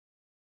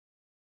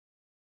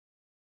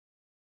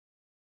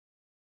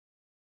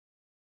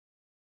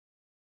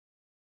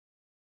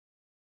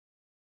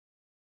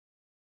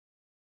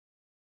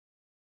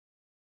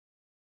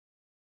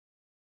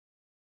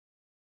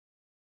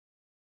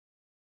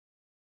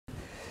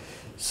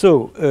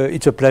So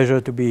it's a pleasure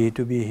to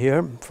be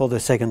here for the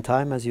second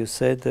time, as you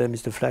said,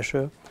 Mr.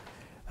 Flasher.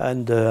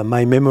 And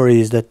my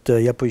memory is that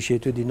he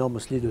appreciated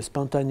enormously the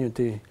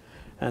spontaneity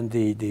and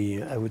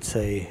the I would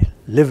say,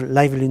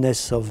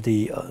 liveliness of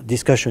the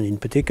discussion in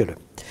particular.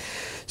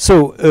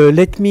 So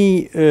let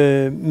me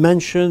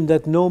mention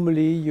that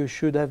normally you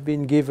should have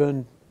been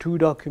given two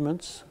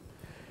documents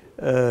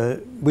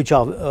which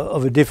are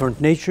of a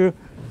different nature.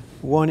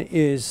 One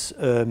is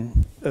a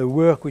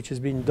work which has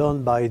been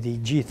done by the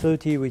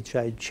G30, which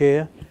I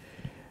chair,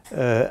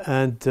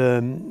 and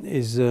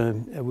is,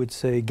 I would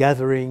say,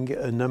 gathering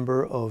a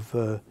number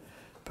of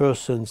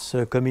persons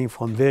coming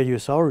from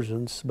various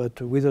origins,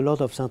 but with a lot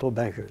of central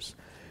bankers.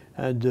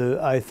 And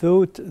I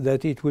thought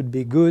that it would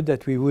be good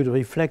that we would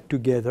reflect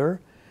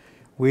together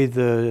with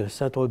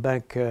central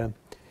bank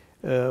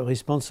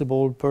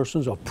responsible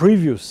persons, or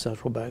previous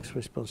central banks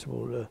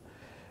responsible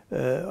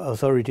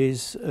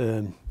authorities,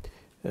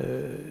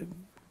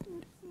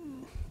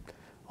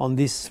 on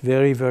this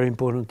very, very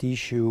important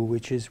issue,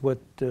 which is what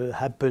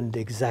happened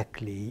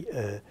exactly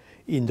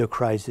in the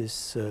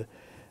crisis,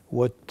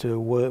 what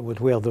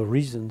were the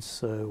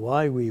reasons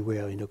why we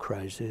were in a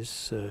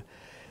crisis,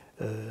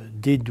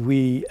 did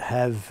we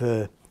have,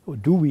 or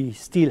do we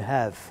still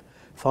have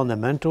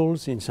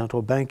fundamentals in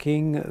central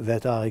banking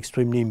that are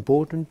extremely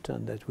important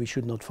and that we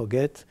should not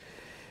forget?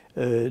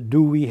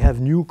 Do we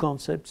have new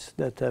concepts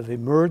that have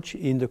emerged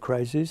in the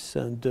crisis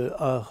and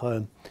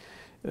are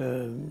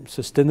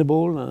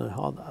sustainable and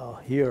are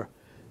here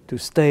to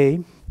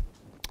stay?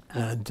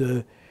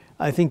 And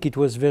I think it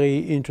was very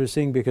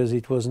interesting because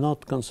it was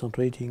not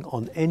concentrating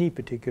on any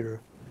particular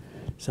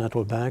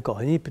central bank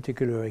or any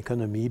particular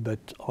economy,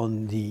 but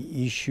on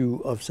the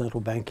issue of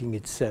central banking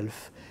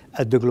itself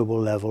at the global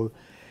level,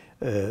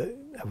 I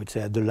would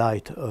say at the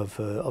light of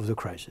the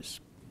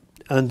crisis.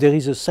 And there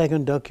is a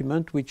second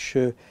document which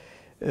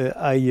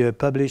I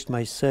published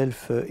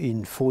myself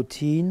in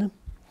 2014,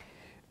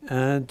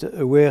 and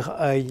where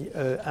I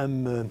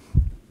am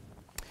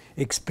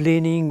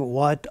explaining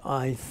what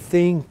I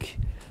think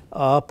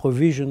are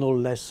provisional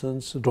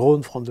lessons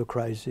drawn from the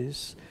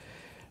crisis.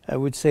 I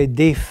would say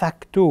de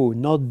facto,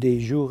 not de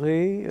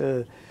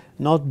jure,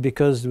 not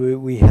because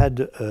we had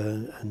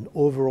an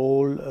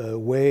overall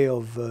way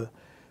of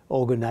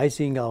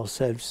organizing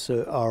ourselves,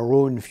 our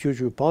own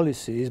future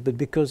policies, but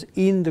because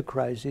in the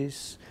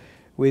crisis,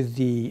 with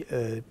the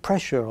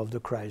pressure of the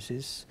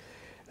crisis,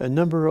 a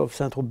number of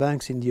central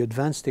banks in the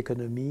advanced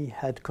economy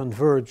had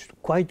converged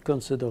quite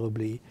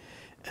considerably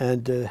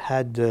and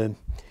had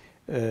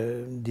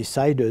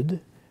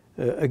decided,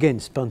 again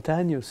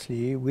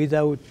spontaneously,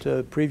 without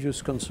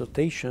previous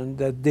consultation,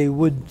 that they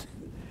would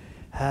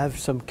have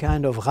some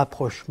kind of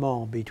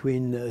rapprochement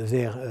between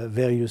their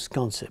various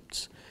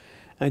concepts.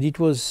 And it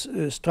was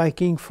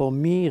striking for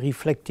me,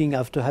 reflecting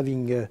after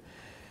having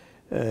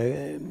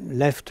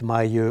left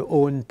my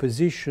own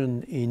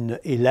position in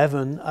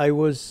 2011. I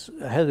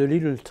had a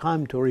little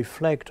time to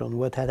reflect on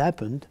what had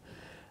happened,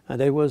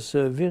 and I was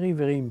very,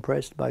 very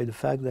impressed by the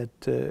fact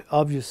that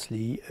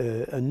obviously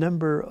a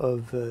number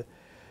of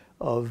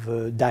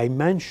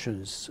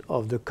dimensions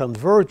of the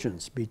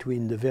convergence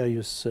between the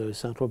various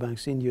central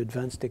banks in the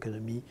advanced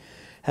economy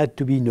had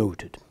to be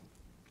noted.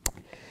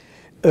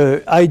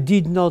 I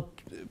did not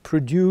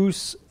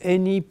produce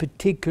any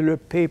particular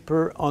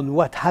paper on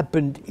what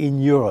happened in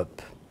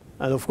Europe.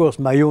 And of course,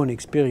 my own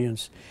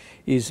experience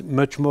is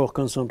much more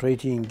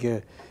concentrating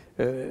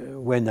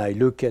when I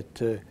look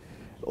at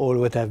all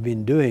what I've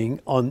been doing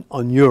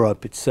on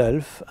Europe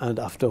itself. And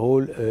after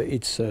all,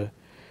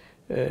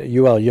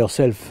 you are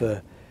yourself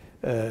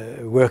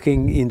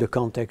working in the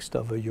context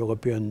of a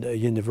European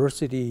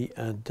university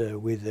and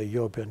with a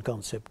European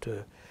concept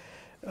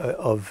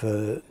of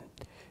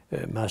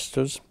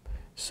masters.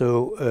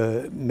 So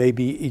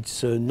maybe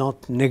it's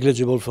not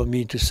negligible for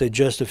me to say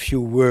just a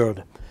few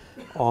words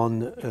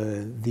on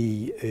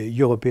the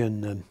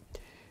European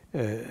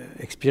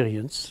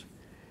experience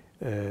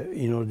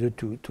in order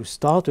to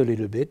start a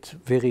little bit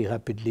very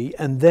rapidly.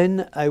 And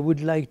then I would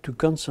like to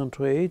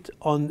concentrate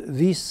on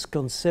this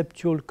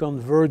conceptual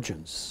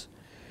convergence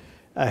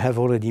I have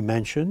already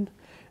mentioned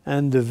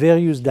and the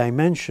various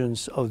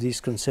dimensions of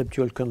this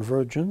conceptual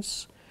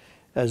convergence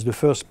as the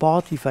first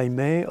part, if I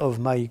may, of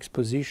my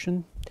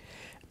exposition.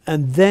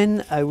 And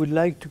then I would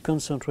like to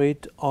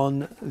concentrate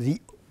on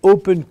the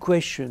open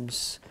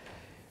questions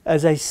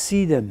as I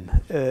see them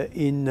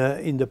in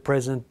the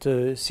present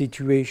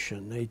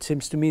situation. It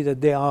seems to me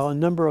that there are a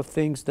number of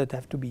things that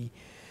have to be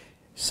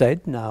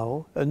said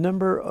now, a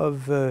number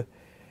of I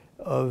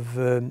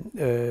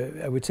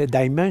would say,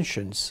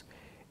 dimensions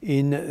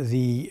in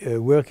the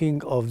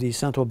working of the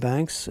central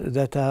banks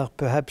that are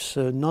perhaps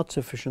not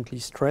sufficiently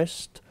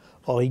stressed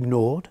or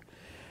ignored,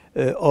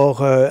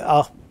 or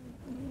are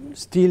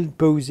still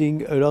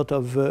posing a lot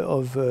of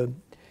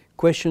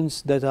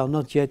questions that are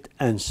not yet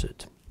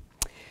answered.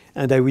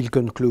 And I will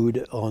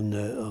conclude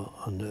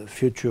on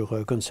future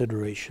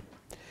consideration.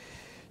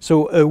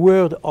 So a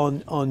word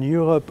on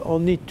Europe,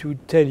 only to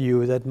tell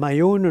you that my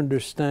own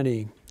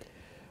understanding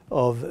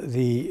of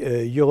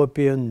the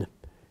European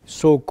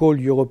so-called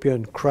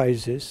European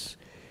crisis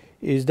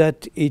is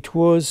that it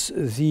was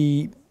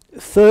the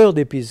third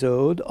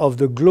episode of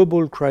the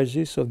global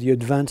crisis of the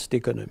advanced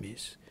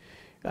economies.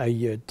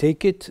 I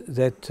take it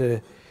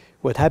that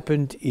what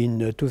happened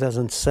in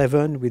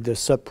 2007 with the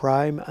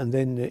subprime, and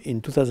then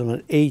in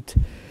 2008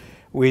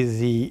 with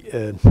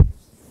the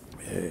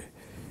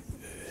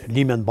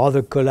Lehman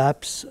Brothers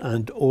collapse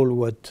and all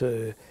what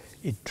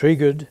it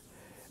triggered,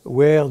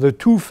 were the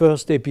two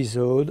first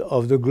episodes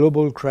of the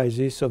global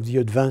crisis of the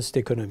advanced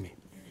economy.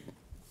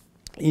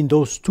 In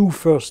those two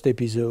first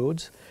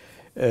episodes,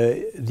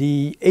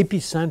 the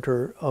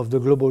epicenter of the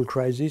global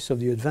crisis of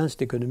the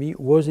advanced economy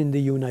was in the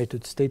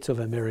United States of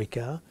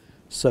America,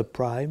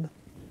 subprime,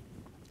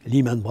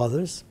 Lehman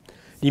Brothers.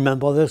 Lehman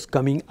Brothers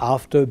coming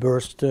after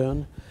Bear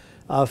Stearns,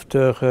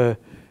 after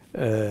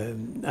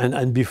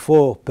and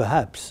before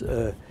perhaps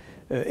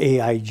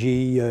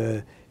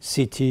AIG,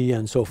 Citi,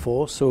 and so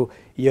forth. So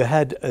you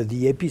had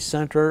the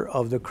epicenter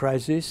of the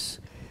crisis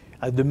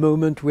at the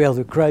moment where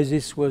the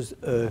crisis was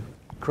a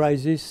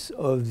crisis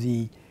of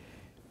the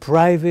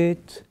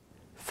private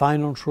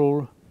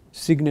financial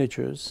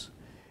signatures,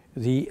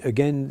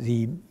 again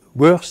the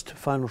worst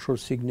financial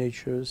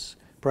signatures,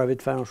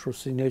 private financial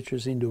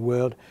signatures in the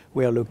world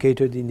were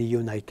located in the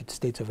United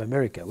States of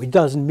America. Which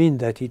doesn't mean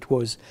that it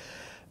was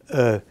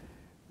a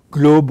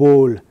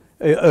global,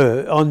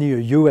 only a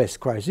US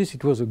crisis.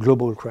 It was a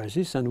global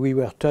crisis, and we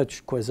were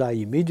touched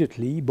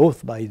quasi-immediately,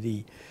 both by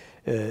the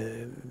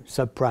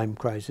subprime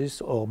crisis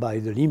or by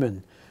the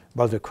Lehman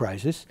Brothers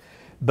crisis.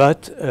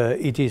 But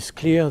it is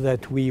clear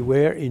that we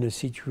were in a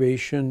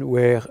situation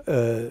where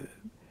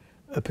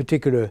a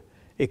particular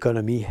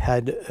economy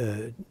had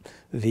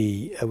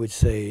I would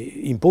say,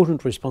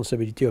 important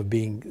responsibility of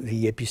being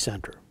the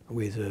epicenter,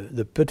 with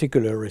the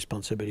particular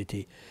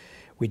responsibility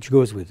which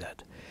goes with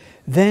that.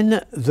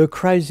 Then the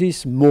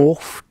crisis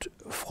morphed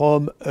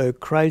from a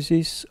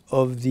crisis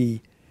of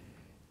the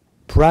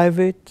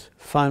private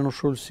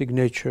financial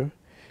signature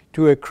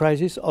to a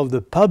crisis of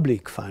the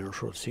public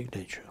financial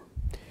signature,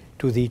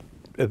 to the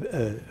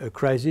a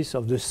crisis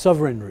of the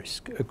sovereign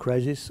risk, a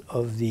crisis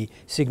of the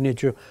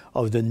signature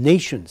of the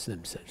nations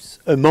themselves,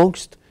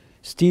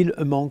 still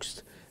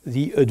amongst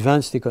the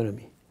advanced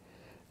economy.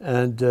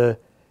 And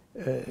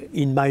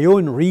in my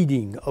own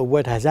reading of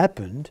what has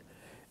happened,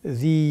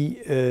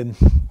 the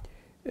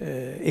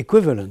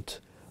equivalent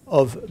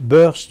of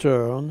Bear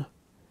Stearns,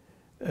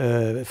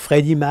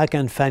 Freddie Mac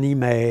and Fannie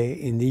Mae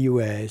in the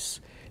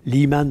US,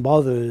 Lehman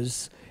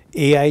Brothers,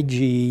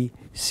 AIG,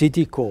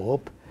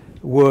 Citicorp,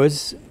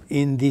 was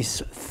in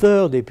this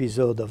third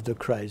episode of the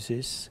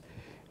crisis,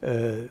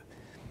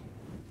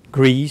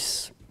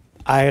 Greece,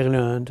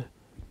 Ireland,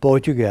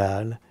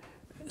 Portugal,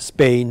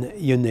 Spain,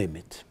 you name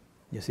it.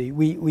 You see,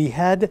 we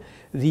had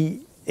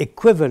the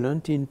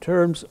equivalent in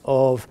terms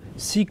of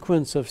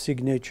sequence of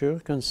signature,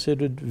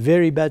 considered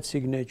very bad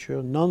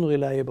signature,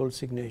 non-reliable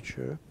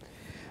signature,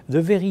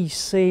 the very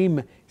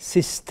same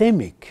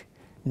systemic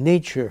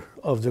nature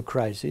of the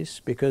crisis,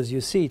 because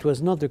you see, it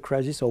was not the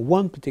crisis of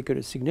one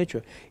particular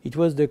signature, it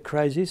was the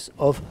crisis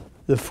of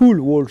the full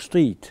Wall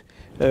Street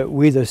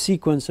with a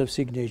sequence of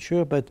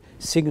signature, but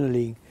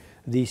signaling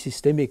the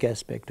systemic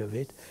aspect of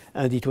it,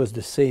 and it was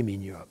the same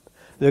in Europe.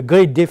 The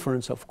great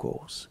difference, of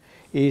course,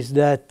 is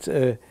that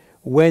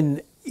when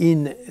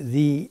in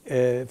the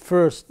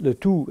first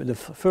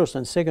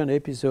and second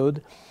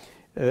episode,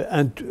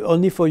 and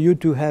only for you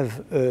to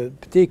have a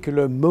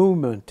particular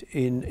moment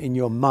in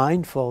your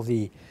mind for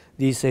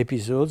these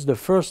episodes. The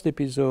first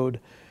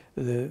episode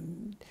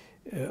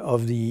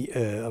of the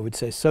I would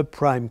say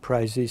subprime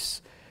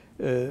crisis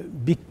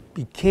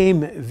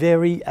became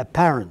very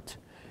apparent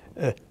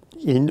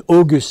in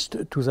August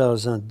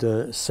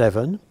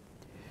 2007.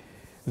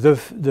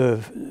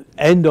 The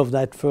end of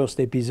that first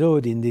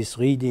episode in this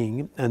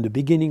reading and the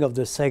beginning of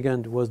the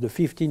second was the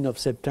 15th of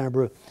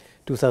September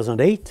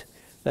 2008.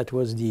 That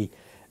was the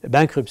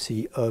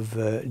bankruptcy of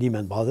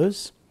Lehman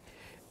Brothers.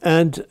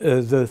 And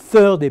the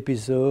third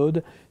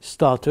episode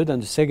started,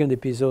 and the second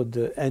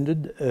episode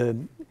ended.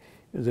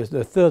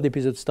 The third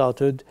episode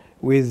started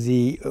with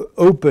the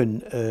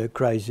open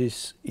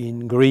crisis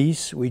in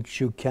Greece, which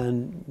you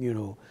can,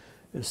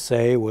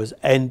 say was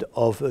end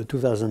of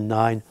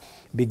 2009,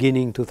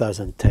 beginning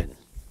 2010.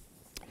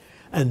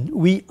 And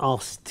we are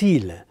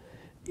still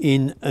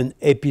in an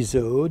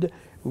episode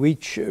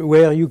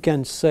where you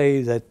can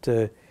say that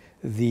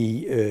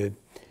the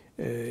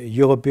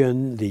euro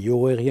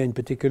area in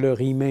particular,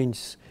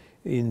 remains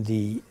in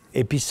the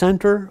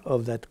epicenter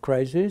of that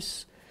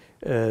crisis.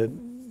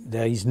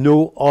 There is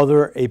no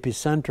other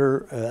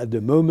epicenter at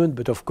the moment,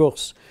 but of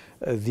course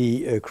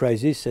the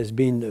crisis has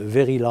been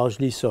very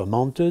largely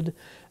surmounted,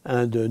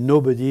 and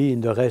nobody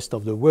in the rest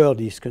of the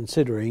world is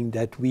considering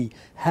that we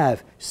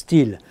have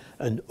still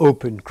an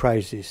open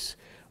crisis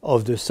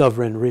of the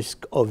sovereign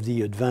risk of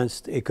the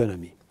advanced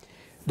economy.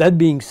 That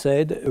being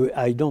said,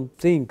 I don't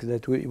think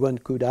that one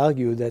could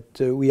argue that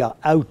we are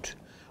out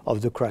of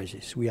the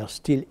crisis. We are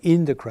still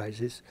in the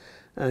crisis,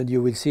 and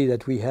you will see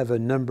that we have a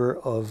number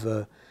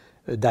of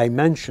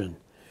dimensions,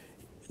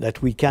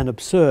 that we can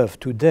observe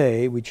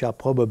today, which are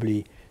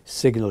probably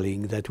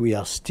signaling that we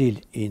are still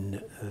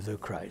in the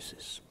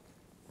crisis.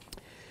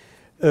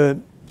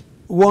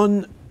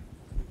 One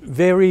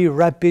very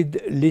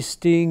rapid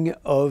listing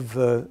of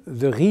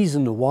the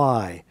reason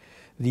why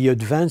the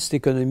advanced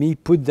economy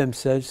put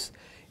themselves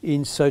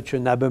in such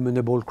an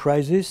abominable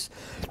crisis.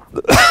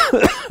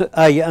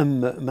 I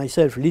am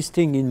myself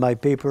listing in my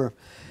paper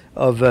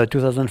of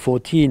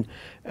 2014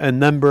 a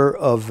number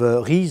of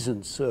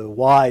reasons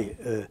why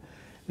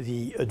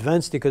the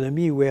advanced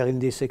economy were in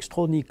this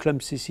extraordinarily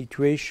clumsy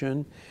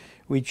situation,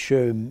 which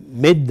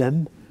made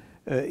them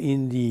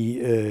in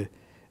the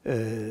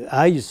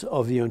eyes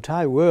of the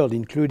entire world,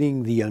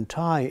 including the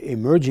entire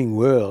emerging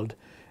world,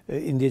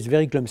 in this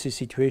very clumsy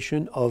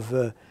situation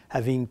of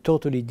having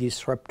totally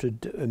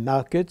disrupted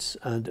markets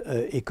and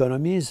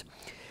economies.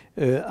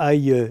 I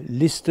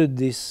listed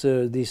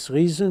these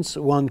reasons.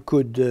 One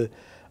could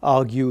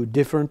argue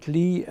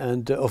differently,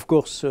 and of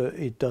course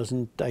I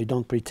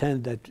don't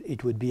pretend that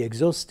it would be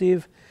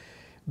exhaustive,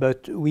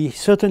 but we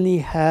certainly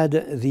had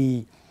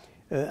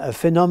a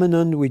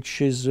phenomenon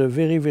which is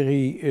very,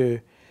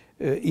 very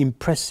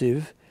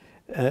impressive,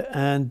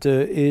 and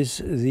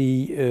is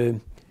the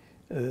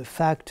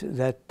fact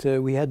that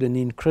we had an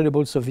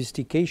incredible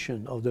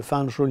sophistication of the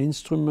financial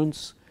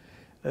instruments,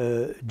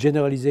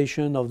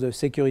 generalization of the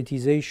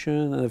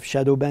securitization of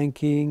shadow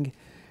banking,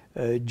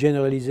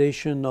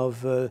 generalization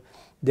of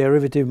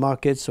derivative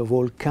markets of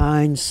all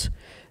kinds,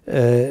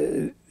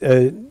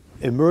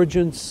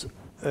 emergence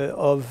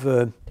of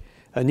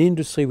an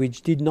industry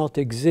which did not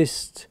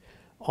exist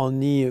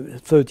only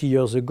 30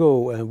 years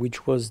ago,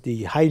 which was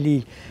the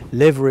highly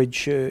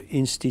leveraged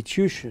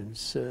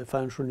institutions,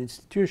 financial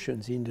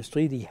institutions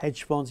industry, the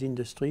hedge funds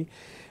industry,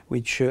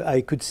 which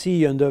I could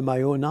see under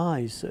my own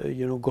eyes,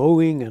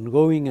 growing and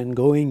growing and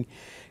growing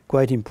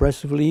quite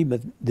impressively.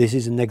 But this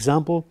is an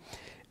example.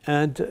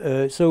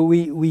 And so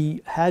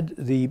we had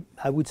the,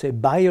 I would say,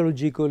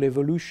 biological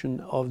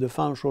evolution of the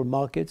financial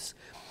markets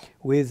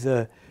with,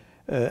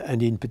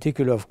 and in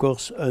particular, of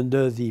course,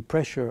 under the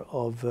pressure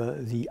of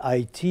the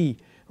IT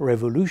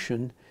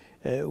revolution,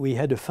 we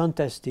had a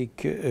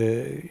fantastic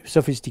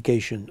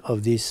sophistication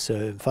of these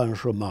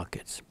financial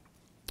markets,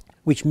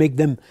 which make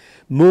them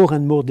more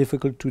and more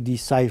difficult to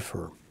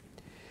decipher.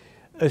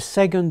 A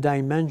second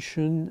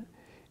dimension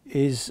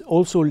is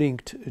also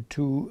linked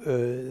to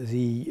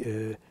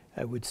the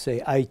I would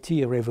say,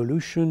 IT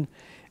revolution,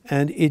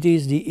 and it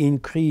is the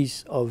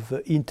increase of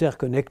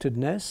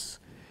interconnectedness,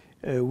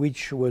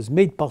 which was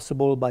made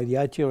possible by the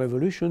IT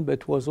revolution,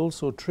 but was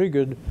also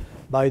triggered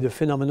by the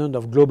phenomenon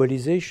of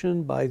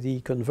globalization, by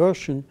the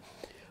conversion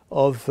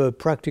of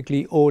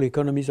practically all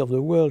economies of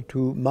the world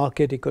to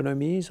market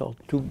economies, or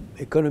to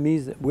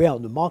economies where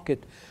the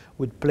market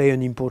would play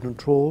an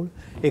important role,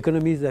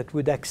 economies that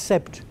would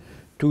accept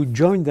to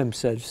join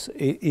themselves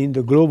in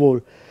the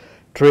global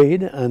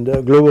trade and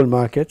global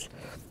markets.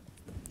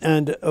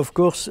 And of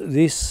course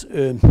this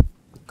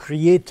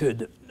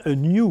created a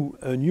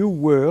new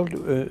world,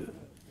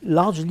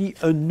 largely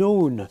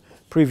unknown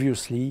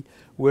previously,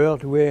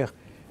 world where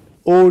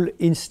all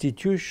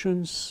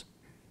institutions,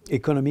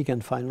 economic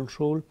and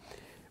financial,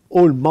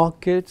 all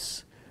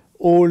markets,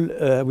 all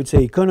I would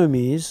say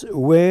economies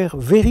were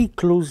very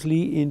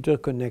closely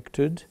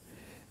interconnected,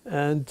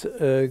 and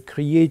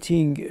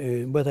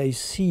creating what I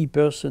see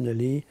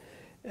personally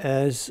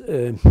as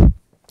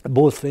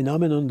both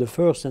phenomenon, the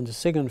first and the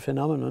second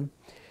phenomenon,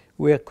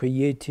 were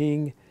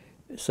creating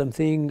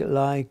something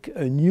like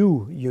a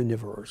new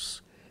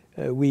universe.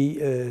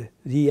 The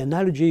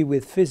analogy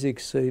with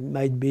physics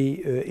might be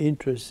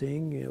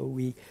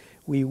interesting.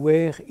 We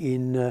were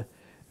in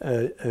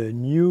a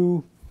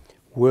new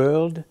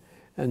world,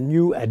 a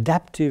new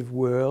adaptive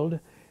world,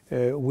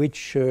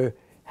 which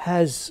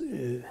has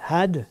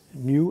had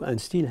new and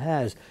still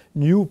has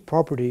new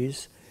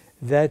properties,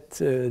 that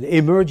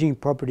emerging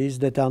properties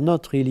that are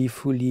not really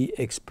fully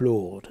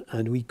explored.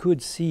 And we could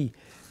see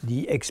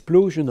the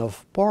explosion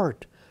of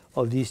part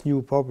of these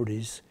new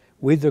properties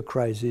with the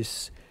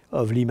crisis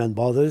of Lehman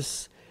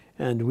Brothers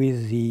and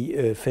with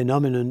the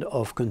phenomenon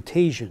of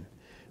contagion,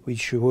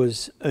 which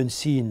was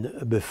unseen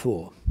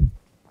before.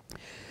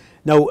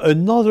 Now,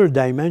 another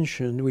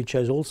dimension which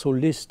is also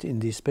listed in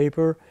this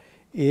paper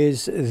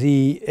is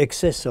the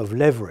excess of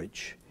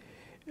leverage.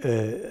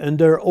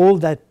 Under all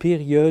that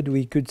period,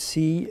 we could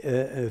see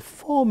a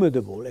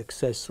formidable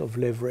excess of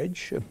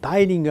leverage, a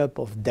piling up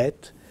of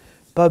debt,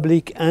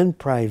 public and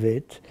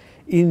private,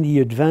 in the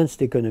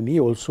advanced economy,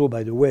 also,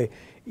 by the way,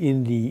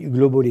 in the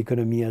global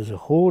economy as a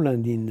whole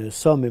and in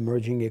some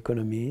emerging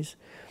economies.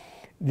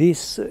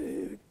 This,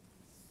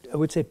 I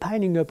would say,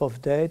 piling up of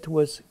debt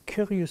was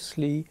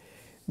curiously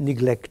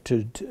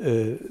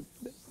neglected,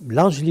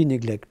 largely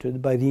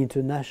neglected by the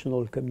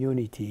international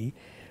community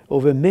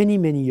over many,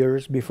 many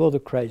years before the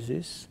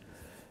crisis.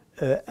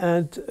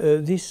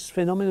 This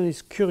phenomenon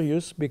is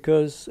curious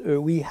because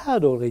we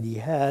had already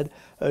had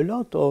a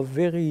lot of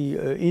very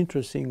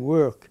interesting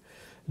work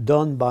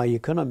done by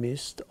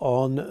economists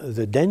on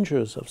the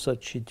dangers of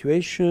such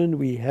situation.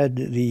 We had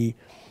the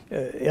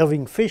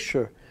Irving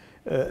Fisher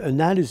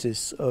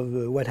analysis of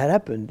what had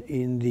happened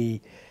in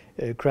the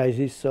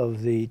crisis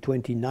of the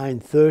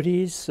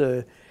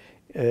 2930s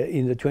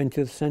in the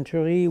 20th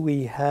century.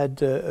 We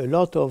had a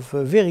lot of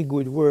very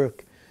good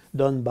work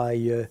done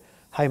by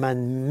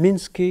Hyman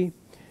Minsky,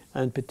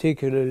 and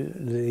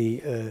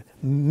particularly the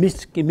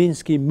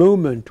Minsky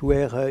moment,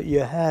 where you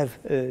have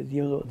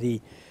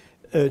the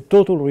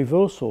total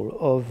reversal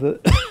of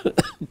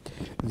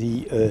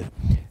the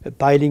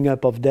piling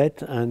up of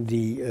debt and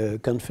the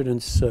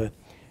confidence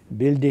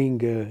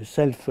building,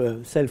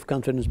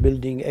 self-confidence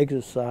building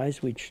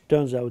exercise, which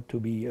turns out to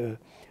be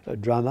a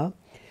drama.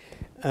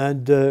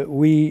 And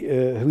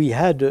we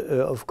had,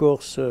 of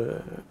course,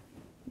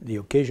 the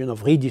occasion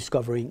of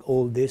rediscovering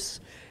all this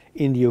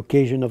in the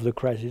occasion of the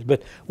crisis.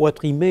 But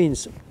what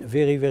remains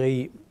very,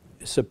 very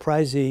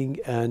surprising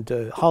and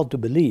hard to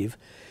believe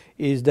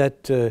is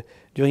that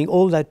during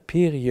all that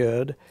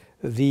period,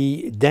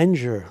 the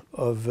danger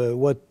of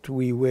what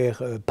we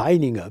were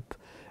piling up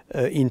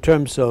in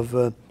terms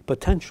of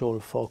potential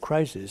for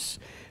crisis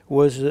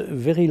was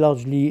very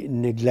largely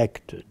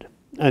neglected.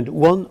 And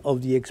one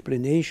of the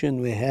explanations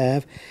we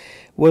have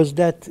was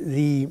that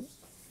the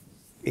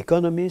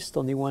economists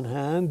on the one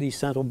hand, the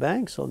central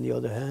banks on the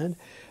other hand,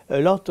 a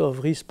lot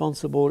of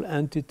responsible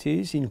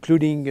entities,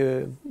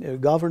 including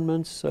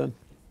governments,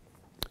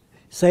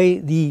 say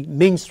the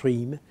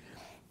mainstream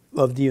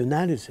of the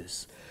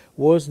analysis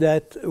was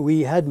that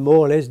we had more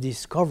or less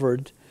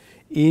discovered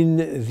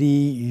in the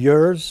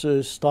years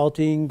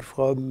starting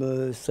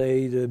from,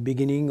 say, the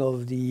beginning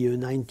of the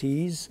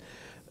 90s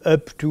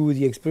up to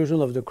the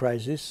explosion of the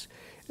crisis,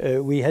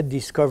 we had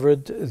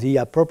discovered the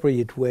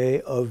appropriate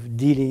way of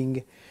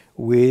dealing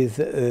with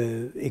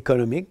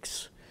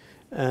economics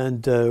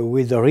and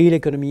with the real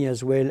economy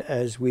as well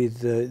as with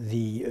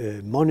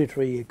the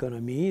monetary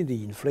economy,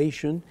 the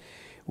inflation.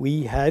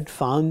 We had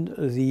found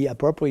the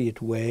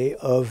appropriate way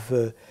of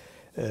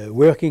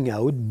working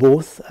out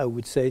both, I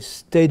would say,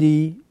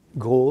 steady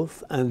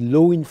growth and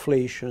low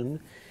inflation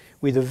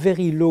with a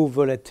very low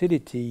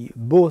volatility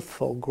both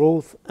for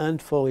growth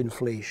and for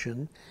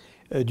inflation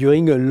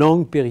during a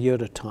long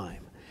period of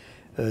time.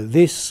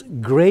 This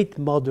great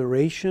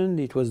moderation,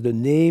 it was the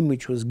name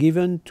which was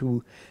given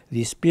to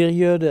this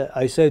period.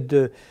 I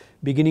said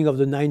beginning of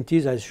the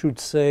 90s, I should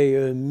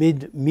say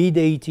mid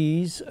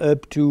 80s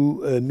up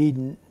to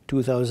mid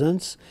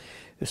 2000s.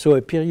 So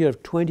a period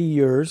of 20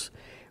 years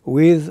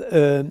with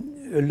a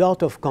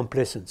lot of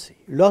complacency,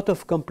 a lot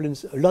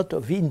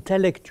of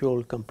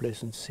intellectual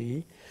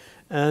complacency,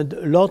 and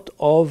a lot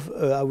of,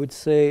 I would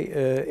say,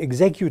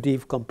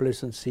 executive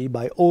complacency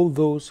by all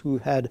those who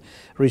had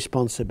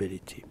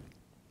responsibility.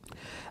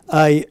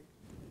 I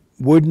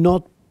would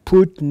not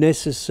put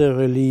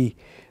necessarily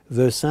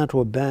the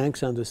central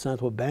banks and the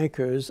central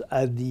bankers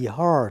at the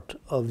heart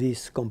of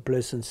this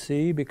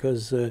complacency,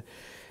 because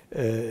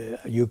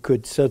you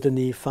could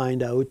certainly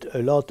find out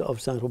a lot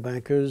of central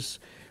bankers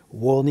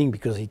warning,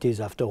 because it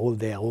is after all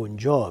their own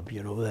job,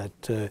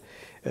 that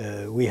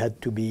we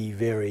had to be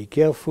very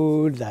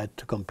careful,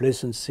 that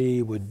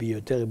complacency would be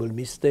a terrible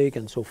mistake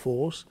and so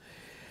forth.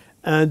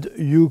 And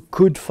you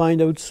could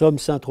find out some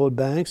central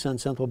banks and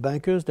central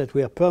bankers that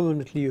were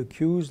permanently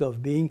accused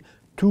of being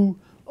too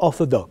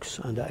orthodox.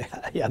 And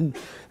I am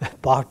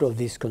part of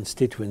this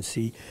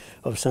constituency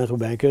of central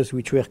bankers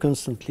which were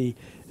constantly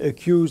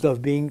accused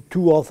of being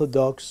too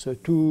orthodox,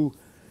 too,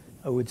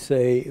 I would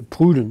say,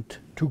 prudent,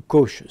 too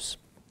cautious,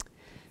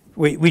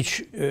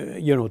 which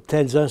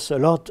tells us a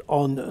lot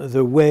on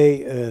the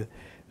way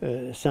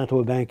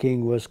central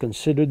banking was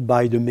considered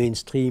by the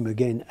mainstream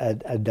again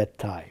at that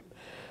time.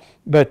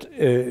 But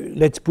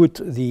let's put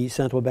the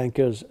central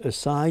bankers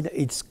aside.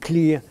 It's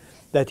clear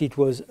that it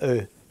was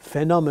a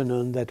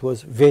phenomenon that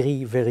was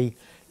very, very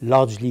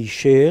largely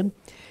shared.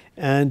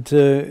 And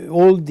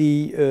all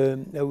the,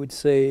 I would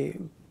say,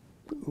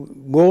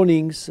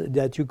 warnings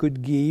that you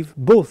could give,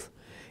 both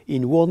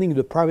in warning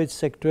the private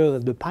sector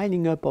that the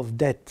piling up of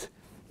debt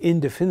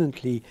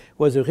indefinitely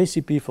was a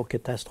recipe for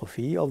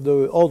catastrophe, all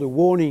the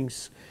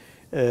warnings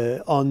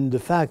on the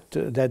fact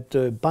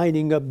that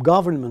piling up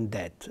government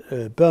debt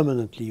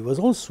permanently was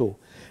also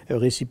a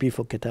recipe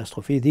for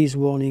catastrophe. These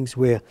warnings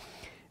were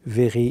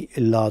very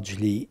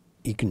largely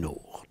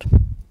ignored.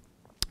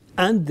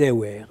 And there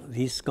were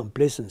this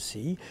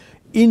complacency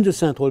in the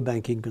central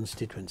banking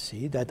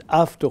constituency that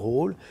after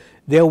all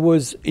there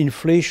was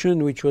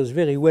inflation which was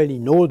very well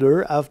in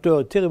order after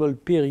a terrible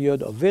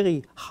period of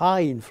very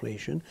high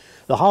inflation.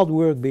 The hard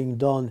work being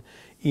done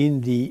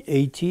in the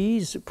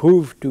 80s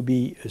proved to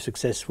be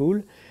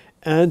successful,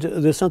 and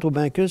the central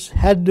bankers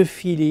had the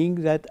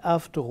feeling that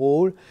after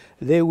all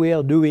they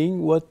were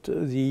doing what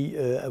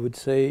the, I would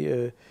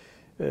say,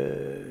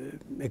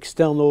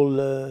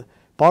 external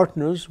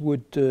partners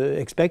would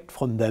expect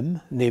from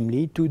them,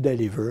 namely to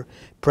deliver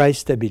price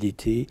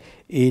stability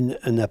in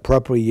an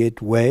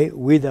appropriate way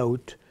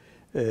without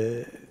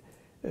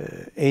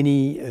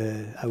any,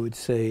 I would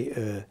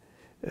say,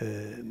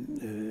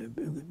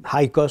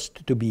 high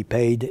cost to be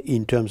paid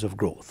in terms of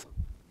growth.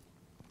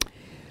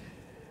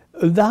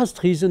 A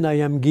last reason I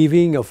am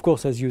giving, of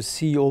course, as you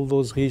see, all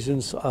those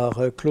reasons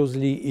are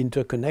closely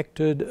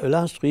interconnected. A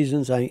last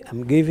reason I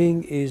am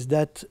giving is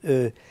that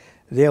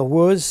there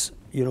was,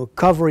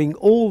 covering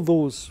all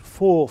those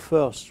four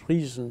first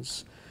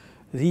reasons,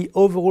 the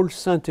overall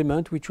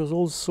sentiment, which was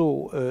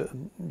also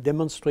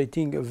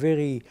demonstrating a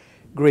very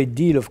great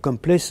deal of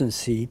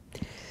complacency,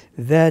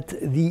 that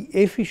the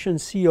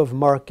efficiency of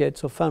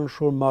markets, of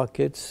financial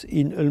markets,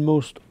 in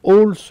almost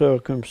all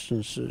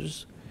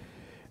circumstances,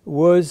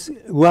 was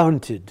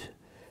warranted,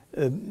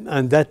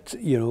 and that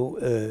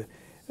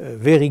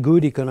very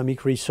good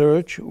economic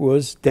research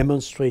was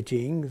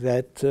demonstrating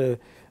that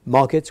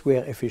markets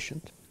were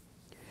efficient.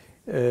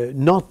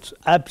 Not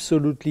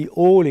absolutely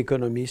all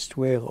economists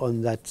were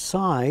on that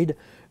side,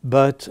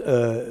 but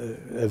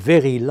a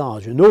very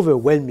large, an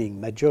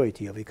overwhelming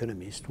majority of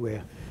economists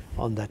were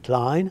on that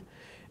line,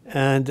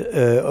 and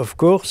of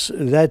course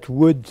that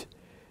would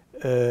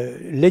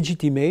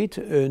legitimate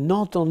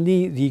not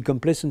only the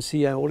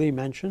complacency I already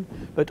mentioned,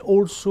 but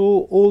also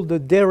all the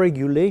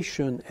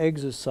deregulation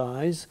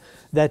exercise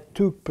that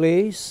took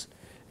place,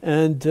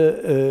 and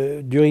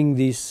during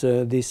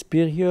this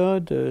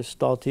period,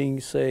 starting,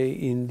 say,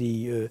 in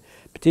the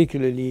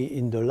particularly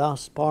in the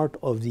last part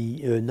of the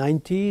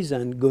 90s,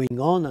 and going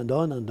on and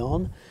on and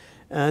on,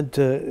 and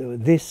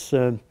this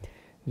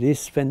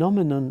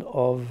phenomenon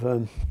of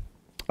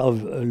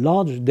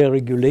large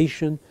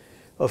deregulation,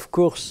 of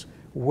course,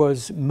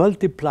 was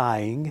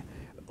multiplying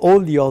all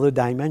the other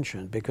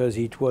dimensions, because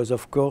it was,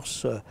 of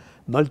course,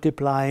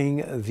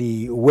 multiplying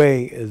the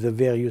way the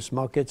various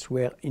markets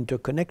were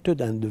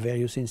interconnected and the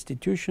various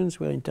institutions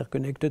were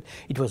interconnected.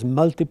 It was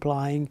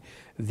multiplying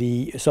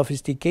the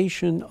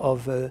sophistication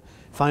of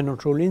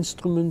financial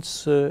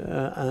instruments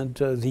and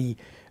the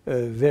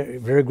very,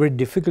 very great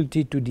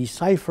difficulty to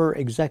decipher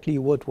exactly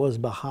what was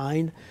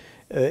behind.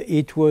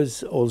 It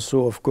was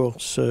also, of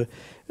course, a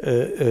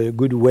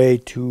good way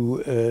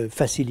to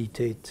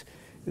facilitate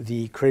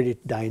the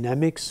credit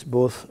dynamics,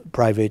 both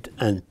private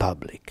and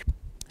public.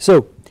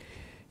 So,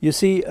 you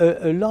see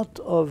a lot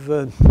of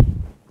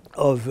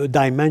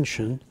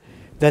dimension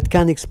that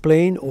can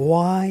explain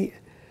why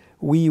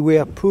we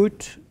were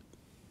put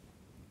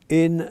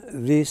in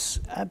this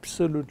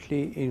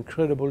absolutely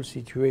incredible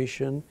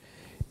situation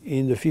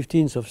in the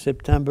 15th of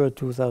September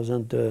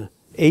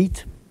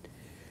 2008,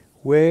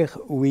 where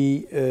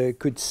we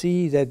could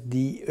see that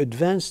the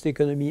advanced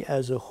economy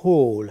as a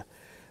whole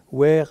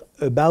were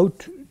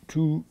about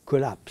to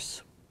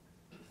collapse.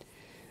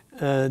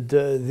 And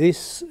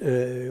this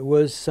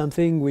was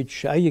something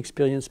which I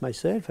experienced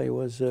myself. I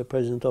was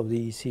president of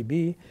the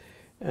ECB,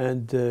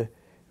 and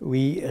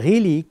we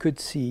really could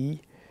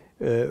see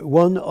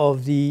one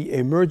of the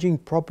emerging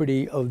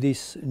property of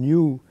this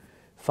new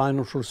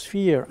financial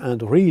sphere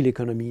and real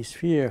economy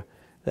sphere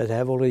that I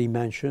have already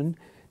mentioned,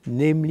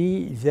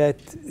 namely that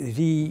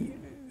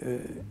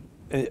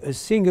a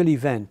single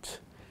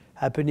event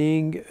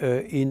happening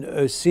in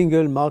a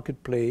single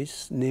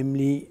marketplace,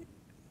 namely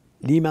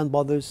Lehman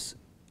Brothers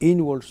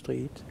in Wall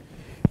Street,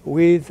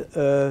 with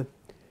a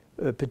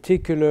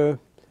particular,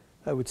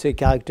 I would say,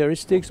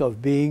 characteristics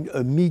of being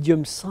a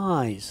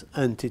medium-sized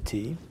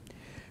entity,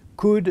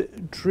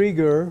 could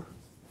trigger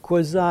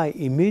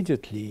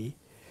quasi-immediately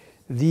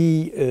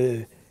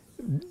the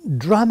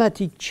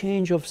dramatic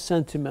change of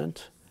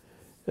sentiment,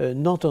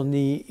 not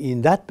only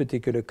in that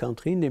particular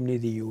country, namely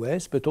the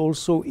US, but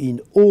also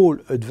in all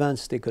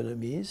advanced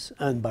economies,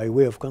 and by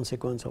way of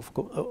consequence,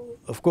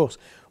 of course,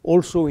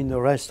 also in the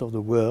rest of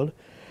the world.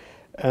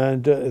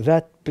 And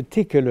that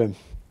particular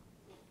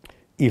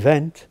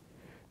event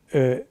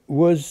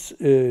was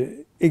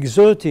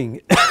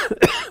exerting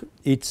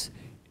its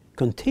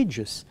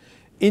contagious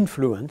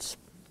influence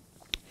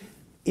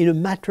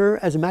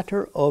as a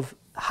matter of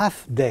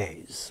half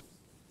days.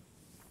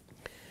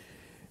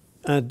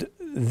 And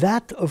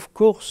that, of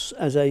course,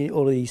 as I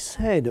already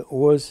said,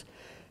 was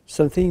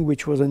something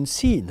which was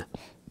unseen.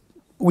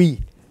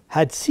 We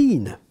had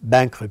seen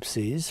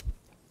bankruptcies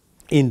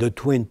in the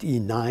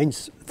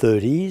 29th,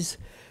 30s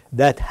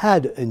that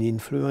had an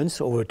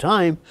influence over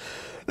time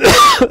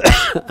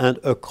and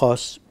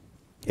across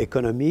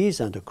economies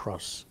and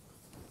across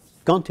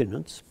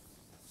continents.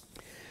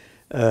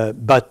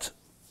 But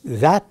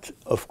that,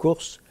 of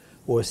course,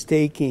 was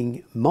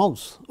taking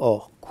months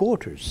or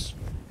quarters.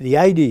 The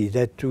idea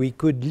that we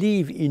could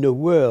live in a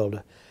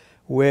world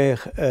where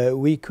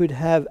we could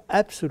have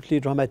absolutely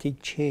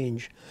dramatic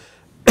change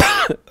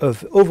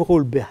of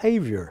overall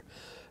behavior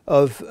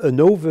of an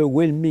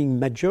overwhelming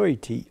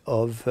majority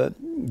of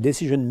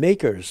decision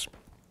makers,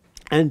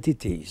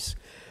 entities,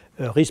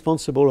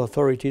 responsible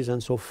authorities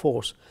and so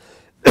forth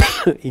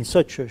in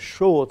such a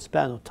short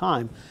span of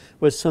time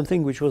was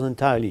something which was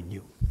entirely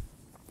new.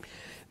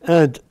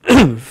 And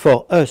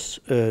for us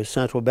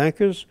central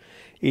bankers,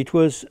 it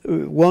was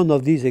one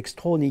of these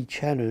extraordinary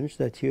challenges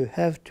that you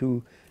have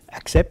to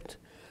accept,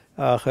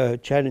 are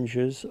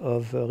challenges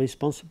of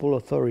responsible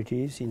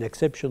authorities in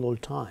exceptional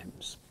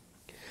times.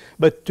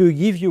 But to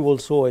give you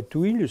also,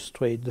 to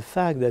illustrate the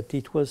fact that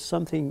it was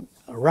something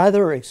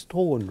rather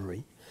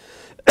extraordinary,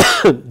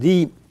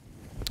 the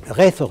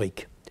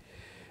rhetoric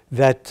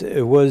that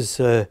was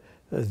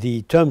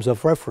the terms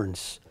of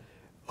reference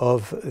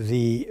of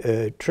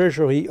the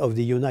Treasury of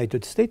the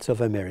United States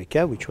of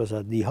America, which was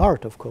at the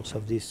heart, of course,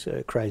 of this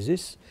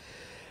crisis,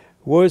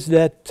 was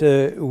that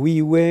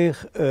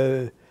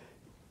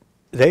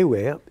they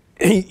were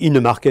in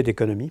a market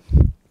economy,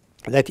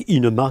 that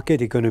in a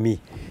market economy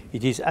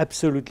it is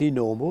absolutely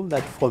normal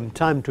that from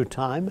time to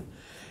time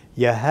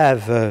you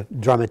have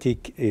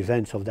dramatic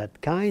events of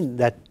that kind,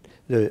 that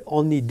the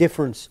only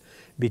difference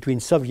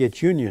between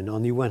Soviet Union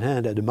on the one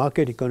hand and the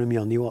market economy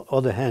on the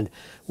other hand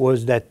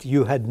was that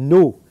you had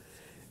no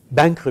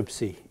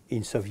bankruptcy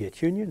in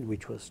Soviet Union,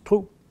 which was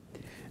true,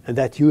 and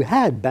that you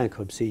had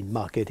bankruptcy in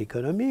market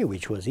economy,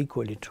 which was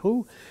equally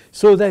true,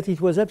 so that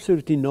it was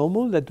absolutely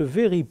normal that a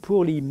very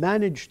poorly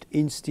managed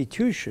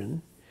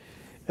institution,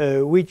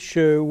 which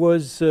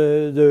was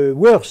the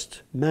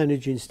worst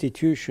managed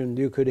institution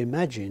you could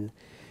imagine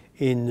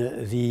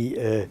in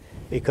the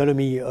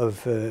economy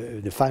of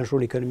the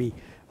financial economy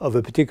of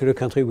a particular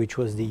country, which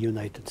was the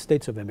United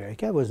States of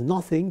America, was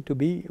nothing to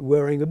be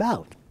worrying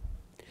about.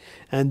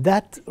 And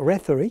that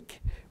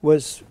rhetoric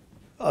was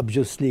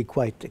obviously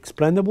quite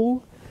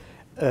explainable,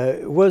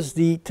 was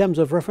the terms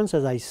of reference,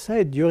 as I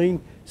said,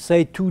 during,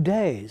 say, 2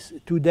 days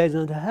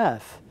and a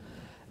half.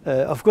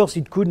 Of course,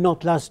 it could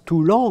not last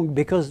too long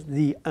because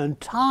the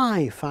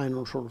entire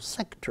financial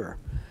sector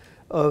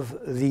of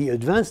the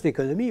advanced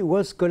economy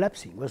was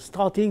collapsing, was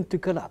starting to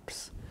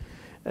collapse.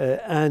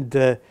 And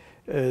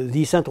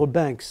the central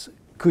banks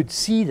could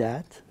see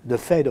that. The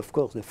Fed, of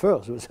course, the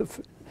first was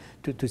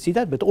to see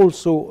that, but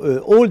also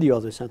all the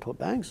other central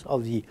banks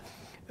of the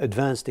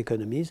advanced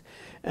economies.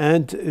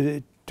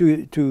 And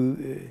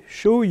to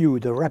show you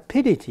the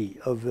rapidity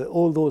of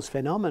all those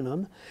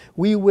phenomena,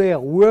 we were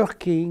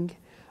working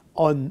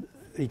on,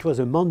 it was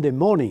a Monday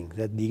morning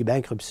that the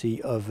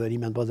bankruptcy of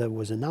Lehman Brothers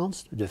was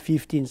announced, the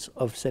 15th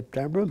of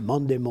September,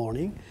 Monday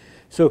morning.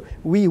 So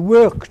we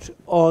worked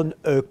on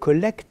a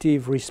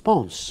collective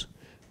response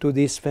to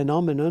this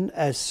phenomenon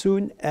as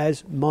soon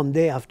as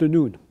Monday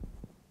afternoon.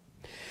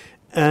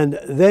 And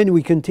then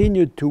we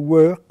continued to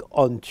work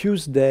on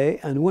Tuesday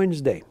and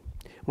Wednesday.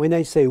 When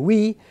I say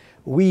we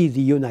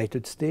the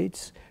United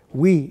States,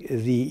 we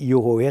the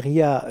Euro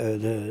area,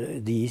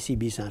 the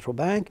ECB central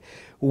bank,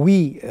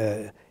 we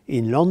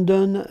in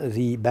London,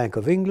 the Bank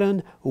of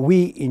England,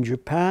 we in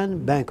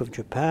Japan, Bank of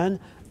Japan,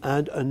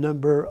 and a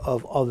number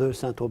of other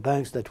central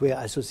banks that were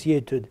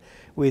associated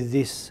with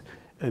this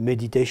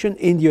meditation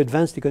in the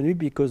advanced economy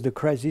because the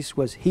crisis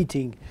was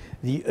hitting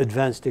the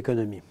advanced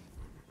economy.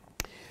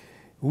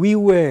 We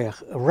were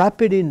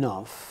rapid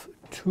enough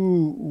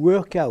to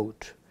work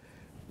out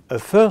a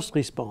first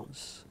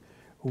response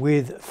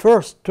with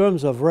first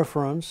terms of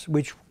reference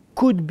which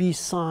could be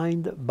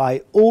signed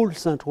by all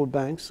central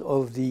banks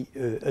of the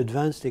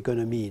advanced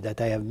economy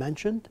that I have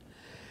mentioned.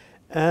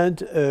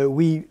 And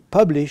we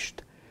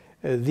published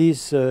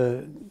this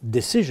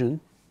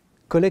decision,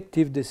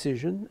 collective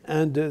decision,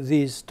 and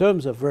these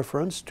terms of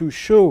reference to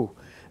show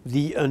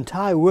the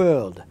entire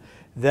world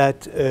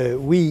that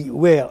we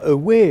were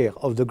aware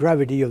of the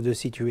gravity of the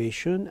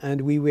situation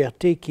and we were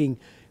taking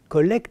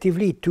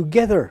collectively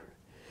together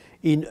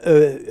in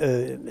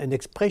an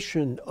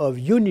expression of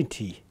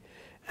unity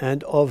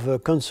and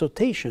of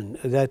consultation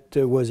that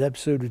was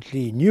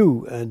absolutely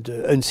new and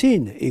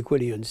unseen,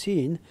 equally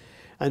unseen,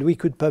 and we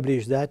could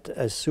publish that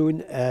as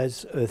soon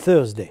as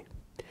Thursday.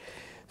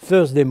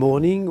 Thursday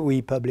morning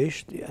we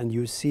published, and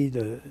you see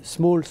the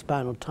small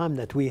span of time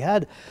that we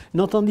had,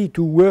 not only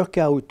to work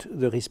out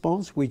the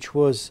response, which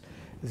was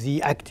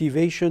the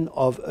activation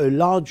of a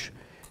large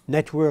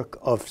network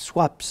of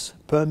swaps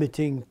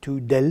permitting to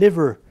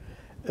deliver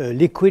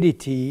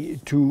liquidity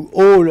to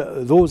all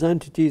those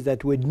entities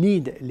that would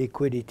need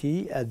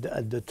liquidity at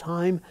the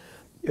time,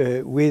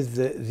 with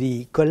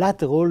the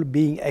collateral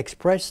being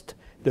expressed,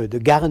 the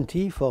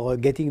guarantee for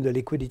getting the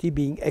liquidity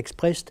being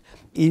expressed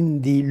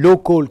in the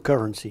local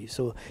currency.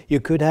 So you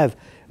could have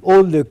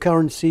all the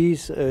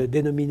currencies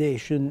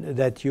denomination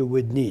that you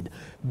would need.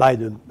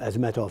 As a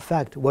matter of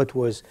fact, what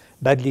was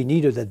badly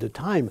needed at the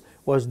time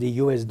was the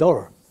US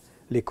dollar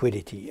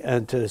liquidity.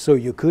 And so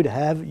you could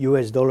have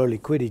US dollar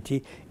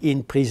liquidity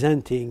in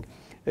presenting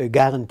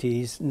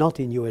guarantees, not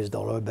in US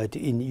dollar, but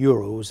in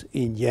euros,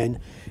 in yen,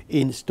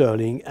 in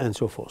sterling, and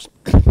so forth.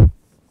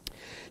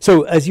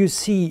 So as you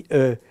see,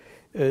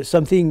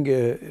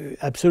 something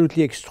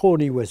absolutely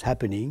extraordinary was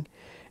happening,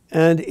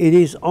 and it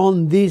is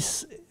on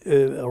these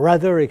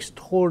rather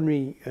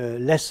extraordinary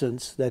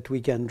lessons that we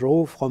can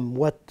draw from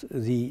what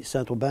the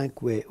central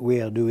bank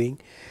were doing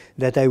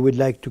that I would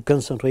like to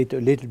concentrate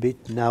a little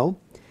bit now.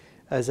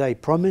 As I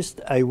promised,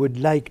 I would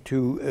like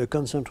to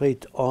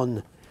concentrate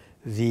on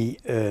the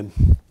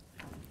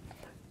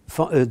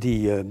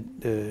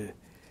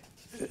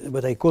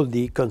what I call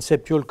the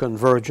conceptual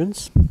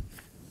convergence.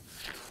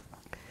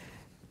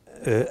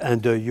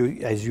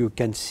 As you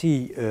can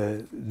see,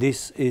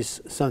 this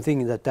is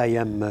something that I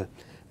am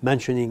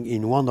mentioning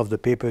in one of the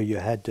papers you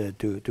had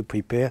to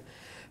prepare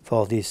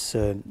for this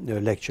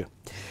lecture.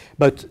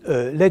 But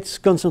let's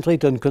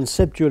concentrate on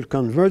conceptual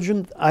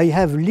convergence. I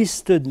have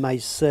listed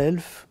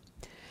myself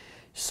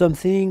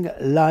something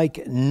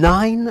like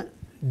 9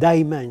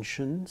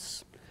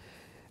 dimensions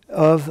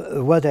of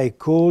what I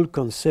call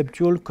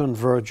conceptual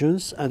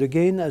convergence. And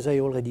again, as I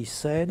already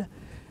said,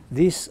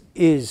 this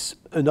is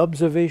an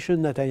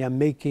observation that I am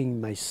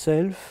making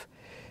myself,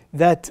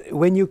 that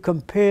when you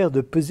compare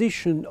the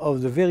position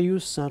of the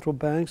various central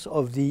banks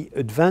of the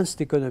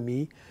advanced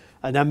economy,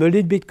 and I'm a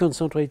little bit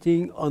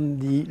concentrating on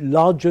the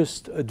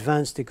largest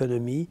advanced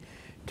economy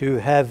to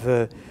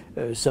have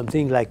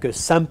something like a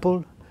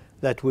sample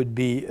that would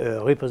be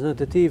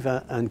representative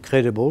and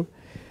credible.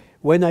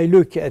 When I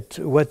look at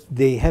what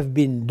they have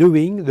been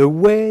doing, the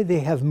way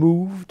they have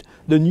moved,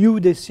 the new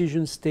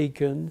decisions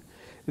taken,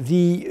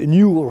 the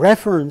new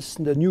reference,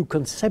 the new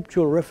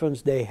conceptual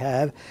reference they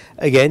have,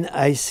 again,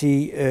 I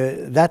see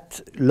that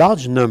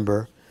large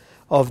number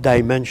of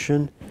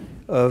dimension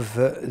of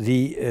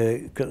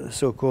the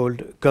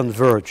so-called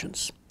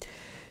convergence.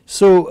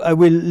 So I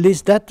will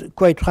list that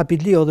quite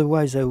rapidly,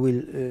 otherwise I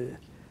will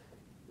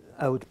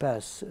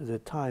outpass the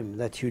time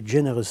that you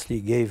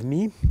generously gave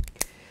me.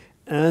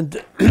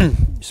 And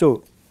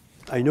so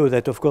I know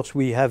that, of course,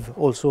 we have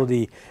also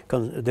the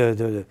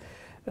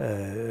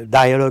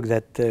dialogue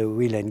that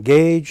will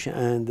engage,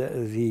 and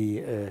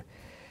the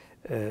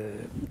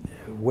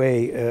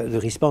the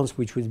response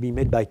which will be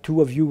made by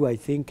 2 of you, I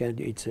think, and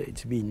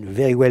it's been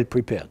very well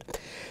prepared.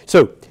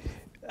 So,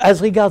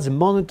 as regards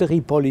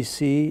monetary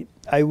policy,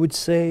 I would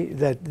say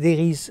that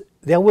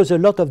there was a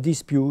lot of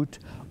dispute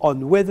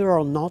on whether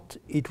or not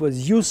it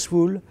was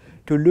useful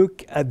to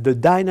look at the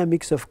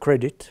dynamics of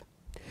credit,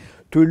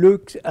 to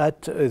look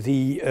at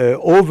the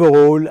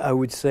overall, I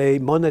would say,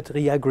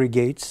 monetary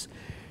aggregates,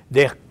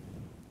 their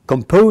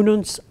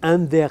components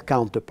and their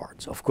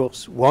counterparts. Of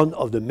course, one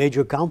of the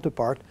major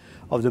counterparts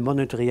of the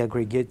monetary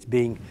aggregates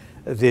being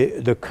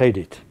the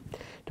credit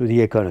to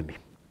the economy.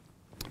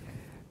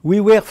 We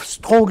were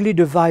strongly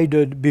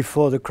divided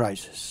before the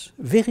crisis,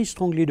 very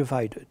strongly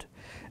divided.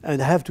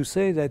 And I have to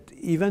say that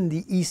even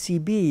the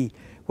ECB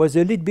was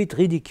a little bit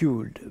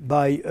ridiculed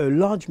by a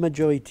large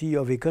majority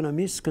of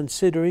economists,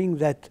 considering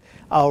that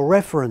our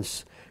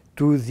reference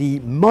to the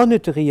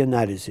monetary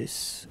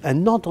analysis,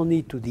 and not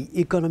only to the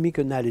economic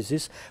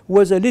analysis,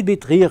 was a little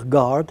bit rear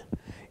guard.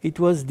 It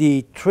was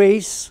the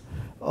trace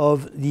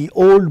of the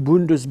old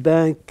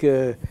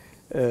Bundesbank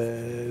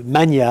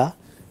mania,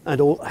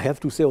 and I have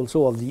to say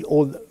also of the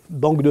old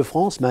Banque de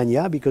France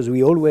mania, because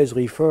we always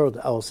referred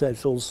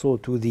ourselves also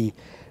to the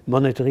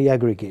monetary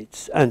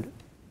aggregates and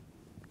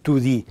to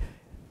the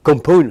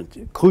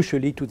component,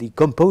 crucially to the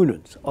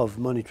components of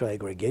monetary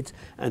aggregates.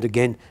 And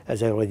again,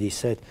 as I already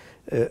said,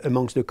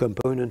 amongst the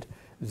component,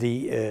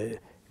 the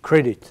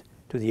credit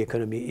to the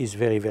economy is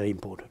very, very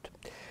important.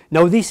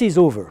 Now this is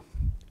over.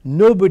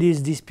 Nobody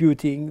is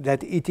disputing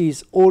that it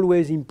is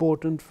always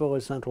important for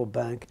a central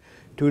bank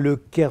to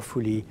look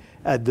carefully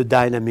at the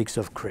dynamics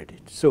of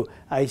credit. So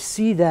I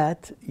see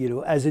that,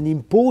 as an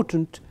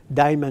important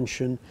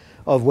dimension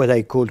of what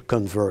I call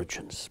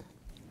convergence.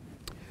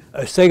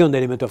 A second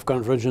element of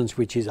convergence,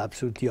 which is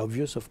absolutely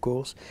obvious, of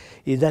course,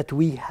 is that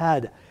we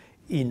had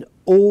in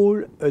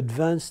all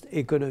advanced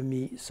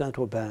economy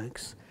central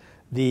banks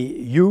the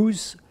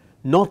use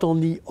not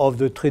only of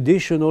the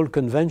traditional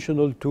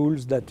conventional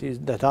tools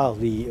that are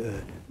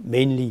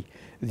mainly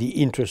the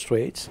interest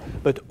rates,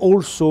 but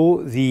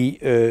also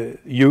the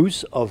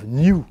use of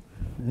new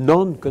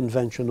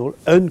non-conventional,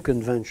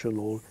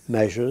 unconventional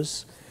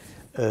measures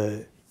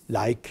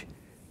like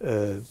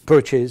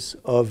purchase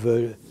of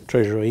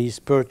treasuries,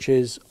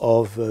 purchase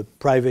of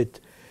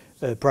privately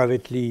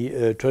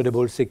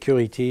tradable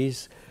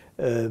securities,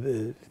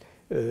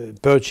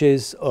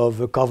 purchase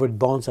of covered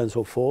bonds and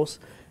so forth.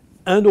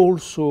 And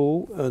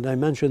also, and I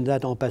mentioned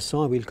that en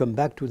passant, I will come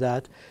back to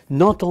that,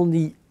 not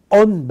only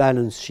on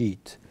balance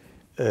sheet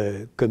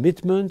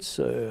commitments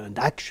and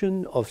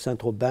action of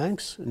central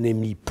banks,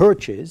 namely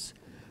purchase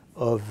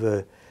of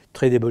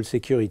tradable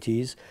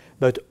securities,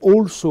 but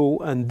also,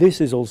 and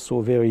this is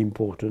also very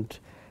important,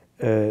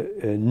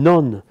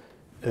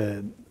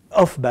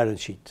 off-balance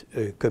sheet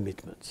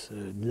commitments,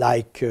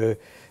 like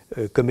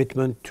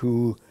commitment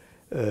to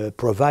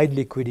provide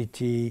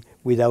liquidity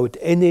without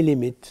any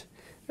limit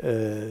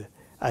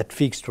at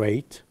fixed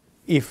rate,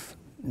 if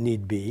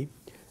need be,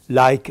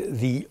 like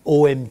the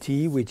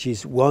OMT, which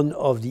is one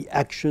of the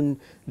action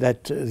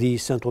that the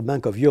Central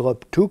Bank of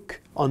Europe took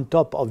on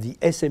top of the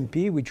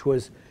SMP, which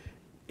was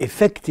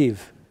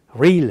effective,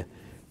 real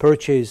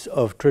purchase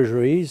of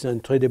treasuries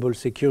and tradable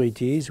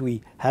securities.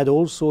 We had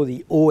also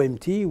the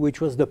OMT, which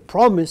was the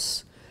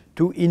promise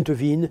to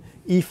intervene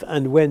if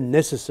and when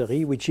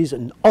necessary, which is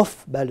an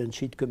off-balance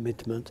sheet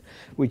commitment,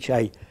 which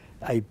I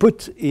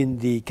put in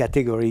the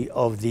category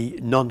of the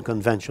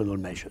non-conventional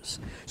measures.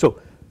 So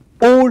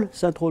all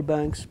central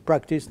banks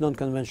practice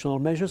non-conventional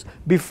measures.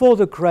 Before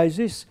the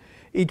crisis,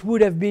 it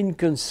would have been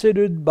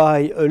considered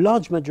by a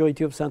large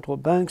majority of central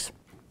banks,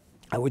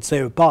 I would say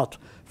apart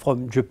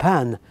from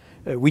Japan,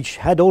 which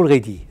had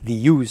already the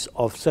use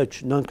of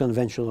such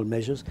non-conventional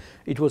measures,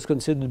 it was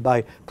considered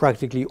by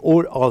practically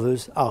all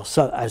others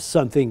as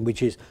something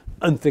which is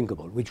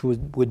unthinkable, which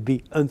would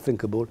be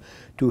unthinkable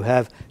to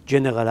have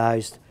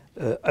generalized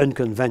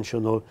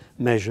unconventional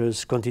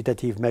measures,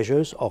 quantitative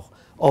measures, or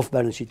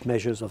off-balance sheet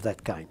measures of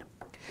that kind.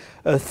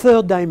 A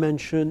third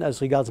dimension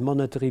as regards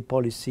monetary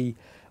policy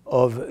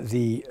of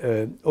the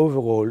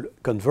overall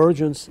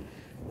convergence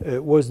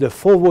was the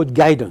forward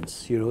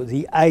guidance,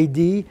 the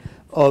idea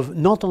of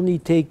not only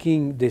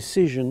taking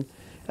decision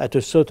at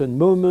a certain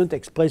moment,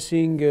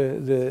 expressing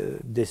the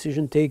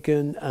decision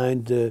taken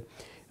and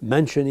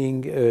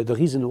mentioning the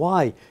reason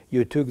why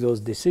you took those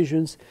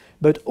decisions,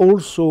 but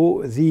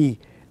also the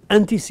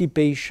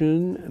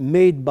anticipation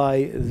made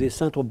by the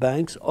central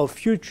banks of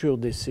future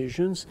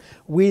decisions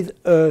with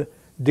a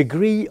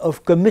degree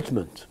of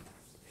commitment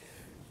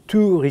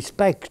to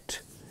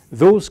respect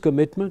those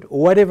commitments,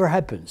 whatever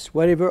happens,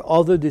 whatever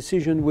other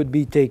decision would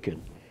be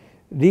taken.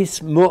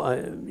 This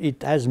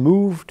it has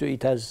moved,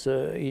 it has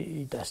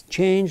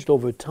changed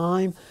over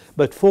time,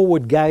 but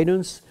forward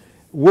guidance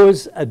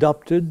was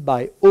adopted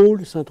by all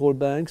central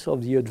banks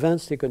of the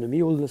advanced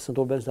economy, all the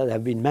central banks that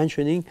have been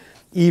mentioning,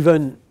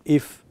 even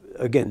if,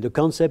 again, the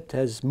concept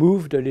has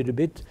moved a little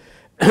bit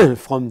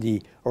from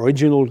the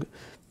original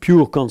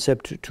pure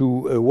concept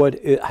to what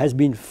has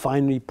been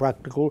finally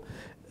practiced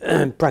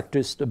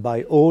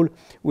by all,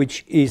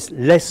 which is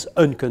less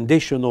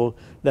unconditional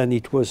than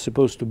it was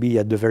supposed to be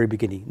at the very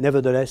beginning.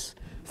 Nevertheless,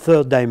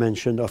 third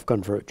dimension of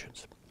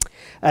convergence.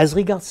 As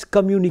regards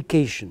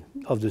communication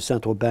of the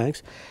central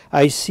banks,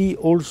 I see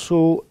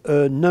also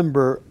a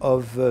number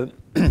of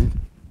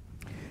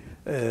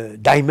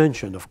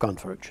dimensions of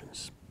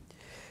convergence.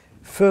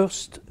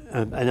 First,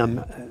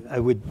 and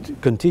I would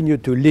continue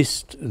to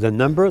list the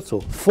numbers,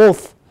 so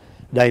fourth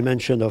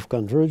dimension of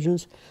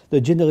convergence,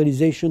 the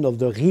generalization of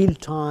the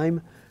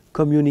real-time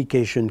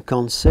communication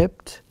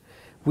concept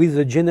with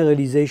the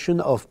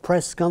generalization of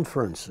press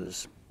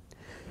conferences.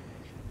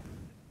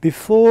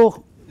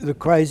 Before the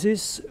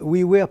crisis,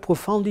 we were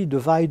profoundly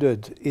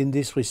divided in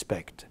this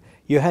respect.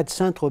 You had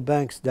central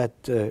banks that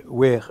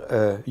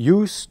were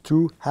used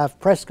to have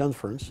press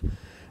conference,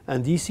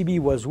 and the ECB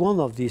was one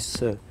of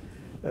these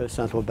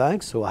central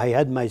banks. So I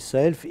had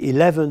myself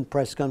 11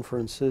 press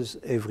conferences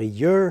every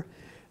year,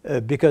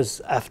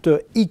 because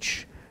after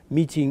each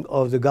meeting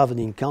of the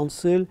Governing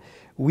Council,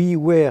 we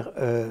were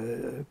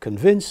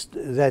convinced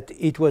that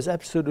it was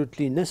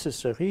absolutely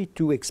necessary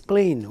to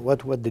explain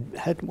what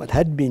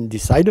had been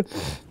decided,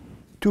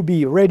 to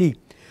be ready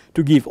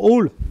to give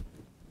all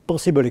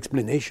possible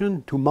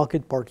explanation to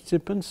market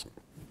participants,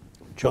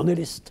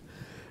 journalists,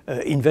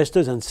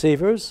 investors and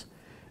savers.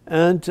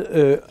 And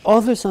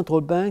other central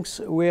banks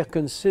were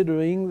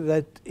considering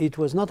that it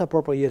was not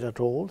appropriate at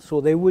all, so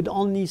they would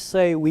only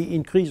say we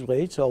increase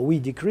rates or we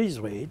decrease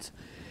rates,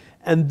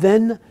 and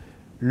then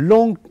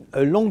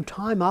a long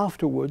time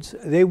afterwards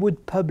they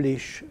would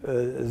publish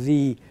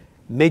the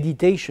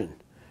meditation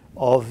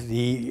of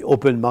the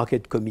Open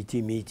Market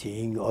Committee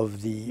meeting,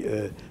 of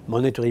the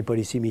monetary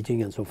policy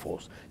meeting and so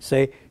forth,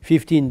 say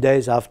 15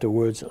 days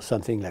afterwards or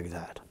something like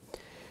that.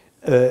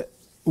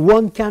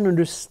 One can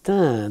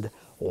understand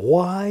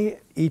why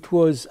it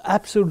was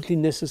absolutely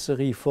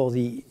necessary for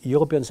the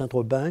European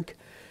Central Bank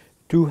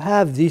to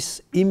have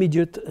this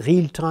immediate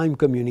real-time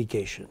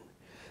communication.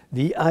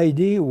 The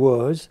idea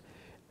was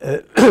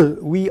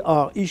we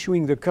are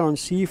issuing the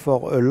currency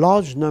for a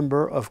large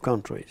number of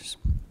countries.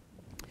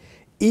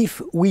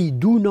 If we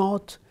do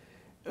not,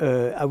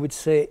 I would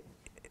say,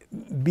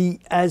 be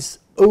as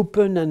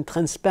open and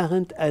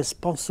transparent as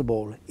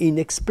possible in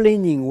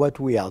explaining what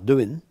we are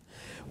doing,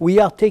 we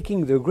are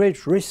taking the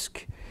great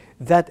risk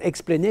that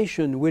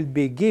explanation will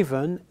be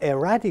given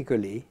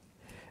erratically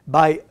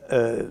by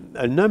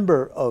a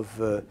number of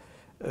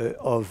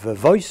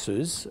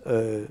voices,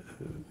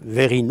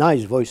 very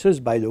nice voices,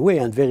 by the way,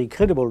 and very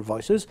credible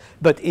voices,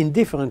 but in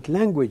different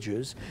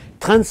languages,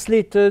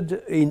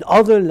 translated in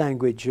other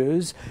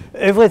languages,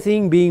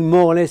 everything being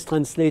more or less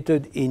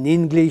translated in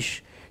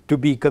English to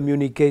be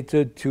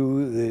communicated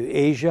to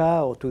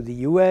Asia or to the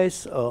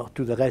US or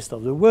to the rest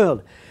of the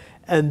world.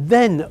 And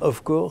then,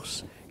 of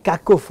course,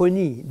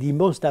 cacophony, the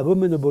most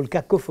abominable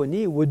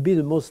cacophony, would be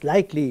the most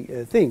likely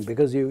thing,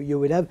 because you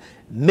would have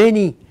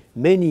many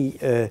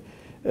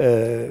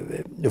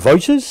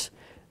voices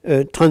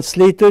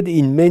translated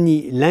in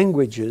many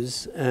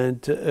languages,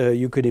 and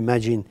you could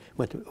imagine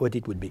what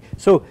it would be.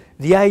 So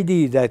the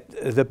idea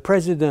that the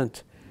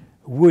president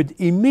would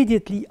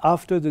immediately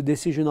after the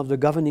decision of the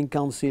Governing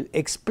Council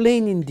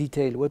explain in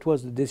detail what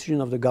was the decision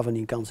of the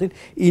Governing Council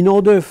in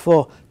order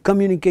for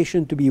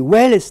communication to be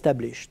well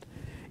established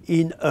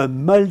in a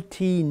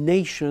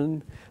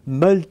multi-nation,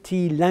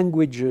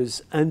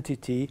 multi-languages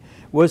entity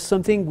was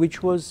something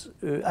which was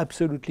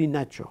absolutely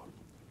natural.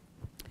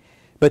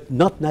 But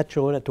not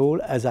natural at all,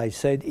 as I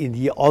said, in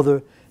the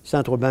other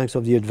central banks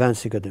of the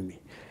advanced economy.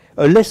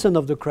 a lesson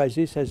of the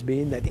crisis has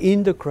been that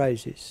in the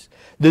crisis,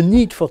 the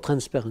need for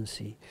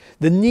transparency,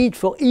 the need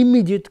for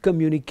immediate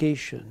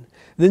communication,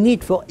 the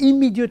need for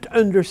immediate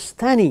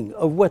understanding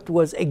of what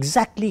was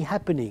exactly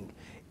happening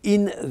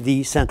in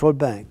the central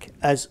bank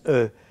as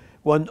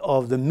one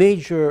of the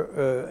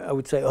major, I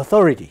would say,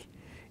 authority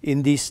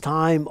in this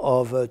time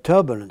of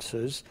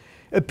turbulences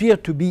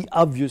appeared to be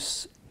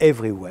obvious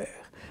everywhere.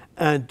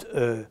 And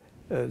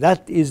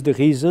that is the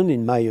reason,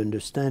 in my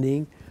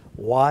understanding,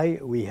 why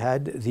we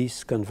had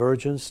this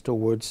convergence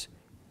towards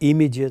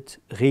immediate,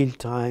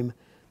 real-time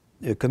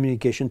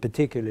communication,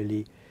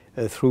 particularly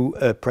through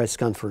press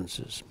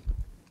conferences.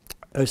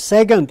 A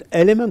second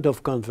element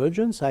of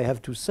convergence, I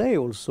have to say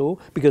also,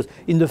 because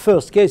in the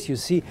first case, you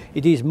see,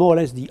 it is more or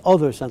less the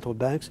other central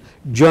banks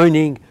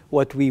joining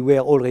what we were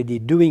already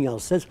doing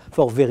ourselves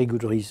for very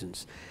good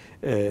reasons.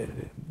 We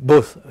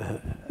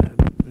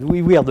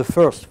were the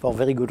first for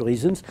very good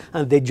reasons,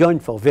 and they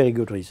joined for very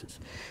good reasons.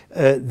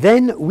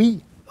 Then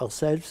we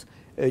ourselves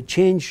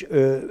changed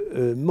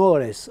more or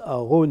less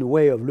our own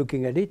way of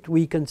looking at it.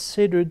 We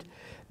considered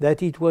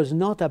that it was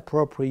not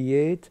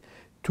appropriate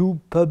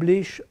to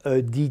publish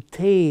a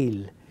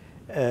detailed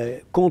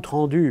compte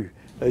rendu,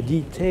 a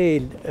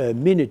detailed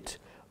minute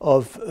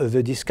of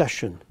the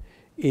discussion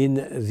in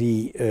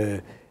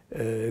the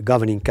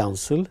Governing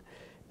Council,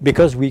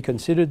 because we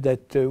considered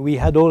that we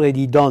had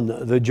already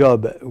done the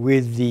job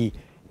with the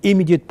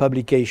immediate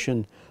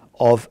publication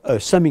of a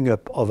summing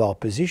up of our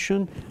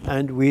position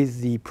and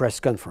with the press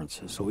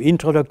conferences. So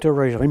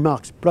introductory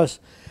remarks plus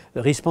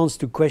the response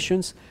to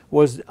questions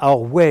was our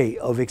way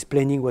of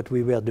explaining what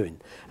we were doing.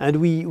 And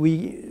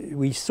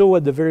we saw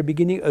at the very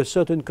beginning a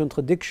certain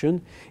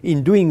contradiction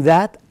in doing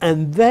that,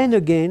 and then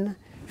again,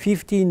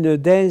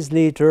 15 days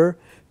later,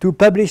 to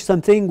publish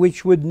something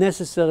which would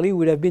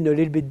have been a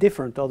little bit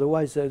different.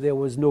 Otherwise, there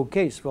was no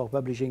case for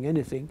publishing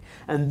anything.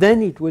 And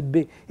then it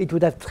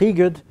would have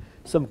triggered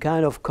some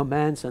kind of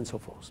comments and so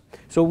forth.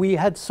 So we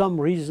had some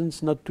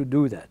reasons not to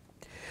do that.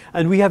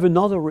 And we had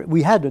another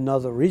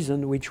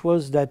reason, which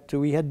was that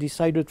we had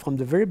decided from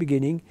the very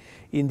beginning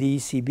in the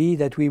ECB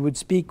that we would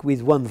speak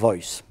with one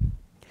voice.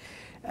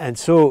 And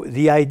so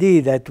the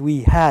idea that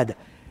we had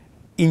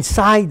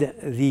inside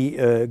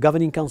the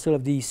Governing Council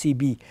of the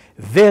ECB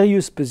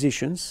various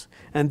positions,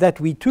 and that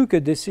we took a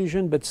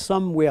decision, but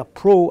some were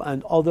pro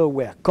and others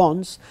were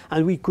cons,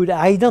 and we could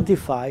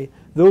identify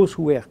those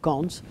who were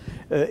cons,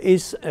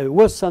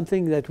 was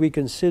something that we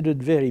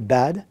considered very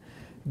bad.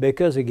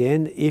 Because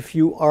again, if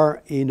you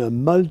are in a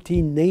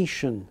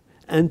multi-nation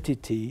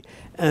entity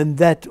and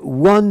that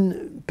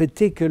one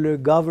particular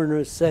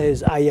governor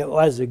says I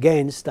was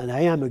against and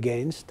I am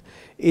against,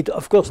 it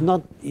of course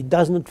it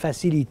does not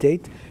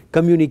facilitate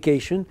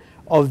communication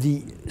of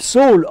the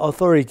sole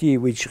authority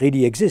which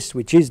really exists,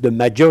 which is the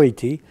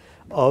majority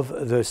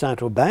of the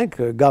central bank,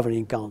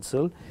 Governing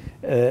Council,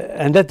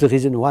 and that's the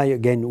reason why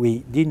again we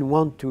didn't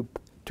want to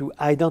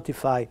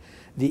identify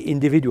the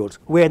individuals.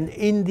 When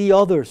in the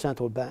other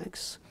central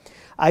banks,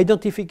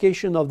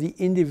 identification of the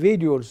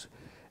individuals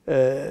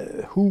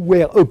who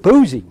were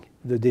opposing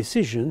the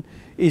decision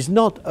is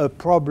not a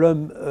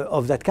problem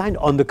of that kind.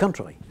 On the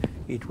contrary,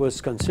 it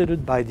was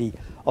considered by the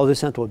other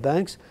central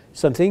banks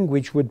something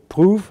which would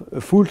prove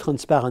full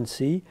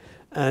transparency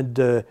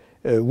and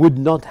would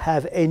not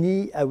have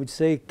any, I would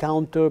say,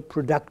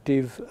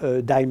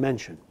 counterproductive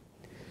dimension,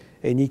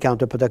 any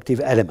counterproductive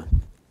element.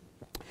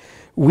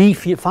 We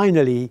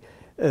finally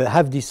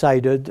have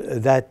decided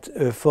that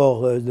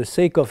for the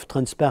sake of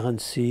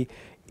transparency,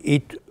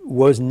 it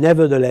was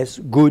nevertheless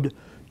good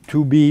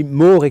to be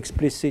more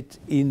explicit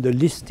in the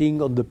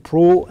listing of the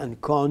pros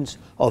and cons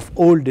of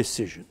all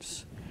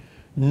decisions,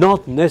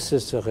 not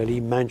necessarily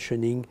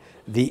mentioning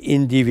the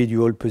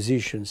individual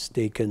positions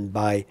taken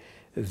by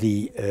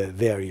the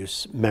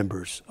various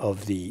members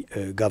of the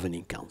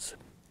Governing Council.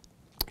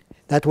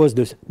 That was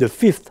the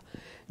fifth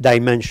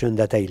dimension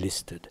that I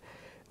listed.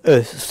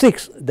 A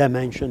sixth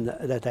dimension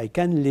that I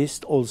can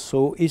list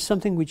also is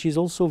something which is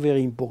also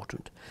very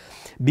important.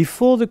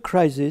 Before the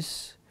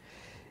crisis,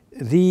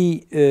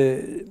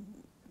 a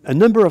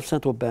number of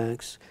central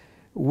banks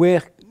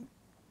were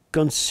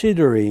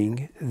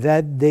considering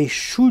that they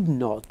should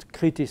not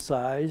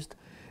criticize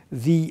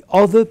the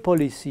other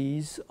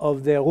policies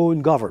of their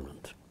own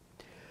government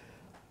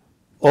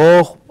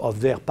or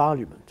of their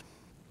parliament.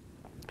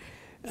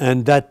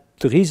 And that's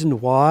the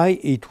reason why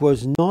it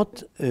was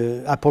not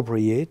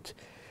appropriate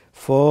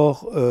for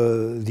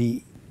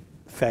the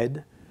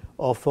Fed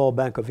or for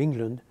Bank of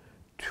England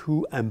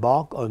to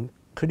embark on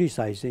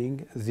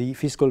criticizing the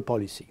fiscal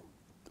policy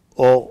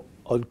or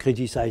on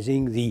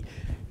criticizing the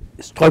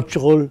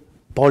structural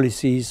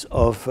policies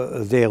of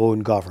their own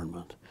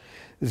government.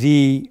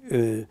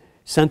 The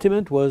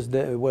sentiment was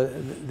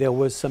that there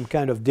was some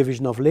kind of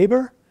division of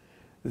labor.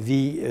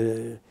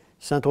 The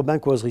central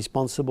bank was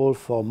responsible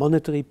for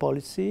monetary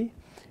policy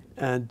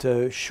and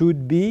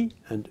should be,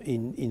 and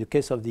in the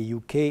case of the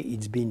UK,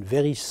 it's been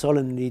very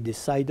solemnly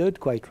decided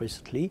quite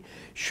recently,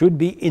 should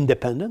be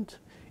independent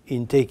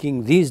in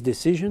taking these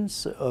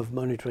decisions of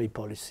monetary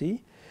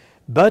policy.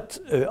 But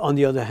on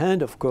the other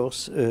hand, of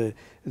course,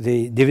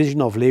 the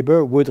Division of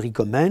Labor would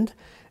recommend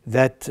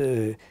that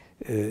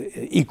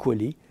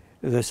equally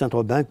the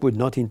central bank would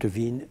not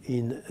intervene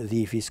in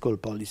the fiscal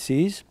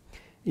policies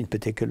in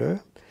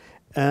particular.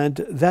 And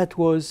that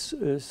was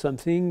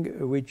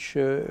something which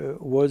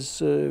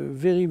was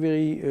very,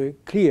 very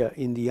clear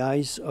in the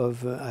eyes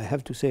of, I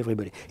have to say,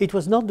 everybody. It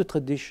was not the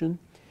tradition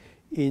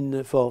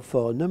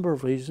for a number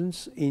of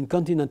reasons in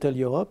continental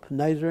Europe,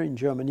 neither in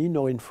Germany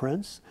nor in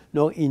France,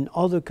 nor in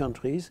other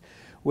countries,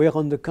 where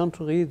on the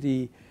contrary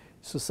the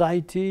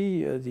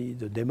society,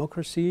 the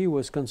democracy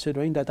was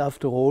considering that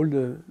after all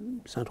the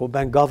central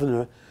bank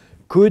governor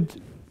could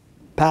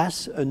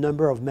pass a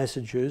number of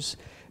messages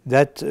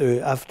that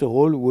after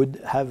all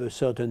would have a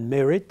certain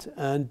merit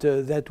and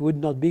that would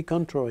not be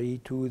contrary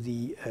to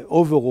the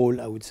overall,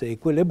 I would say,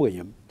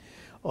 equilibrium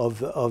of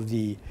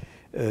the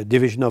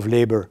division of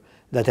labor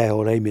that I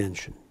already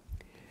mentioned.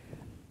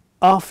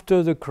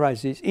 After the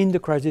crisis, in the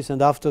crisis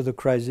and after the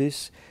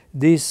crisis,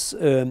 this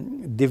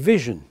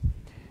division,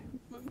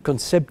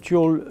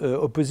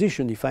 conceptual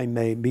opposition, if I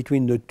may,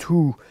 between the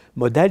two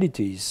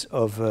modalities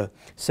of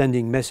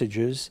sending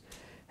messages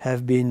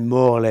have been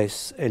more or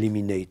less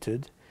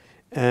eliminated.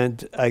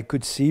 And I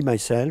could see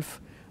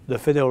myself, the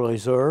Federal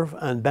Reserve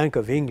and Bank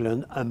of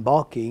England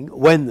embarking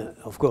when,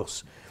 of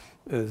course,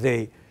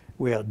 they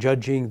were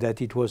judging that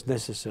it was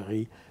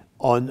necessary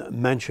on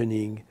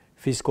mentioning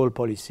fiscal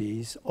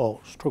policies or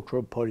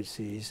structural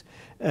policies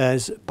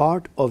as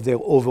part of their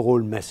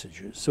overall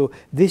messages. So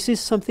this is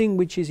something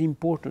which is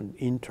important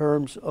in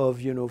terms of,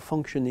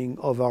 functioning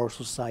of our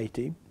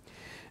society.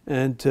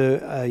 And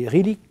I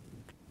really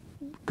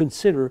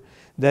consider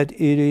that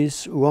it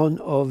is one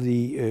of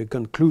the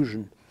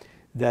conclusions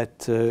that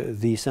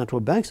the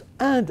central banks,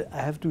 and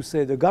I have to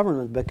say the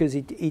government, because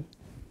it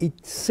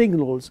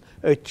signals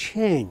a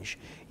change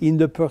in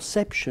the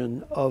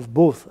perception of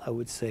both, I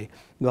would say,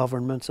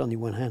 governments on the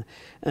one hand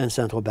and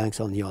central banks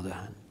on the other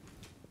hand.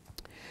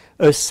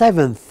 A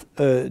seventh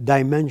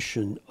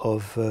dimension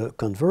of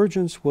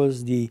convergence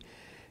was the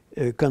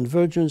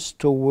convergence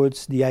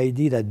towards the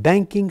idea that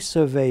banking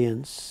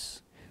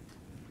surveillance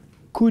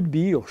could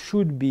be or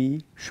should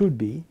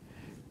be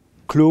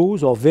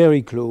close or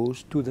very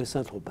close to the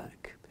central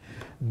bank.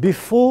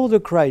 Before the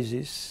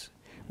crisis,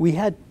 we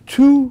had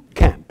two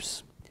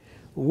camps.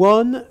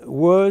 One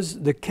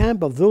was the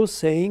camp of those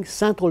saying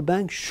central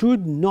banks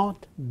should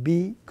not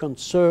be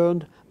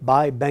concerned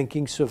by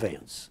banking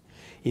surveillance.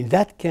 In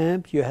that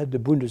camp, you had the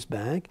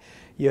Bundesbank,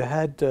 you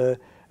had a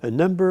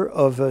number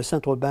of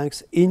central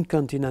banks in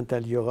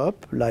continental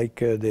Europe, like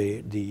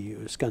the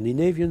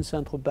Scandinavian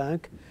Central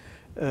Bank,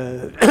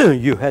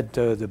 you had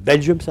the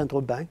Belgium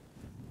Central Bank,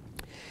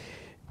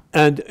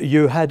 and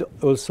you had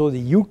also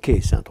the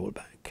UK Central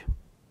Bank,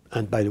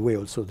 and by the way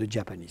also the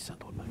Japanese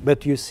Central Bank.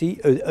 But you see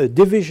a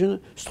division,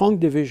 strong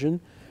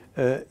division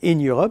in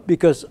Europe,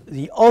 because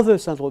the other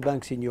central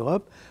banks in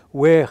Europe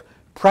were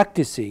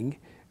practicing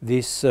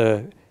this,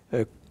 I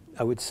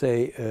would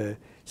say,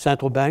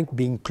 central bank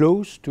being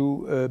close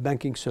to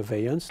banking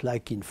surveillance,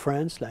 like in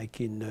France, like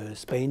in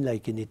Spain,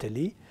 like in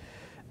Italy.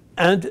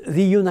 And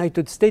the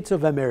United States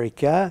of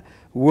America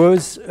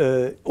was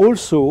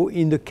also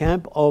in the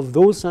camp of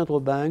those central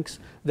banks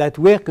that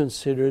were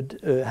considered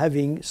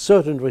having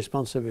certain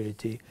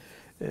responsibility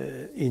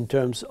in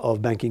terms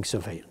of banking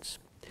surveillance.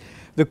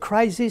 The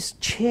crisis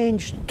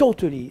changed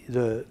totally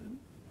the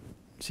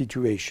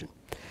situation.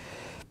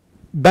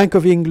 Bank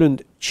of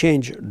England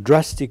changed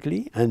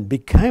drastically and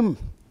became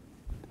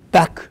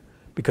back,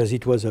 because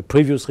it was a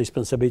previous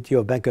responsibility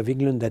of Bank of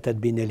England that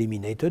had been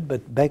eliminated,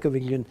 but Bank of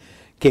England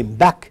came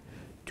back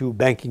to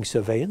banking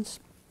surveillance.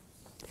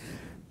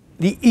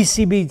 The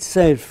ECB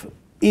itself,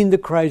 in the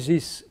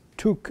crisis,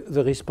 took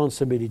the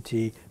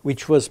responsibility,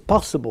 which was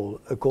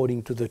possible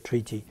according to the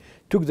treaty,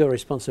 took the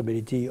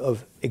responsibility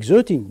of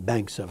exerting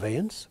bank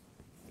surveillance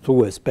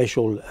through a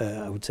special,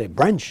 I would say,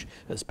 branch,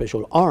 a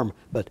special arm,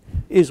 but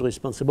is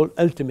responsible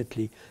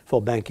ultimately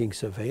for banking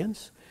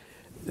surveillance.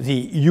 The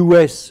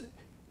US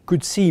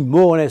could see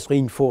more or less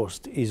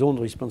reinforced his own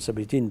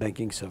responsibility in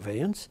banking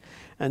surveillance.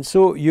 And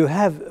so you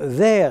have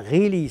there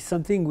really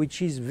something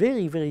which is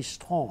very, very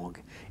strong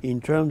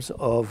in terms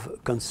of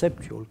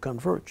conceptual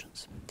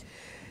convergence.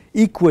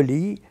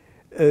 Equally,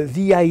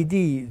 the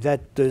idea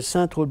that the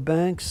central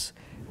banks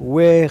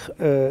were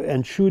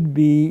and should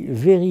be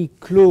very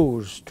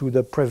close to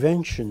the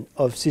prevention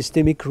of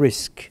systemic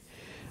risk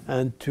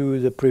and to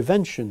the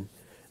prevention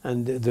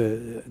and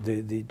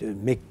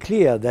make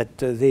clear that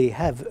they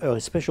have a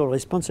special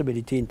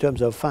responsibility in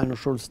terms of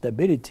financial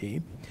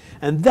stability.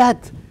 And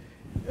that,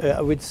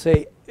 I would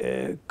say,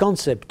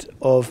 concept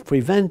of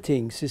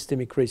preventing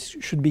systemic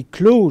risk should be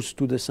close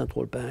to the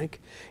central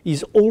bank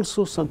is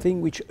also something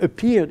which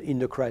appeared in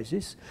the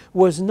crisis,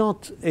 was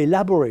not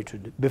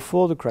elaborated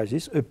before the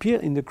crisis,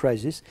 appeared in the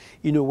crisis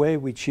in a way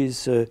which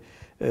is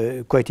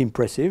quite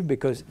impressive,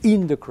 because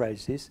in the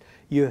crisis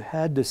you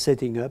had the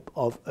setting up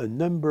of a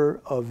number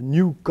of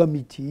new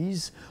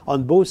committees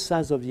on both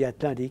sides of the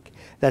Atlantic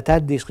that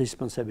had this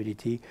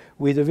responsibility,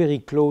 with a very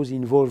close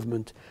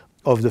involvement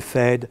of the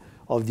Fed,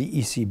 of the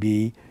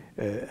ECB,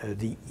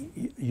 the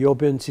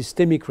European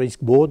Systemic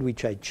Risk Board,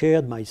 which I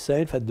chaired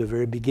myself at the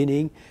very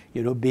beginning,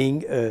 you know,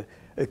 being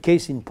a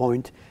case in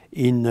point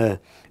in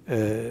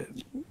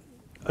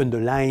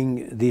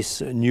underlying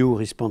this new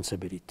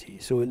responsibility.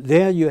 So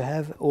there you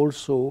have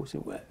also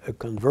a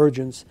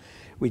convergence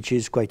which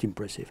is quite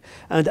impressive.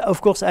 And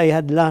of course I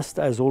had last,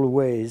 as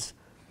always,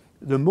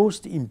 the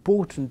most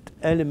important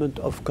element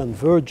of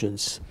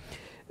convergence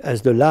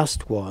as the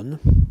last one,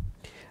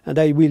 and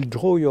I will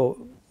draw your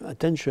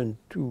attention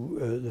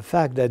to the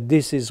fact that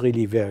this is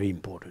really very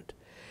important.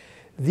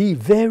 The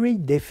very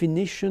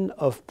definition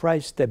of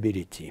price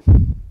stability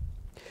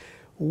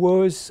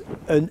was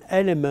an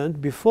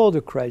element before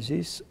the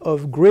crisis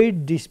of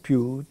great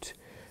dispute,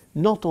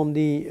 not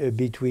only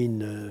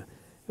between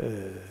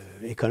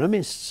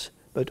economists,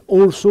 but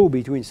also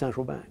between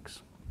central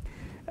banks.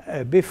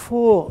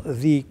 Before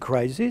the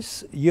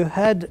crisis, you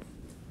had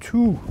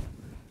two,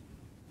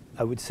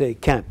 I would say,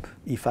 camp,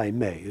 if I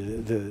may.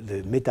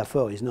 The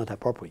metaphor is not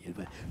appropriate.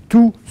 But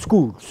two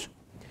schools.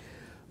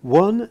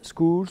 One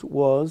school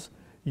was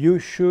you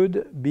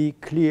should be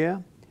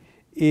clear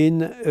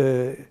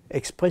in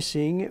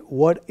expressing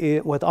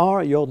what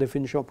are your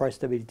definition of price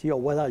stability, or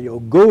what are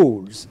your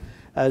goals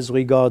as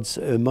regards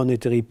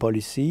monetary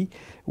policy,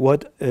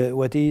 what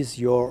is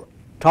your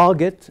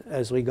target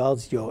as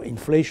regards your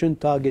inflation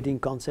targeting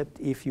concept,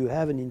 if you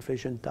have an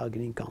inflation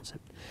targeting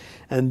concept.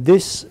 And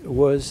this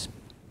was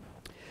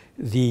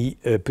the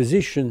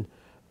position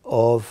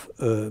of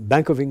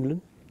Bank of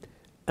England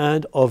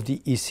and of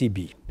the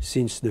ECB.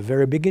 Since the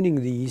very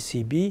beginning, the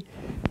ECB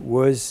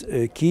was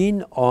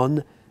keen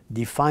on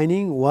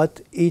defining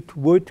what it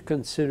would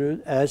consider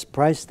as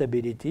price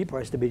stability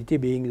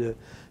being the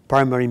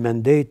primary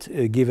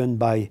mandate given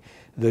by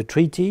the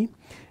treaty.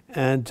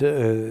 And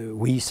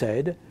we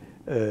said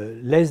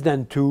less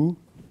than 2,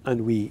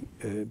 and we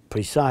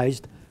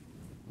precised,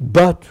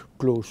 but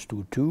close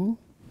to 2,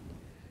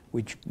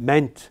 which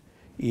meant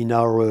in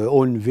our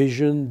own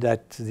vision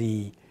that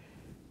the,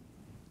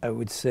 I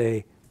would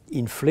say,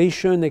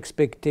 inflation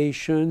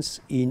expectations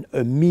in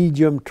a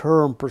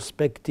medium-term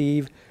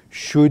perspective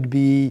should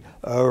be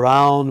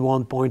around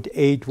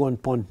 1.8,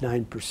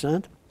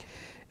 1.9%.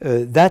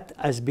 That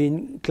has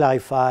been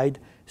clarified.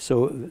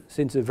 So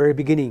since the very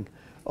beginning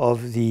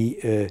of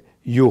the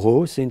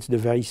euro, since the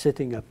very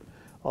setting up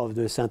of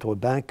the central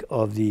bank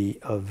of the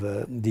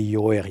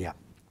euro area.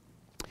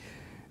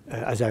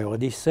 As I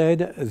already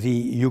said,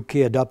 the UK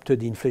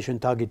adopted inflation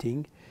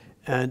targeting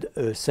and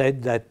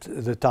said that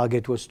the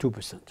target was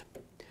 2%.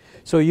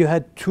 So you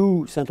had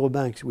two central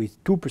banks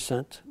with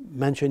 2%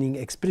 mentioning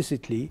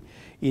explicitly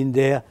in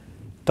their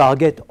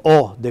target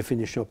or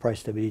definition of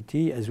price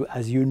stability.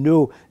 As you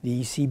know,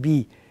 the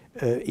ECB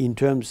in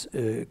terms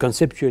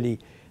conceptually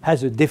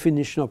has a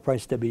definition of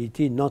price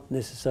stability, not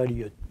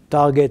necessarily a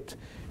target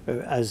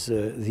as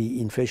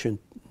the inflation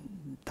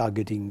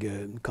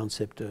targeting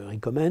concept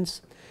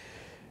recommends.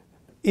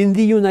 In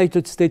the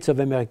United States of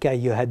America,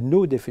 you had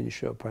no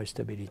definition of price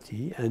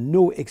stability and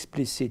no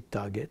explicit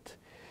target.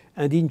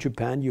 And in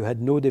Japan, you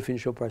had no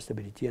definition of price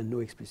stability and no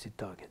explicit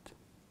target.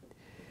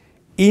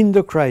 In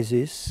the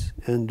crisis,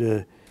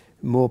 and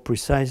more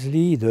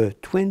precisely, the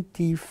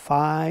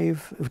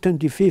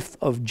 25th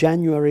of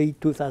January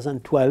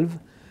 2012,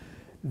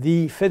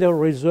 the Federal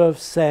Reserve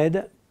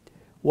said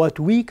what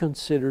we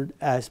considered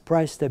as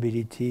price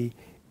stability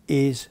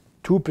is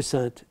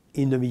 2%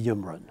 in the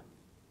medium run.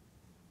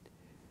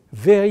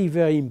 Very,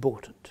 very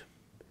important.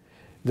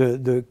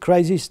 The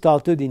crisis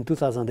started in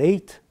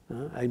 2008.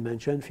 I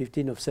mentioned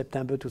 15th of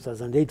September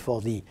 2008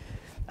 for the,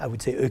 I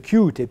would say,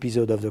 acute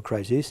episode of the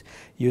crisis.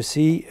 You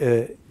see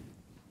a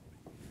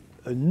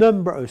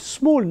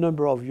small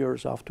number of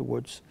years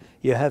afterwards,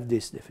 you have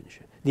this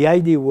definition. The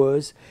idea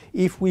was,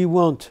 if we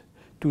want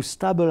to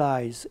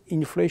stabilize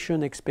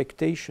inflation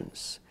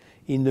expectations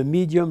in the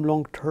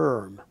medium-long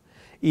term,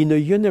 in a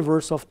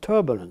universe of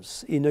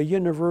turbulence, in a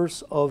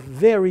universe of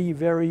very,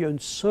 very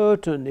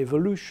uncertain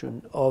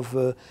evolution of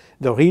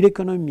the real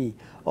economy,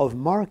 of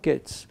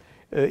markets,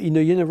 in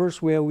a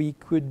universe where we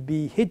could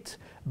be hit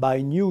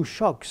by new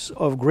shocks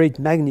of great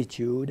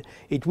magnitude,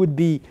 it would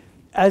be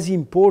as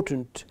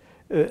important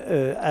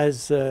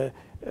as,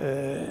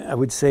 I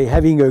would say,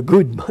 having a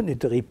good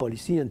monetary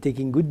policy and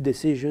taking good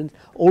decisions,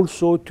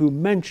 also to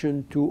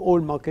mention to all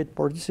market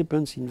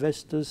participants,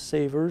 investors,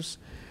 savers,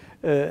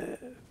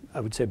 I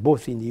would say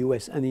both in the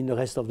US and in the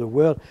rest of the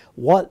world,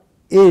 what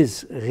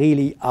is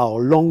really our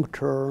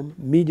long-term,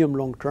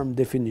 medium-long-term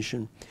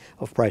definition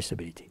of price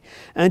stability.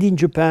 And in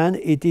Japan,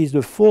 it is the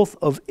 4th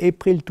of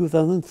April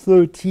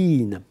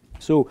 2013,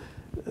 so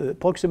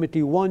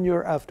approximately 1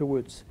 year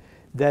afterwards,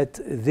 that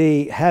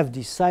they have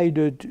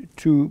decided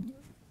to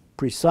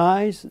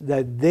precise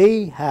that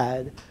they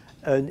had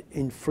an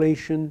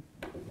inflation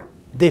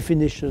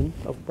definition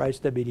of price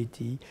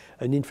stability,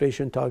 an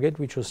inflation target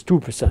which was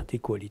 2%,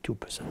 equally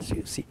 2%. So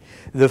you see,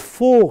 the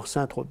 4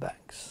 central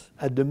banks,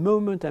 at the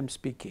moment I'm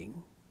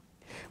speaking,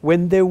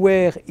 when they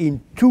were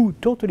in 2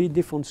 totally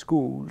different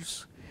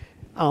schools,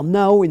 are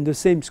now in the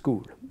same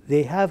school.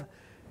 They have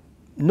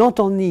not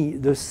only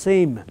the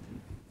same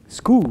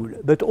school,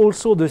 but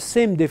also the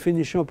same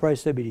definition of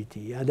price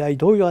stability. And I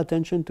draw your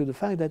attention to the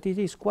fact that it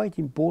is quite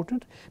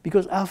important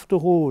because, after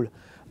all,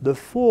 the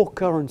four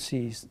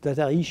currencies that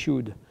are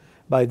issued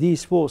by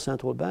these four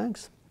central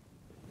banks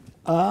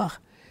are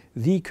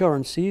the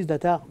currencies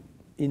that are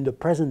in the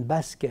present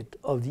basket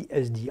of the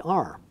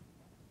SDR.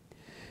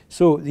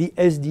 So the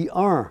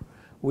SDR,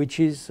 which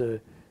is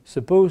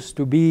supposed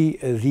to be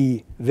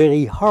the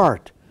very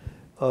heart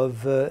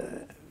of,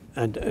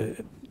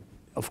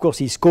 of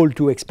course, is called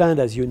to expand,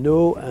 as you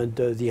know, and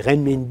the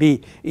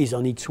renminbi is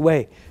on its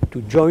way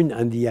to join,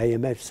 and the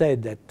IMF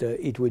said that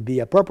it would be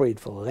appropriate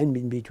for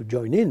renminbi to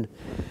join in.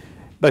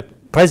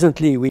 But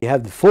presently we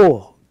have the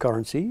four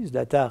currencies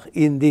that are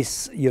in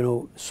this,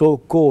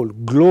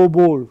 so-called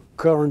global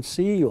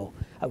currency, or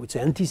I would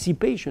say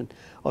anticipation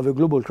of a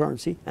global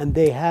currency, and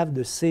they have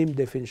the same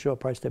definition of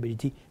price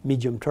stability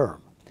medium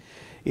term.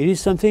 It is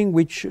something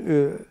which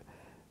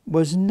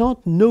was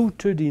not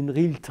noted in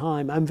real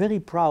time. I'm very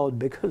proud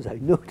because I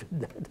noted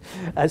that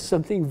as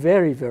something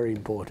very, very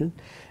important.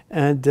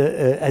 And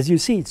as you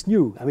see, it's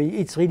new. I mean,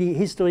 it's really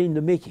history in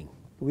the making.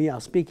 We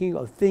are speaking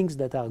of things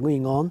that are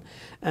going on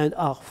and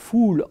are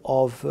full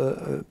of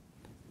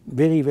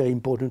very, very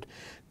important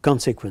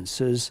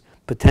consequences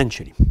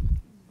potentially.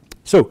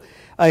 So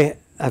I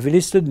have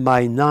listed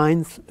my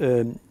ninth,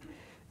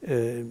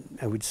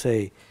 I would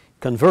say,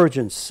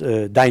 convergence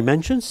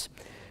dimensions.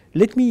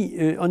 Let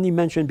me only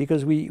mention,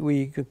 because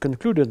we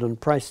concluded on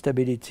price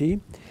stability,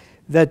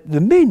 that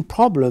the main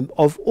problem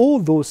of all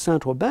those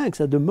central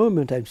banks at the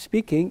moment I'm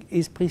speaking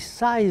is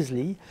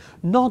precisely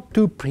not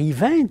to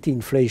prevent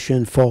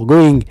inflation from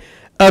going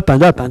up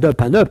and up and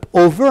up and up,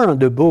 over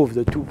and above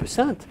the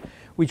 2%,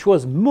 which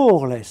was more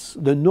or less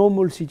the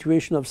normal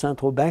situation of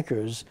central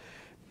bankers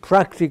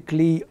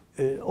practically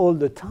all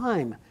the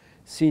time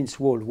since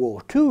World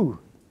War II.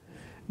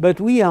 But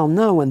we are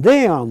now, and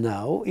they are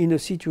now, in a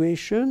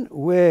situation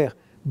where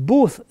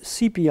both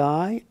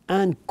CPI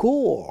and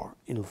core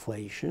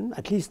inflation,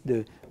 at least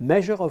the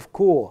measure of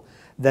core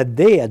that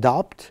they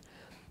adopt,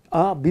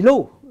 are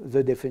below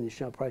the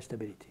definition of price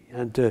stability.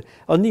 And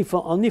only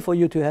for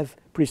you to have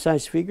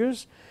precise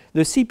figures,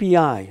 the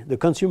CPI, the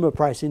Consumer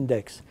Price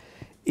Index,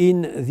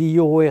 in the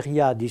euro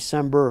area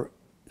December,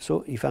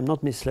 so if I'm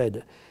not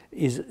misled,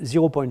 is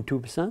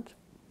 0.2%.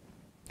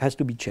 Has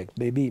to be checked.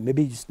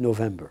 Maybe it's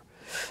November.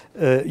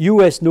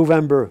 US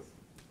November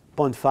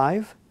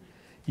 0.5,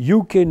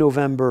 UK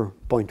November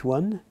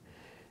 0.1,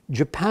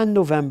 Japan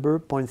November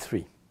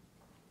 0.3.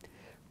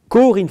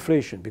 Core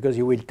inflation, because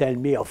you will tell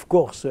me, of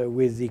course,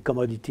 with the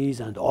commodities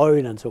and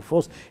oil and so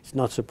forth, it's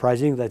not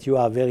surprising that you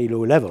are very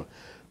low level.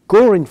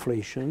 Core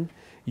inflation,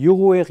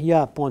 euro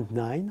area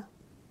 0.9,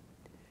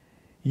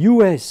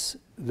 US,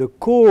 the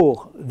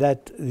core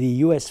that the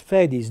US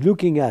Fed is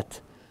looking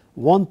at,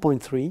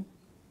 1.3,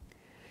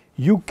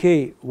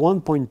 UK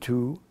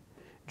 1.2,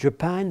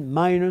 Japan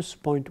minus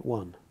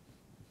 0.1.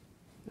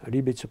 A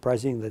little bit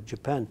surprising that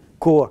Japan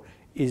core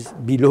is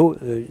below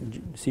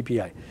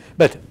CPI.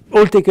 But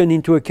all taken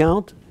into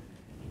account,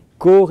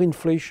 core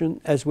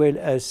inflation as well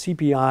as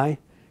CPI,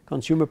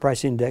 Consumer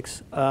Price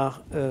Index,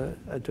 are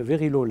at a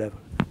very low level.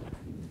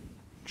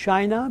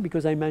 China,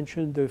 because I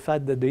mentioned the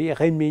fact that the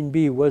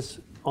renminbi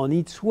was on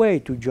its way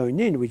to join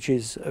in, which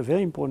is a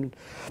very important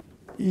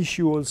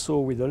issue also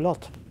with a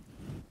lot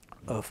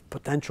of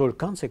potential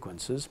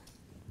consequences.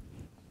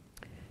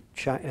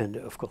 And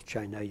of course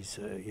China is,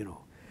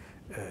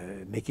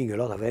 making a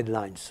lot of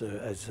headlines,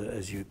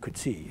 as you could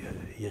see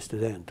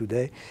yesterday and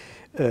today.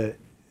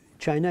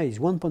 China is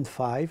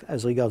 1.5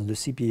 as regards the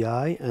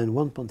CPI and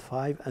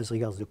 1.5 as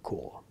regards the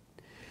core.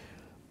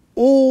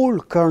 All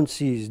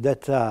currencies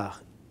that are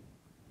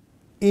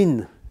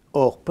in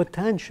or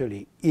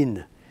potentially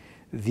in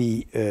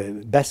the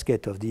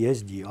basket of the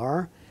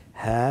SDR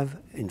have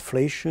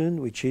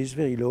inflation which is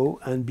very low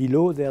and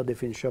below their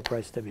definition of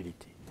price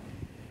stability,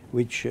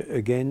 which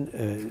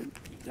again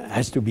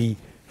has to be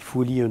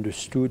fully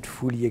understood,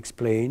 fully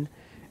explained,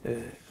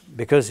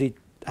 because it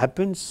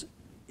happens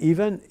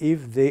even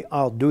if they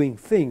are doing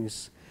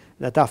things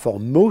that are, for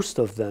most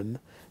of them,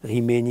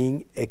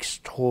 remaining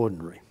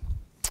extraordinary.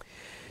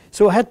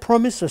 So I had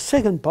promised a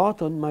second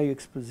part on my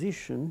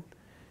exposition,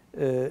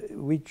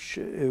 which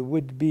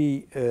would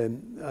be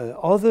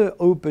other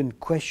open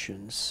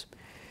questions.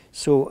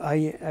 So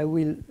I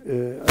will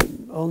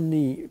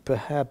only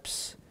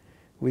perhaps,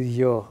 with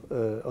your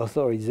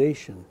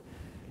authorization,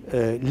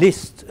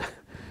 list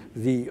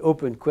the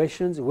open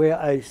questions where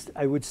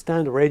I would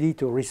stand ready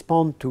to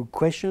respond to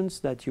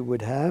questions that you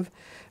would have,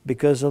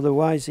 because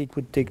otherwise it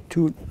would take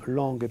too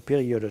long a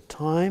period of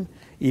time,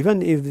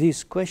 even if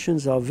these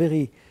questions are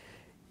very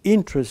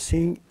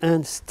interesting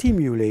and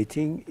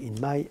stimulating in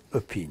my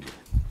opinion.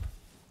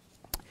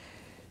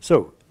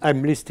 So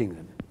I'm listing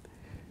them.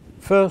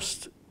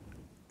 First,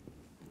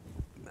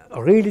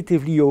 a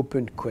relatively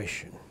open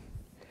question.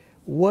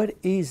 What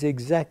is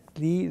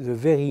exactly the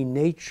very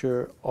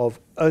nature of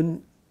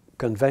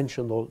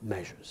unconventional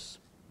measures?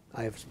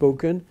 I have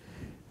spoken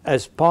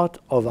as part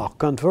of our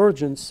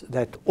convergence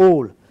that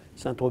all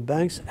central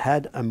banks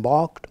had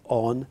embarked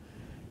on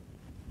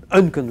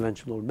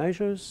unconventional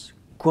measures,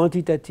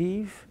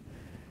 quantitative,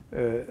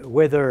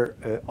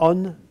 whether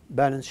on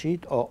balance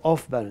sheet or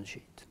off balance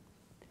sheet.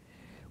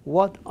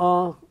 What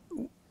are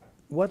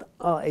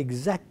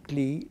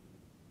exactly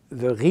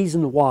the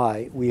reason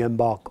why we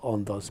embark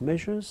on those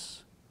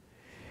measures?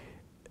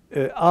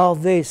 Are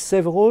they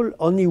several,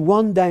 only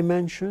one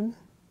dimension,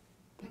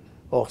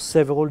 or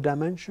several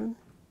dimensions?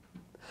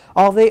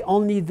 Are they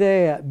only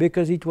there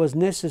because it was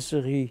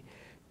necessary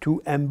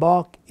to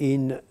embark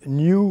in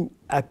new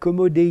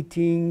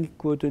accommodating,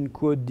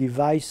 quote-unquote,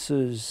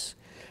 devices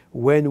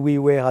when we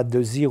were at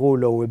the zero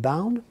lower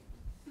bound?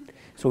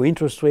 So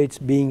interest rates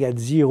being at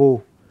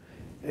zero,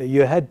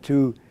 you had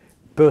to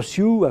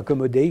pursue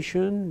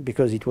accommodation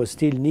because it was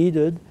still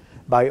needed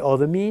by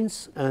other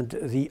means, and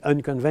the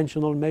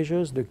unconventional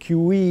measures, the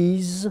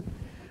QEs,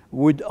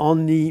 would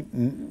only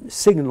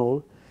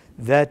signal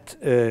that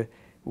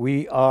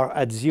we are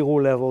at zero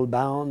level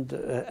bound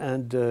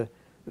and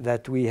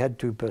that we had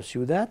to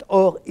pursue that?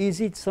 Or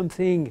is it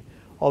something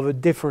of a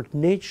different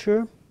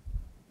nature,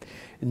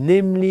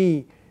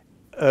 namely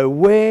a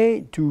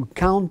way to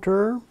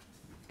counter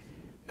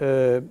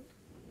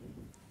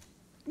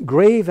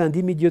grave and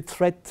immediate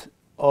threat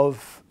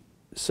of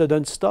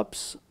sudden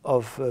stops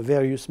of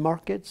various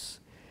markets,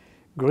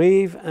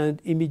 grave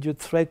and immediate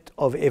threat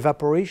of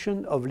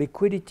evaporation of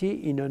liquidity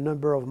in a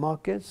number of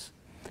markets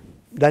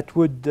that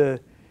would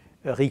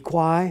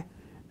require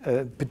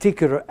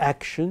particular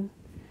action,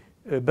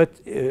 but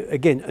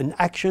again, an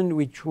action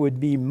which would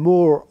be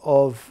more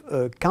of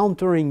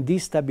countering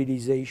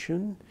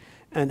destabilization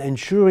and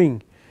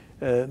ensuring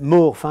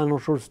more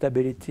financial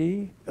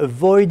stability,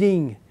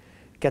 avoiding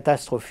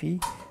catastrophe,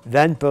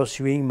 than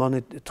pursuing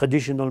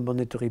traditional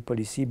monetary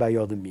policy by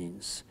other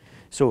means.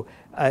 So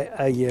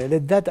I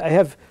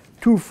have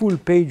 2 full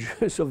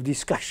pages of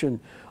discussion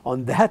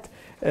on that,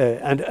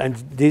 and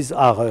these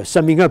are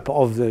summing up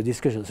of the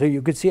discussion. So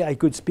you could see I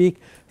could speak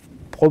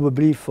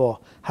probably for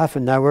half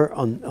an hour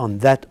on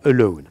that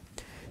alone.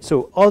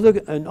 So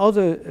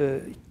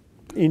another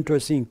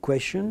interesting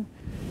question,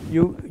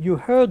 you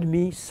heard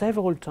me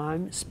several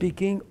times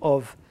speaking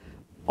of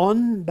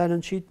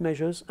on-balance sheet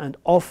measures and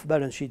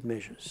off-balance sheet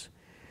measures.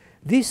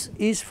 This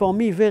is for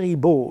me very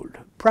bold.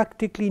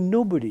 Practically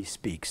nobody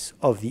speaks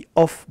of the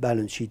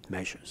off-balance sheet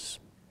measures.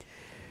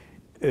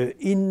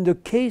 In the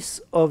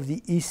case of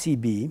the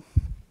ECB,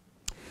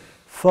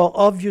 for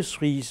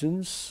obvious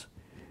reasons,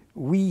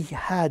 we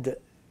had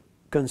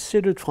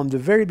considered from the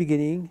very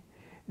beginning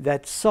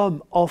that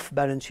some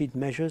off-balance sheet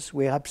measures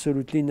were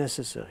absolutely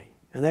necessary.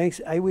 And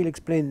I will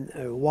explain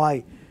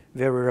why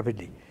very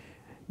rapidly.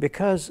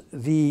 Because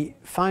the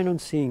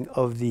financing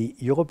of the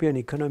European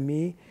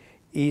economy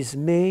is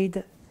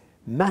made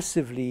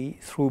massively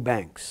through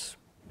banks.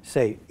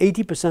 Say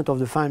 80% of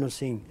the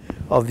financing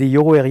of the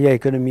euro area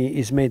economy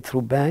is made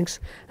through banks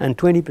and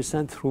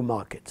 20% through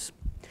markets.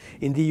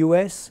 In the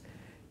US,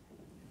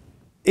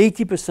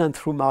 80%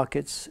 through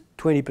markets,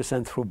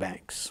 20% through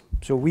banks.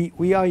 So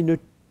we are in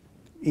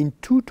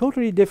 2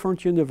 totally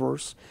different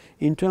universes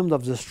in terms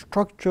of the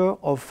structure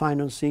of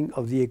financing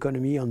of the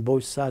economy on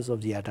both sides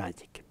of the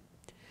Atlantic.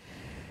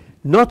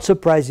 Not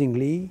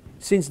surprisingly,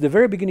 since the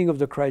very beginning of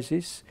the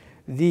crisis,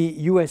 the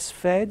US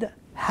Fed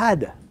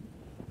had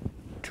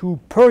to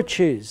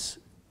purchase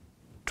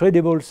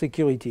tradable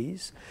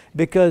securities,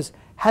 because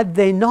had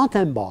they not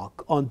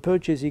embarked on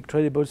purchasing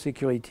tradable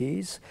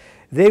securities,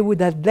 they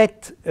would have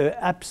let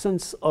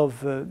absence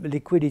of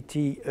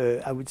liquidity,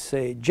 I would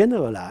say,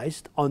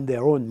 generalized on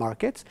their own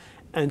markets,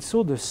 and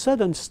so the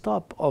sudden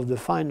stop of the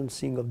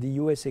financing of the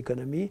US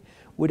economy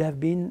would have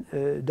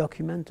been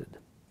documented.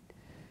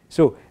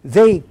 So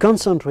they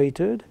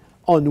concentrated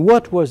on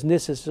what was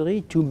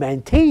necessary to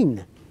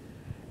maintain,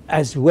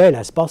 as well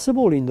as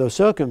possible in those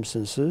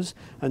circumstances,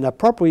 an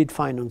appropriate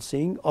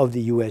financing of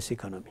the US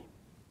economy.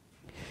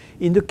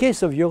 In the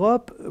case of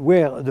Europe,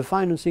 where the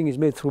financing is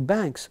made through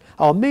banks,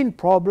 our main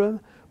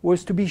problem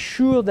was to be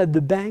sure that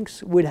the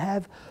banks would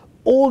have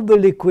all the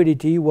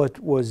liquidity what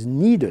was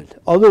needed.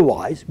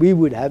 Otherwise, we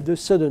would have the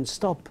sudden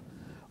stop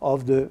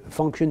of the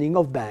functioning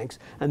of banks,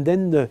 and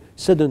then the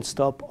sudden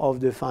stop of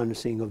the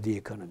financing of the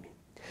economy.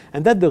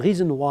 And that's the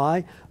reason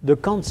why the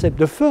concept,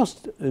 the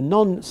first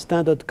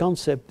non-standard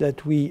concept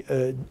that we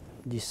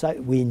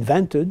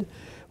invented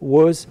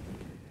was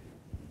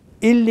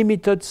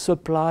unlimited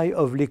supply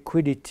of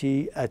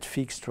liquidity at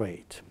fixed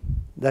rate.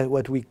 That's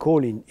what we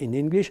call in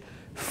English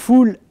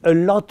full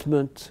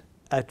allotment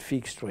at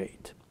fixed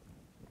rate.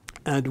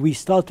 And we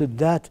started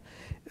that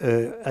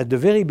at the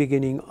very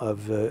beginning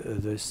of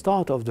the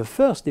start of the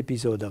first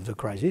episode of the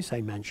crisis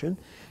I mentioned,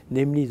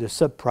 namely the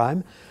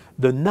subprime.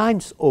 The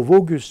 9th of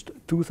August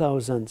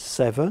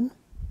 2007,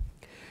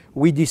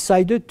 we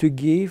decided to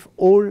give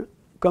all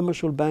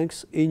commercial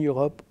banks in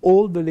Europe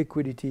all the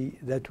liquidity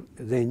that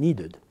they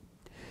needed.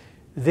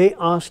 They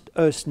asked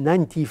us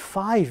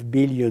 95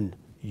 billion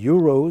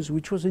euros,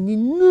 which was an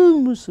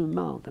enormous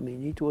amount. I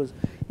mean, it was,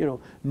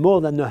 more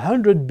than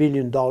 $100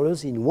 billion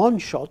in one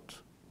shot.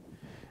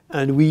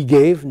 and we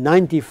gave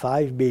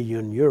 95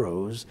 billion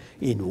euros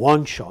in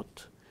one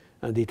shot.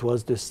 And it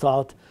was the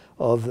start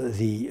of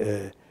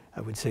the,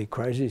 I would say,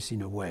 crisis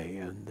in a way,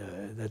 and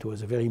that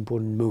was a very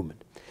important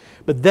moment.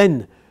 But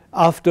then,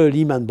 after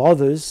Lehman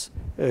Brothers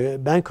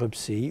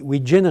bankruptcy, we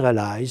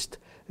generalized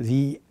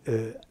the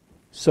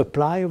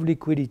supply of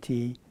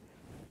liquidity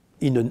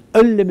in an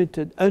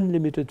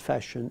unlimited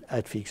fashion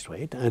at fixed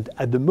rate. And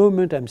at the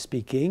moment I'm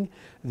speaking,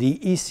 the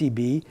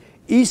ECB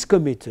is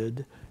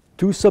committed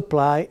to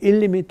supply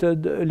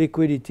unlimited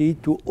liquidity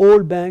to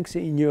all banks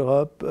in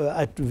Europe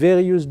at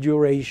various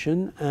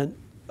duration, and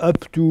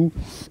up to,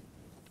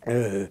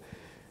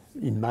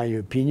 in my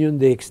opinion,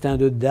 they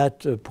extended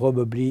that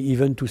probably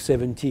even to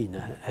 17,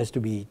 has to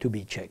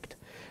be checked.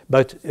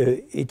 But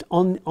it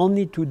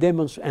only to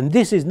demonstrate, and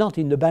this is not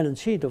in the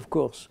balance sheet, of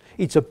course.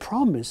 It's a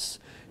promise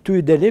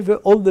to deliver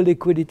all the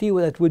liquidity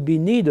that would be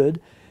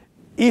needed,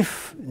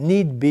 if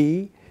need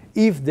be,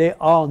 if there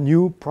are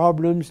new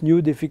problems,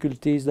 new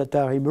difficulties that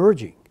are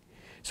emerging.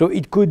 So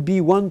it could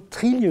be 1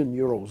 trillion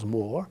euros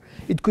more,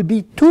 it could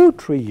be 2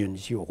 trillion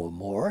euros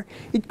more,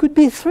 it could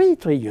be 3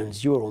 trillion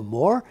euros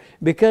more,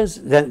 because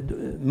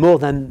more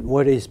than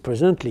what is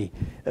presently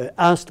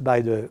asked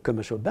by the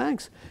commercial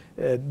banks,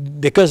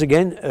 because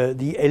again,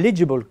 the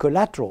eligible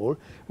collateral,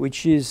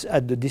 which is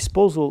at the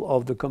disposal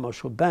of the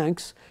commercial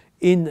banks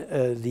in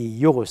the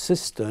euro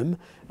system,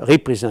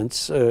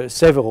 represents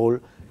several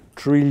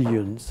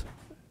trillions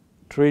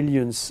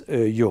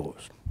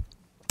euros.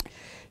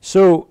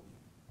 So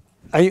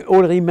I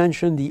already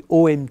mentioned the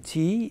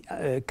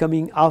OMT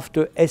coming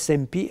after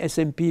SMP.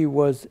 SMP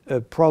was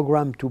a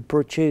program to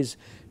purchase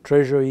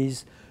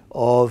treasuries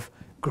of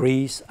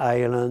Greece,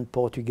 Ireland,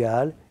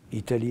 Portugal,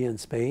 Italy, and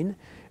Spain.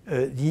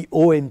 The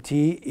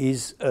OMT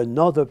is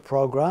another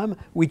program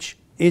which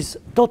is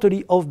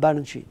totally off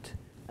balance sheet,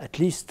 at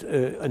least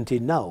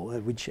until now,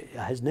 which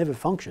has never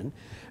functioned,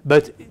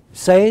 but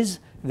says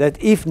that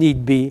if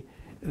need be,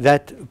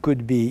 that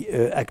could be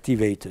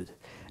activated.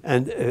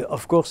 And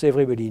of course,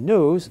 everybody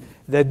knows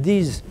that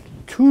these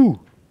two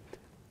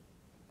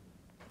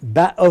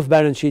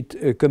off-balance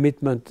sheet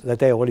commitments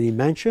that I already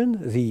mentioned,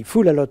 the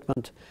full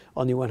allotment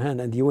on the one hand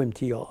and the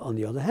OMT on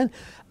the other hand,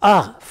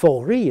 are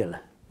for real.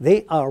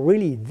 They are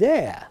really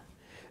there.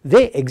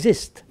 They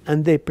exist,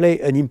 and they play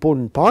an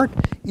important part,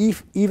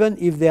 even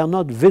if they are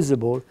not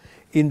visible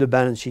in the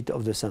balance sheet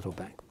of the central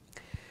bank.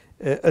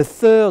 A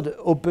third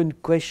open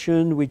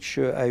question, which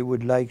I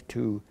would like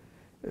to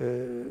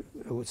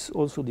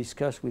also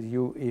discuss with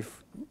you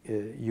if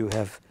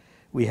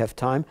we have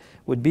time,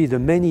 would be the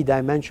many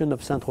dimensions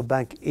of central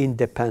bank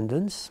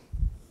independence.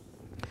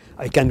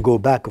 I can go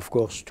back, of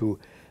course, to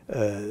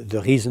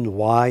the reason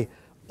why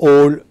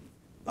all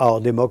our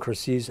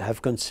democracies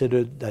have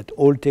considered that,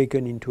 all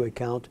taken into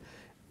account,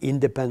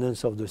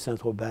 independence of the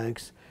central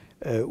banks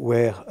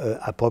were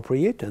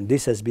appropriate, and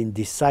this has been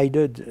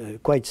decided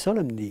quite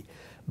solemnly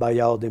by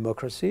our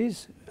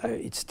democracies.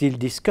 It's still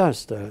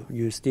discussed.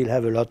 You still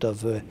have a lot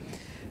of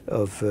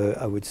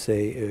I would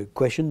say,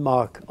 question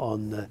mark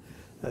on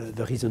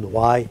the reason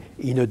why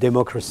in a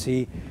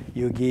democracy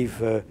you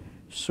give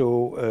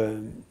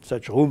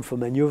such room for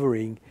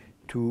maneuvering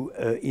to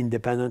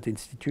independent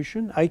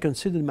institution. I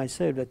consider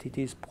myself that it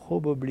is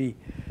probably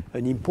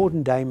an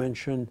important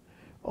dimension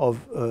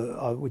of,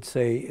 I would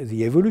say,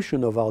 the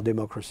evolution of our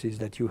democracies,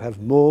 that you have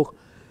more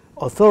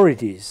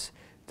authorities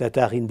that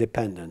are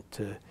independent.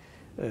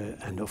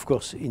 And of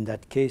course, in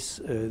that case,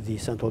 the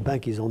central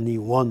bank is only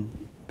one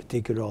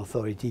particular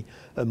authority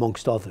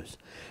amongst others.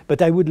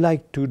 But I would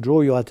like to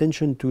draw your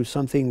attention to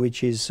something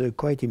which is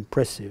quite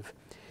impressive.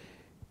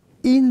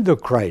 In the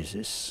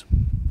crisis,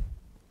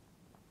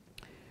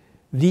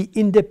 the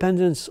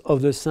independence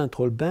of the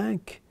central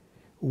bank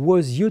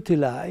was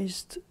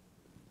utilized,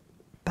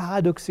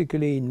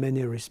 paradoxically in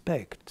many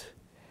respects,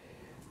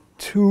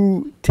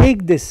 to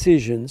take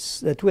decisions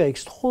that were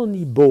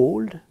extraordinarily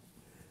bold,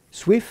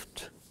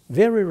 swift,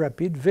 very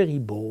rapid, very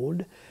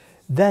bold,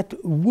 that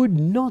would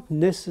not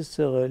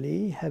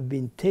necessarily have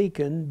been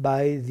taken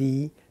by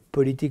the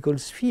political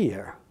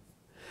sphere,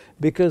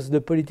 because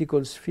the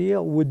political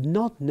sphere would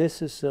not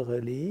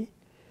necessarily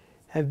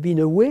have been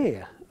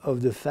aware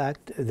of the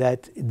fact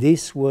that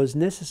this was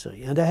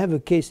necessary. And I have a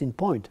case in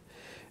point.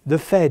 The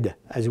Fed,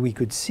 as we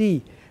could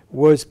see,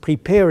 was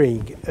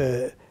preparing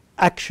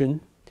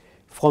action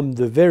from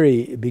the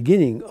very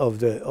beginning of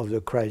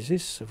the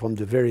crisis, from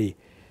the very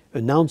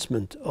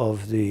announcement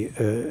of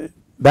the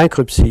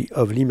bankruptcy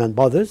of Lehman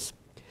Brothers,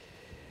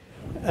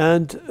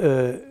 and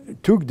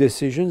took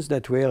decisions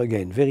that were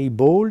again very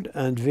bold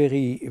and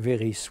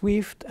very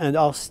swift, and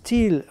are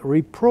still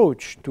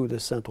reproached to the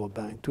central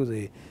bank, to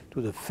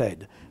the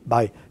Fed,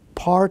 by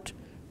part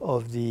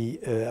of the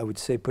I would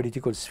say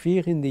political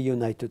sphere in the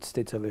United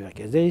States of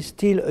America. There is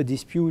still a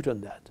dispute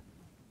on that.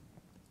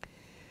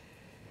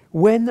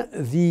 When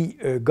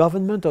the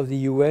government of the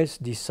US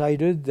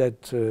decided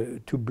that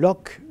to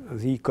block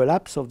the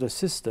collapse of the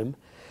system,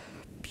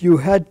 you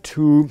had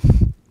to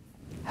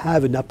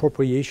have an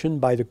appropriation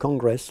by the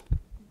Congress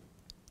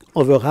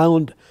of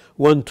around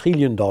 $1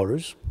 trillion.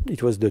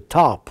 It was the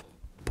TARP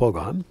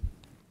program.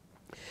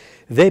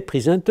 They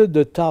presented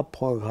the TARP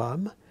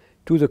program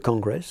to the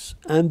Congress,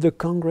 and the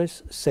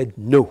Congress said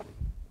no.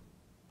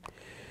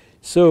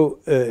 So,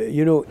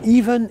 you know,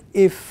 even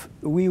if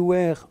we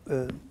were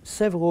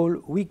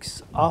several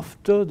weeks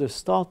after the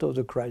start of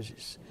the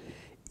crisis,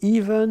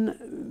 even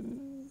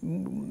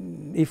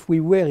if we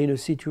were in a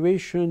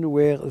situation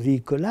where the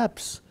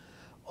collapse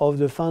of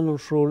the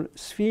financial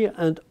sphere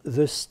and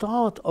the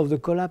start of the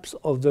collapse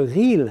of the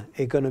real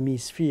economy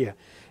sphere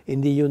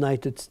in the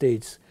United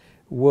States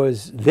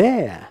was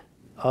there,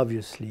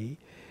 obviously,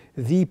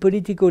 the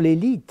political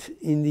elite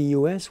in the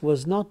US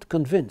was not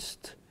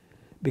convinced,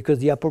 because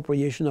the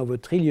appropriation of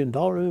 $1 trillion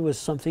was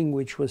something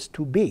which was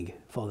too big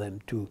for them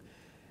to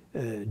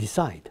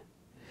decide.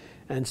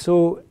 And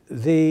so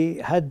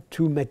they had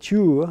to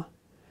mature,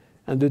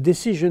 and the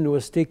decision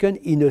was taken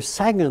in a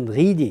second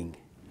reading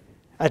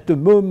at the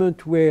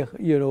moment where,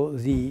 you know,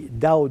 the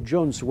Dow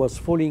Jones was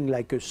falling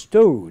like a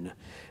stone,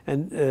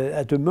 and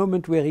at a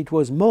moment where it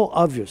was more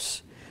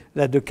obvious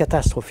that the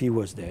catastrophe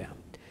was there.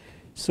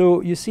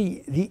 So you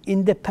see, the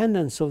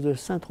independence of the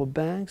central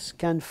banks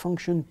can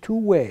function two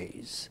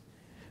ways.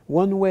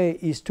 One way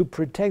is to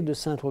protect the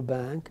central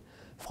bank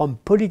from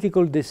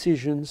political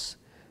decisions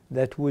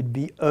that would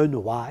be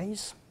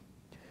unwise.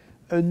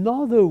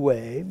 Another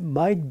way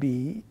might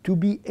be to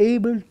be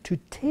able to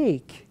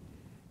take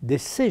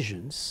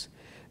decisions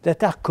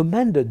that are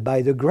commanded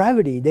by the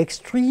gravity, the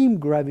extreme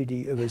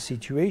gravity of a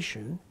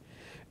situation,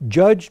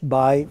 judged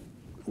by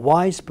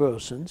wise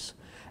persons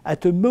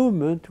at a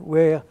moment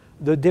where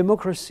the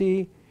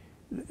democratic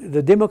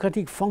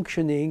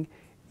functioning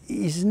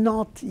is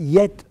not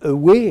yet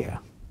aware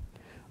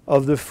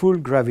of the full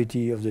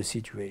gravity of the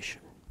situation.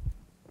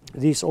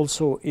 This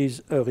also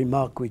is a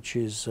remark which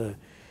is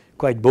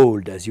quite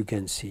bold, as you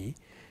can see,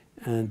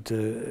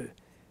 and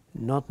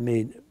not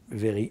made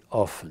very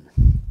often.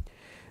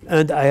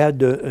 And I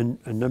had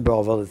a number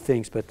of other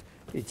things, but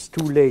it's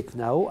too late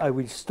now. I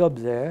will stop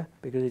there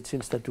because it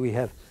seems that we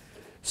have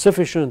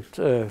sufficient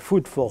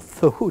food for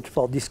thought,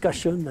 for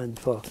discussion, and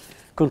for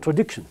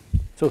contradiction.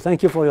 So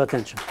thank you for your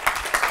attention.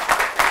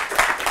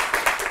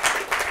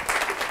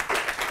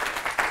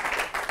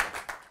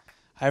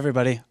 Hi,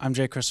 everybody. I'm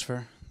Jay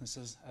Christopher. This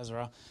is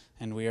Esra,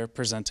 and we are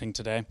presenting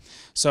today.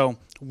 So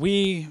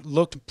we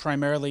looked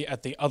primarily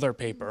at the other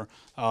paper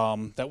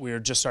that we are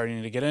just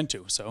starting to get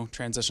into. So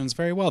transitions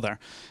very well there.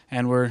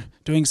 And we're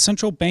doing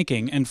central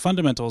banking and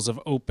fundamentals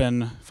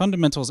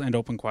and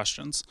open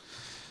questions.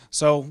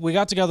 So we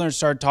got together and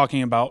started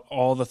talking about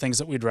all the things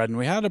that we'd read, and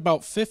we had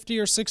about 50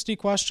 or 60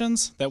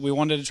 questions that we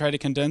wanted to try to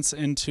condense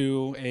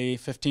into a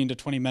 15 to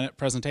 20 minute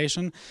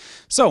presentation.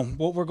 So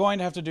what we're going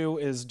to have to do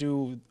is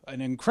do an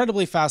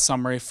incredibly fast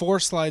summary,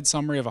 4-slide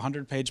summary of a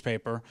 100-page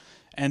paper,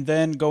 and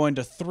then go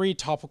into 3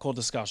 topical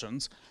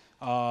discussions.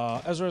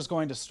 Esra is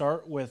going to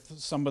start with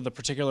some of the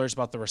particulars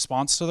about the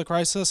response to the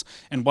crisis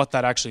and what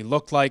that actually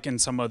looked like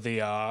and some of the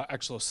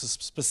actual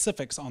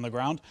specifics on the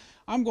ground.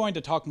 I'm going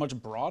to talk much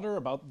broader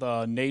about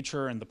the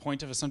nature and the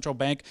point of a central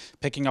bank,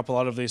 picking up a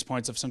lot of these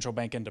points of central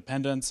bank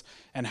independence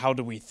and how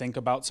do we think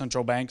about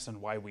central banks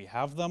and why we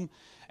have them.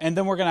 And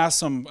then we're going to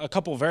ask a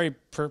couple very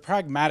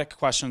pragmatic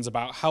questions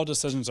about how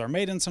decisions are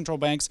made in central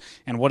banks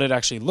and what it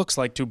actually looks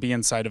like to be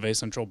inside of a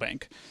central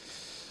bank.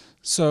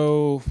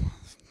 So,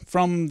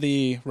 from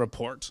the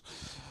report.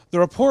 The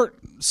report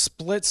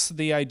splits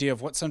the idea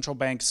of what central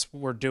banks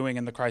were doing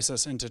in the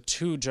crisis into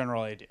 2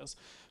 general ideas.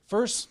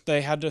 First,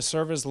 they had to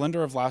serve as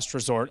lender of last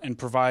resort and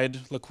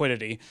provide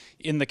liquidity.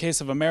 In the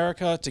case of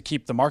America, to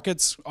keep the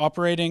markets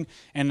operating,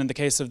 and in the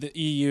case of the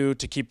EU,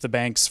 to keep the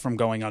banks from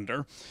going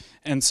under.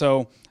 And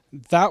so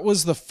that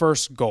was the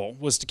first goal,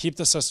 was to keep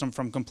the system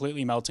from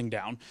completely melting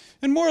down.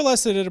 And more or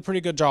less, they did a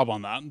pretty good job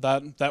on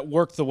that. That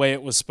worked the way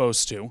it was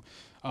supposed to.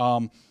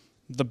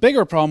 The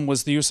bigger problem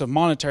was the use of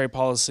monetary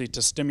policy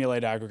to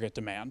stimulate aggregate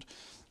demand.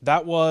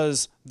 That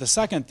was the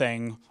second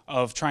thing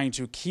of trying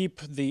to keep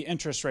the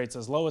interest rates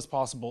as low as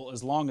possible,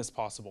 as long as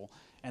possible.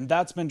 And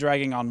that's been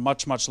dragging on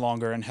much, much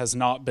longer and has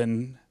not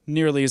been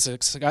nearly as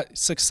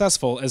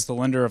successful as the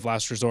lender of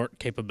last resort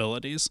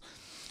capabilities.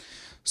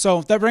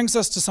 So that brings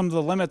us to some of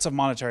the limits of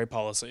monetary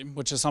policy,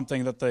 which is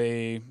something that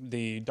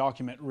the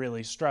document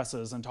really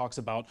stresses and talks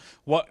about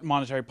what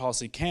monetary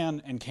policy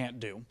can and can't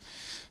do.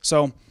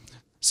 So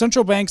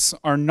central banks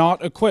are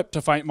not equipped to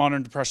fight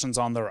modern depressions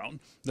on their own.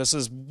 This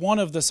is one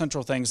of the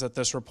central things that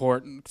this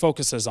report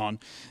focuses on.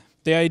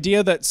 The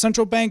idea that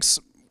central banks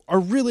are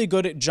really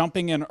good at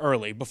jumping in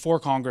early, before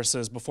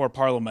Congresses, before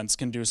parliaments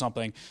can do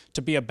something,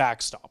 to be a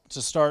backstop,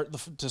 to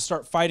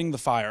start fighting the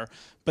fire.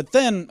 But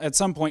then, at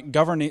some point,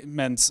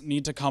 governments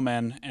need to come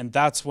in, and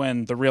that's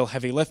when the real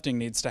heavy lifting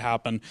needs to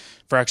happen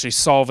for actually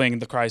solving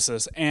the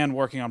crisis and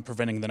working on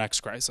preventing the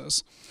next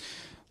crisis.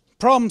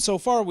 problem so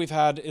far we've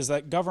had is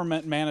that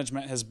government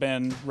management has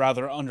been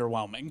rather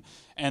underwhelming,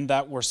 and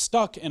that we're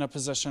stuck in a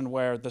position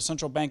where the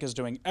central bank is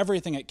doing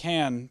everything it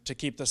can to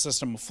keep the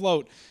system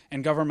afloat,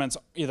 and governments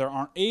either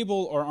aren't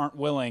able or aren't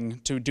willing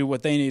to do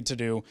what they need to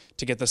do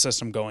to get the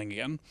system going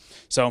again.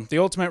 So the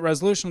ultimate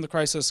resolution of the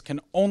crisis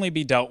can only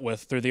be dealt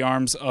with through the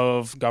arms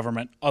of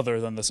government other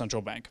than the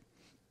central bank.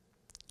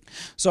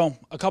 So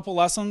a couple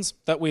lessons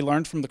that we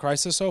learned from the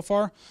crisis so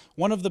far.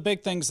 One of the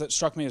big things that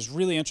struck me as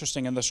really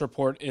interesting in this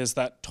report is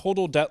that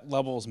total debt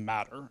levels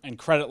matter and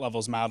credit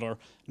levels matter,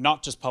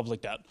 not just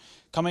public debt.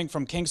 Coming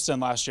from Kingston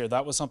last year,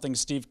 that was something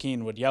Steve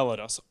Keen would yell at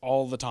us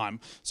all the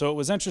time. So it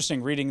was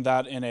interesting reading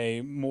that in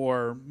a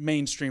more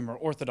mainstream or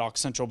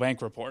orthodox central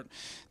bank report.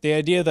 The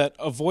idea that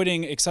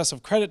avoiding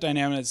excessive credit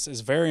dynamics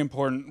is very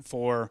important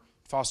for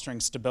fostering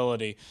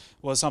stability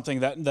was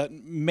something that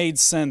made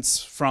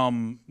sense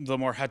from the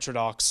more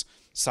heterodox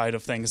side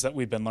of things that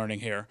we've been learning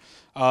here.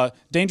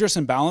 Dangerous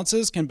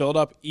imbalances can build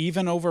up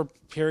even over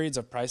periods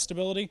of price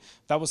stability.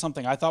 That was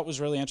something I thought was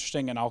really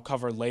interesting, and I'll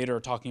cover later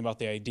talking about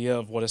the idea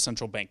of what a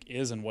central bank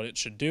is and what it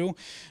should do.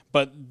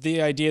 But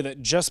the idea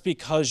that just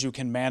because you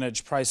can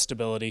manage price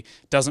stability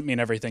doesn't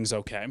mean everything's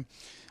okay.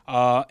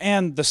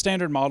 And the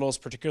standard models,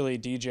 particularly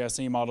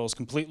DGSE models,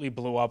 completely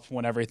blew up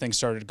when everything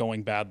started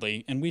going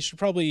badly, and we should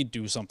probably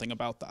do something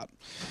about that.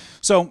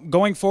 So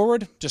going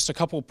forward, just a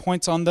couple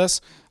points on this.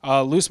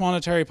 Loose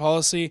monetary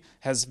policy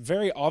has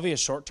very obvious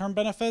short-term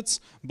benefits,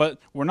 but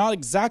we're not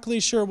exactly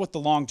sure what the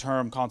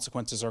long-term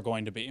consequences are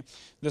going to be.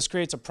 This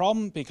creates a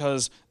problem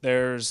because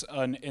there's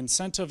an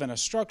incentive and a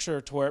structure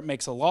to where it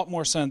makes a lot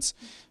more sense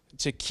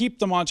to keep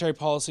the monetary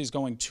policies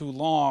going too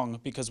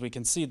long because we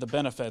can see the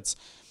benefits,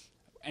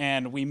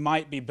 and we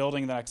might be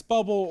building the next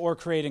bubble or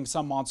creating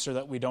some monster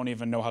that we don't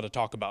even know how to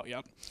talk about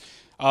yet.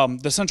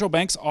 The central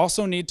banks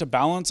also need to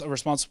balance a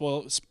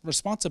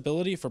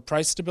responsibility for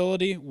price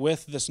stability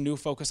with this new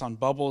focus on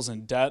bubbles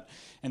and debt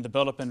and the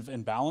buildup in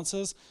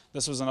imbalances.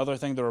 This was another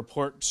thing the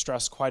report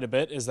stressed quite a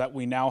bit, is that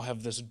we now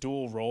have this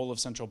dual role of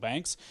central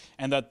banks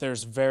and that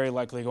there's very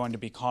likely going to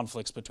be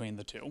conflicts between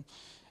the two.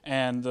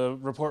 And the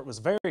report was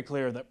very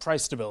clear that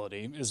price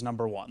stability is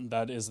number one.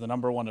 That is the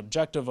number one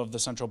objective of the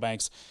central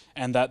banks,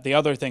 and that the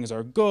other things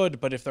are good,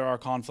 but if there are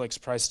conflicts,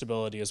 price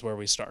stability is where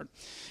we start.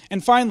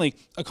 And finally,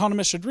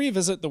 economists should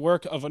revisit the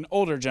work of an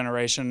older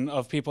generation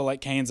of people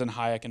like Keynes and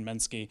Hayek and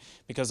Minsky,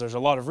 because there's a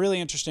lot of really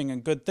interesting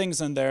and good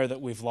things in there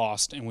that we've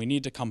lost, and we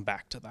need to come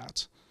back to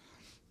that.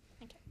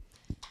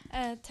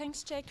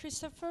 Thanks, Jay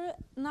Christopher.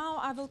 Now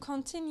I will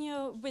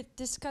continue with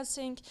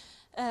discussing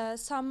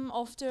some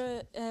of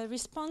the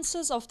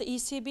responses of the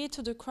ECB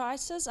to the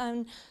crisis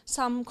and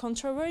some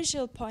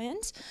controversial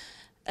points.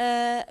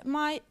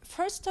 My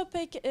first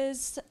topic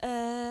is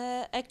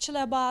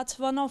actually about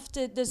one of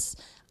this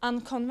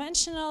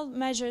unconventional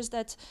measures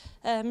that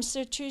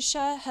Mr.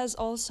 Trichet has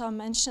also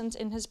mentioned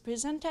in his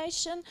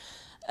presentation.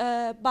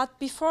 But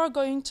before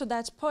going to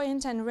that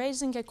point and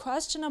raising a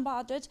question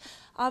about it,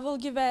 I will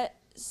give a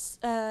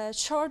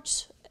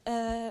short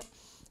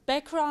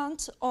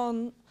background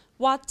on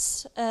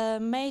what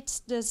made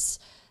this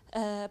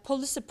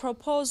policy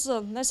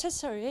proposal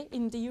necessary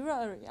in the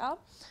euro area.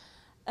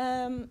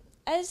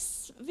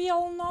 As we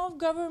all know,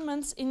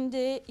 governments in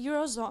the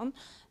eurozone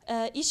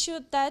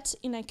issued that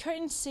in a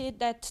currency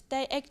that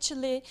they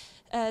actually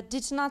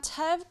did not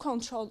have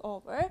control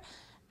over,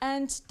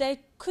 and they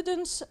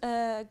couldn't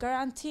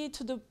guarantee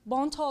to the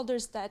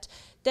bondholders that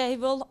they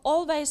will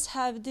always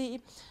have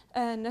the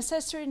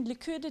necessary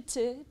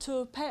liquidity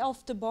to pay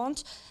off the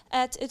bond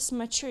at its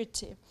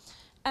maturity.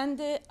 And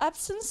the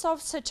absence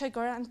of such a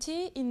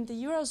guarantee in the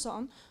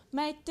eurozone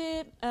made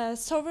the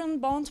sovereign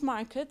bond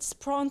markets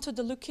prone to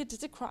the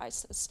liquidity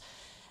crisis.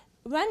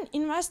 When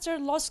investors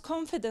lost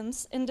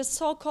confidence in the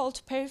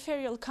so-called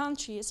peripheral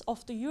countries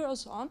of the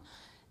eurozone,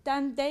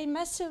 then they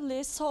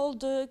massively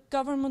sold the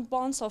government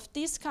bonds of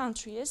these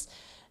countries,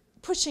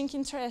 pushing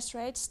interest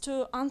rates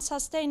to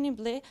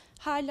unsustainably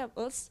high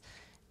levels.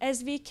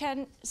 As we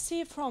can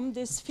see from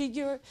this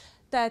figure,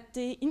 that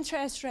the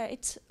interest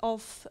rate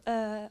of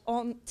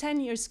on 10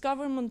 years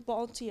government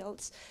bond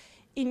yields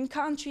in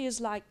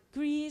countries like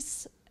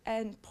Greece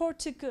and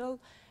Portugal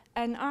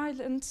and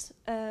Ireland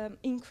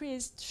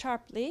increased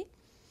sharply.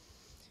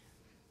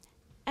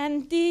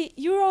 And the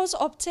euros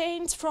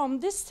obtained from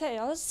these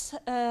sales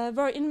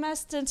were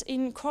invested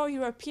in core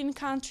European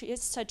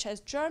countries such as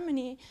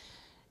Germany,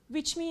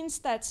 which means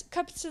that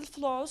capital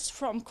flows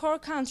from core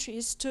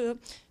countries to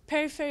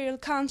peripheral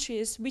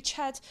countries, which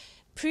had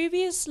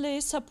previously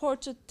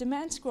supported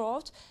demand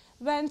growth,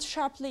 went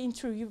sharply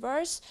into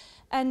reverse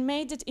and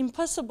made it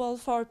impossible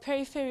for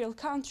peripheral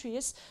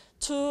countries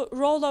to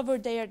roll over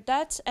their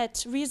debt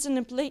at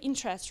reasonably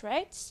interest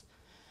rates.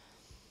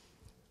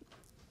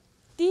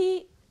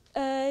 The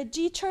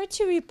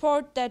G30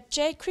 report that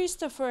Jay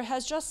Christopher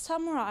has just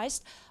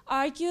summarized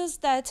argues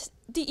that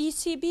the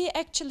ECB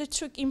actually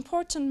took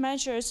important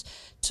measures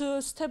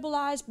to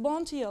stabilize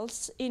bond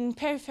yields in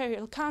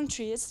peripheral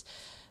countries.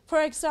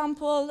 For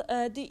example,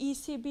 the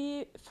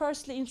ECB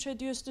firstly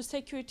introduced the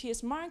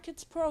Securities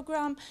Markets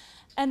Program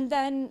and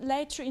then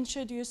later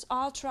introduced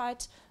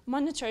outright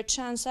monetary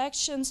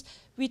transactions,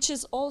 which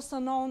is also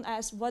known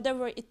as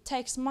whatever it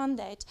takes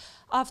mandate,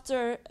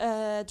 after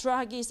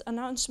Draghi's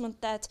announcement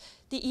that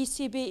the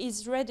ECB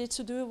is ready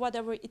to do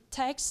whatever it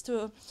takes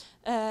to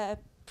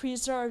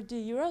preserve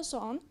the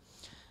Eurozone.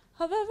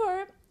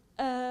 However,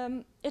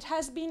 it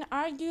has been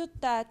argued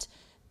that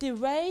the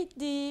way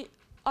the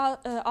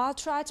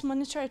outright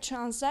monetary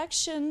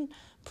transaction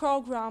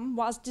program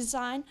was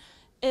designed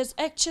is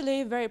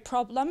actually very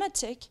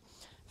problematic.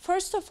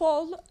 First of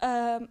all,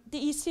 the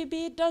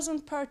ECB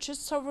doesn't purchase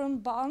sovereign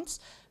bonds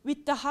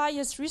with the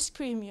highest risk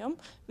premium,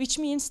 which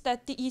means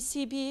that the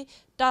ECB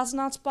does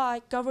not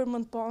buy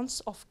government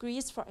bonds of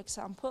Greece, for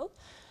example.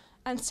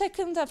 And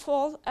second of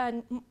all,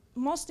 and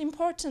most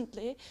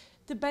importantly,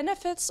 the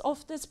benefits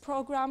of this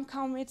program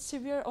come with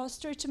severe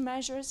austerity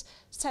measures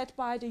set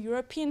by the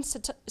European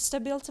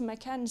Stability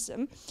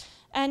Mechanism.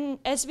 And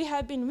as we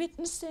have been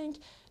witnessing,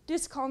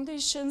 these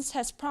conditions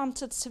has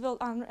prompted civil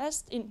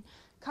unrest in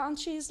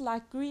countries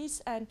like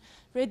Greece and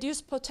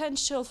reduced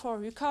potential for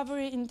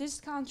recovery in these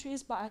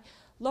countries by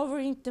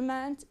lowering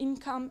demand,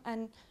 income,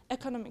 and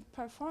economic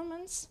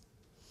performance.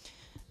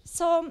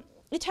 So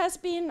it has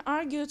been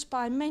argued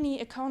by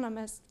many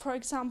economists, for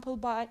example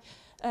by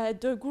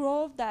De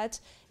Grove, that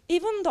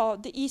even though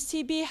the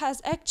ECB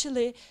has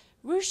actually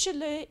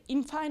virtually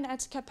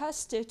infinite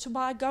capacity to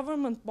buy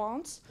government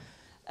bonds,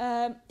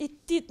 it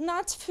did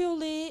not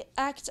fully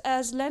act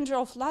as lender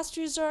of last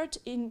resort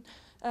in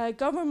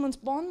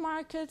government bond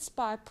markets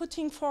by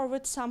putting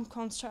forward some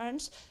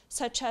concerns,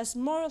 such as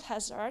moral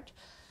hazard,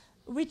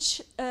 which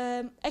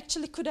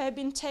actually could have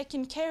been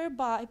taken care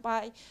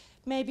by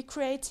maybe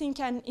creating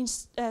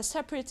a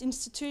separate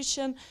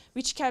institution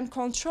which can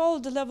control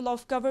the level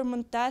of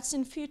government debts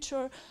in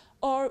future,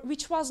 or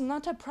which was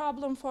not a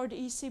problem for the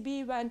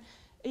ECB when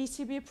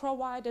ECB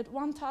provided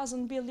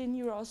 1,000 billion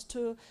euros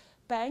to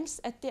banks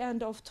at the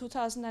end of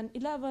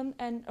 2011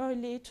 and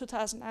early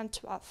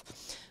 2012.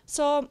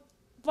 So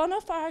one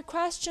of our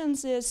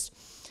questions is,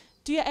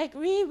 do you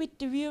agree with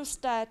the views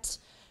that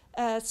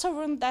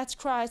sovereign debt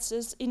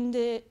crisis in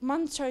the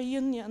monetary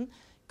union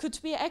could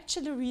be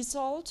actually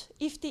resolved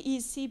if the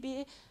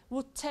ECB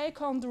would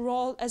take on the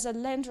role as a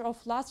lender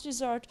of last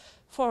resort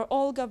for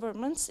all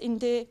governments in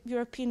the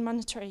European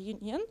Monetary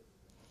Union?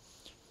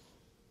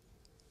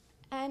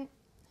 And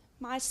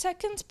my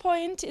second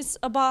point is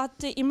about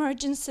the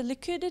emergency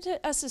liquidity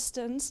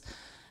assistance.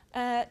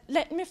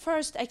 Let me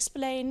first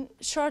explain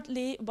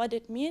shortly what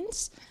it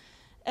means.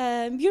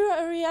 Euro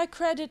area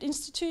credit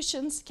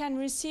institutions can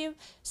receive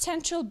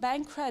central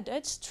bank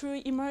credit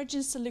through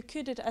emergency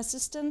liquidity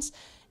assistance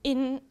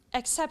in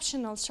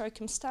exceptional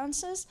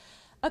circumstances.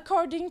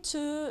 According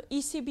to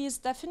ECB's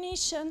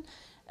definition,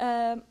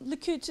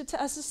 liquidity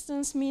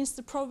assistance means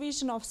the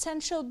provision of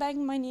central bank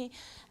money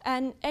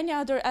and any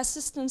other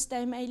assistance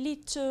that may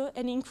lead to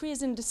an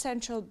increase in the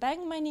central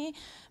bank money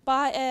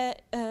by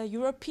a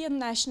European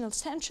National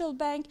Central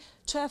Bank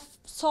to a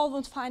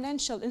solvent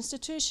financial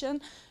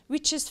institution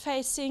which is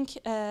facing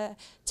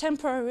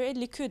temporary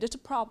liquidity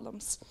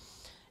problems.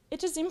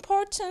 It is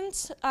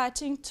important, I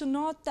think, to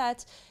note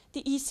that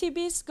the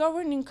ECB's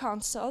Governing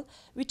Council,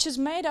 which is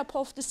made up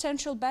of the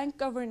central bank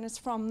governors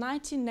from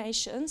 19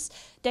 nations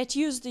that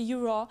use the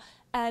euro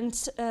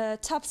and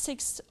top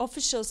 6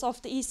 officials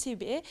of the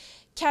ECB,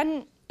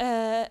 can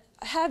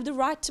have the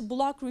right to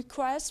block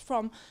requests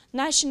from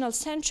national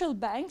central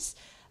banks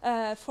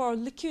for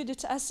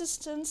liquidity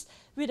assistance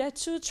with a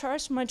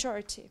 2/3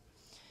 majority.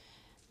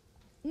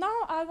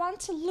 Now I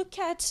want to look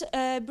at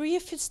a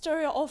brief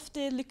history of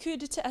the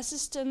liquidity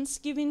assistance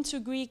given to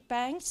Greek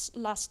banks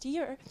last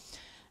year.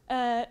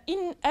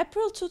 In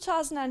April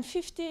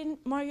 2015,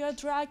 Mario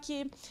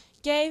Draghi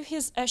gave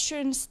his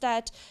assurance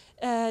that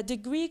the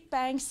Greek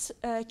banks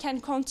can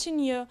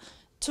continue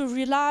to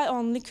rely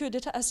on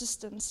liquidity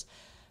assistance.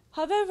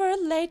 However,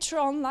 later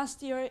on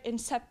last year in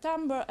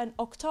September and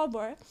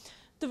October,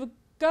 the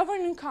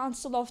Governing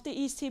Council of the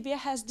ECB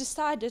has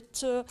decided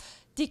to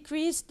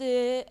decrease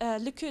the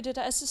liquidity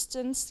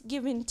assistance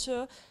given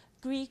to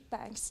Greek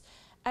banks.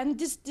 And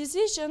this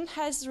decision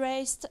has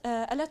raised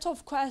a lot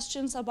of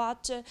questions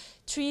about the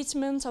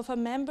treatment of a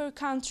member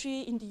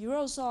country in the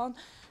Eurozone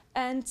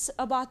and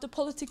about the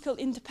political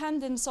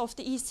independence of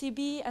the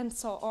ECB and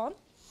so on.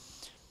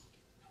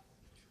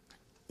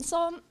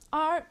 So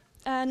our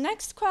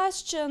next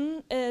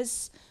question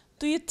is,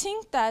 do you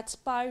think that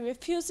by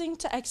refusing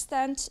to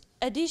extend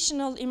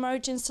additional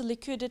emergency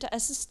liquidity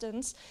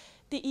assistance,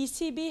 the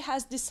ECB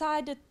has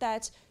decided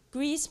that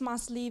Greece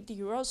must leave the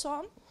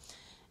Eurozone?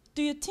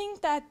 Do you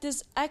think that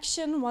this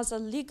action was a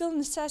legal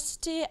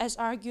necessity as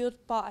argued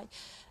by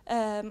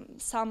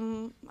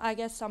some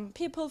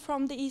people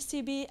from the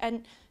ECB?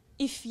 And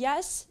if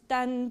yes,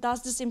 then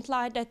does this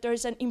imply that there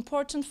is an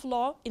important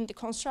flaw in the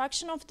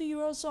construction of the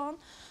Eurozone?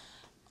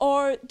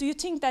 Or do you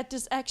think that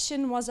this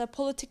action was a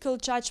political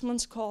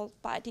judgment call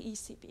by the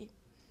ECB?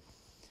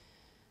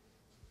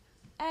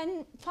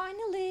 And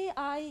finally,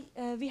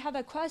 we have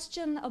a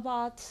question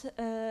about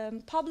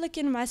public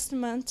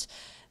investment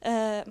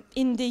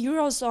in the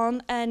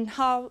Eurozone and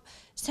how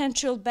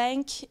central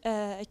bank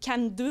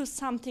can do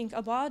something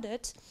about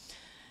it.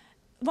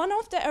 One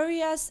of the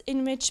areas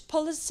in which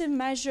policy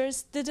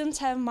measures didn't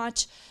have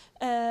much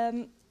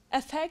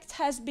effect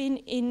has been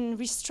in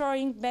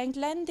restoring bank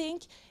lending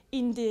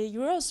in the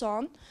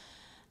Eurozone.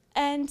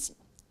 And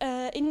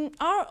in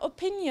our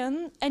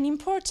opinion, an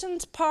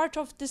important part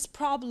of this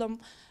problem,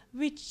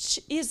 which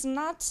is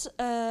not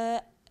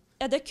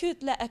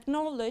adequately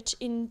acknowledged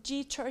in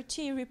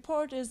G30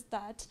 report, is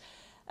that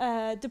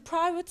the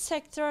private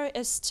sector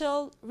is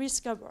still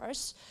risk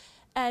averse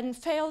and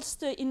fails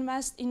to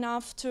invest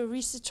enough to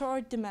restore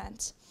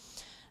demand.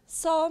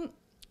 So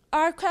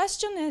our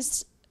question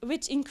is,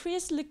 with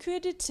increased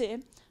liquidity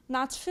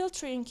not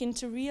filtering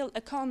into real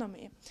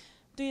economy,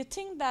 do you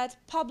think that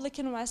public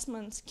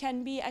investments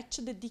can be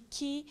actually the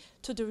key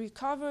to the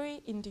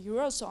recovery in the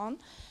Eurozone?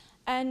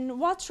 And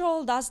what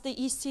role does the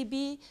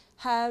ECB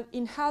have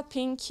in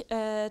helping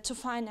to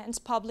finance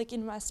public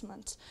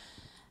investment?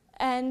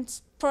 And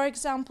for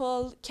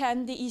example,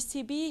 can the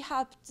ECB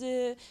help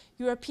the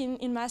European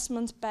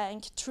Investment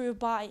Bank through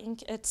buying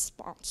its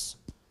bonds?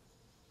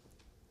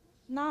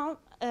 Now,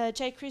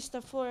 J.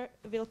 Christopher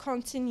will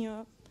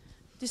continue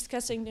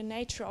discussing the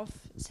nature of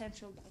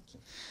central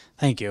banking.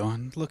 Thank you.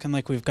 And looking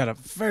like we've got a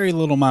very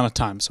little amount of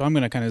time, so I'm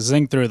going to kind of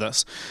zing through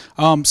this.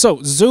 So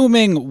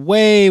zooming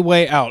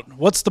way out,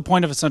 what's the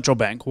point of a central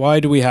bank? Why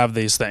do we have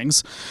these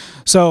things?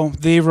 So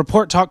the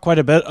report talked quite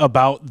a bit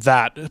about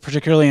that,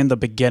 particularly in the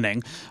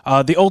beginning.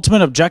 The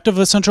ultimate objective of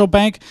the central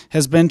bank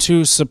has been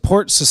to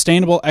support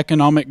sustainable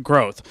economic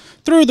growth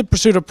through the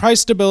pursuit of price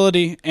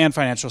stability and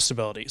financial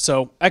stability.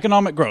 So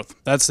economic growth,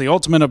 that's the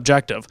ultimate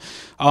objective.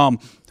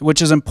 Which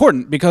is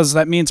important because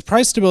that means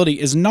price stability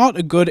is not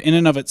a good in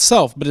and of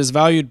itself, but is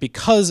valued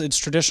because it's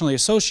traditionally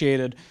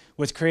associated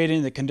with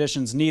creating the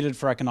conditions needed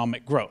for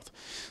economic growth.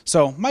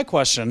 So my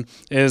question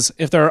is,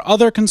 if there are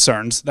other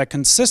concerns that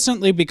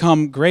consistently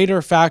become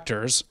greater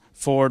factors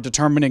for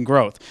determining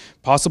growth,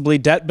 possibly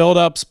debt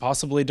buildups,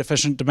 possibly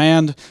deficient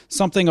demand,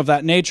 something of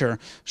that nature,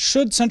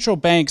 should central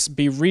banks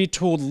be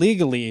retooled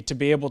legally to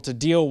be able to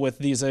deal with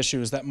these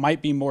issues that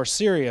might be more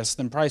serious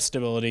than price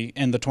stability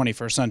in the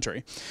 21st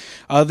century?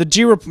 The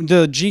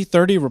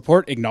G30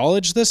 report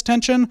acknowledged this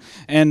tension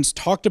and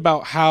talked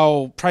about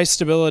how price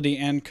stability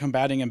and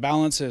combating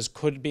imbalances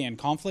could be in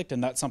conflict,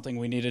 and that's something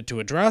we needed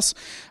to address.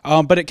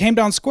 But it came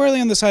down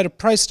squarely on the side of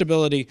price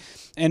stability,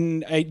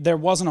 and there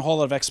wasn't a whole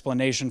lot of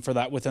explanation for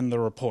that within the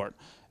report.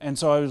 And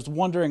so I was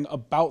wondering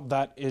about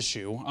that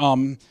issue.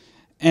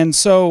 And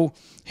so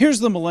here's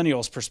the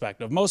millennials'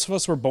 perspective. Most of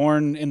us were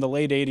born in the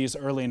late 80s,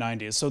 early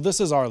 90s, so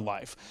this is our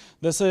life.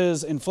 This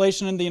is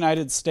inflation in the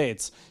United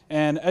States,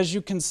 and as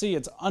you can see,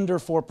 it's under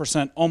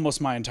 4%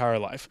 almost my entire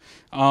life.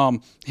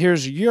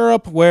 Here's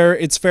Europe, where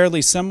it's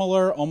fairly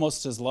similar,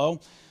 almost as low.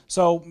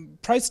 So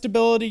price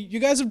stability, you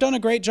guys have done a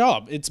great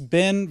job. It's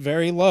been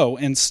very low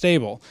and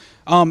stable.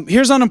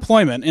 Here's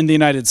unemployment in the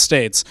United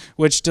States,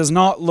 which does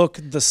not look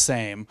the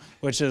same,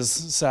 which is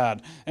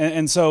sad.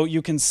 And so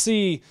you can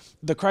see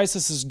the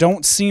crises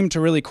don't seem to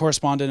really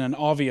correspond in an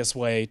obvious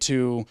way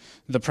to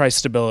the price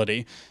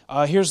stability.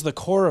 Here's the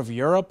core of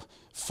Europe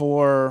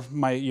for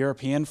my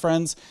European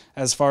friends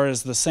as far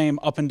as the same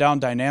up and down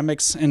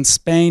dynamics. In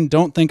Spain,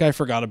 don't think I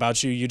forgot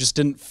about you. You just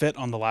didn't fit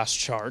on the last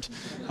chart.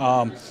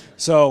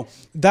 So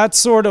that's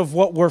sort of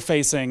what we're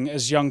facing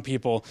as young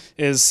people,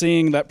 is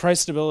seeing that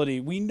price stability,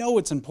 we know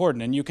it's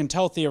important, and you can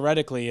tell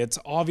theoretically it's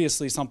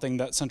obviously something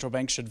that central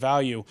banks should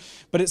value,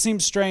 but it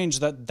seems strange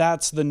that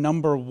that's the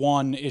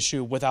 #1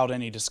 issue without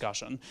any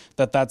discussion,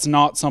 that that's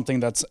not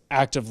something that's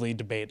actively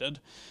debated.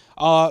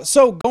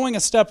 So going a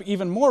step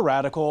even more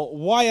radical,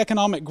 why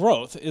economic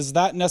growth? Is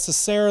that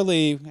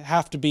necessarily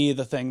have to be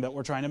the thing that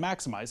we're trying to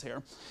maximize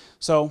here?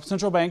 So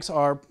central banks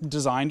are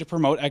designed to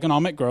promote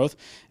economic growth,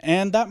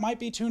 and that might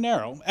be too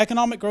narrow.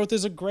 Economic growth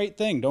is a great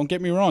thing, don't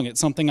get me wrong, it's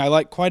something I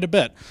like quite a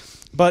bit.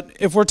 But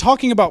if we're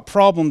talking about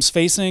problems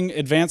facing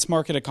advanced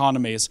market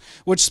economies,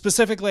 which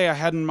specifically I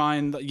had in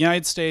mind the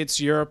United States,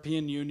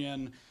 European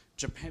Union,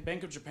 Japan,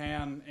 Bank of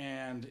Japan,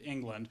 and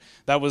England.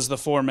 That was the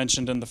 4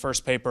 mentioned in the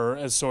first paper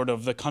as sort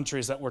of the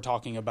countries that we're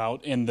talking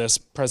about in this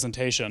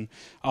presentation.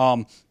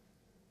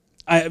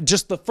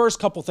 Just the first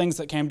couple things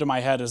that came to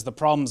my head is the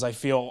problems I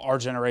feel our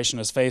generation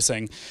is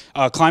facing.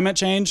 Climate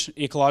change,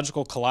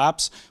 ecological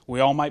collapse, we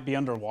all might be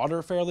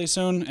underwater fairly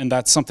soon, and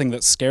that's something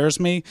that scares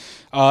me.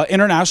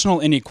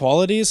 International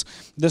inequalities,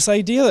 this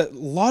idea that a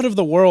lot of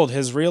the world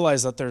has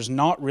realized that there's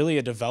not really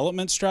a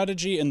development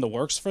strategy in the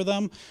works for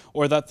them,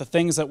 or that the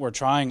things that we're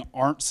trying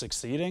aren't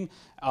succeeding.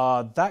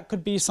 That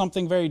could be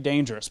something very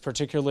dangerous,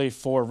 particularly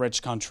for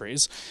rich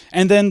countries.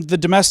 And then the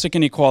domestic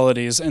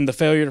inequalities and the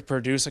failure to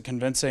produce a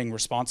convincing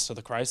response to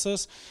the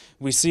crisis.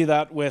 We see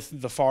that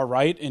with the far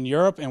right in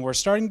Europe, and we're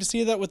starting to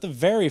see that with the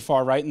very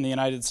far right in the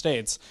United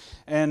States.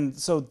 And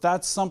so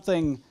that's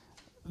something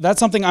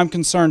I'm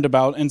concerned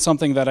about, and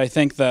something that I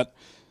think that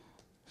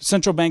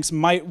central banks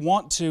might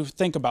want to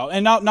think about.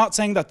 And not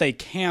saying that they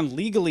can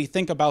legally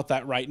think about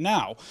that right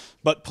now,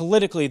 but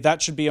politically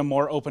that should be a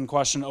more open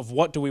question of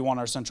what do we want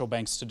our central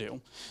banks to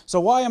do. So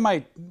why am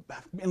I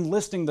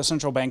enlisting the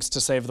central banks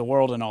to save the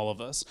world in all of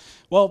this?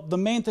 Well, the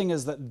main thing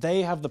is that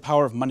they have the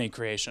power of money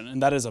creation,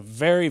 and that is a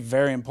very,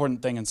 very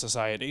important thing in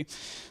society.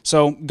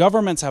 So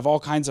governments have all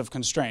kinds of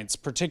constraints,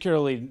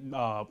 particularly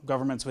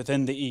governments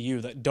within the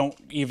EU that don't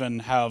even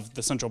have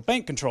the central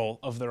bank control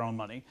of their own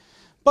money.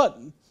 But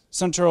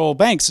central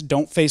banks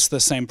don't face the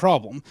same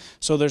problem.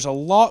 So there's a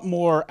lot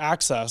more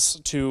access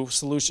to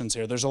solutions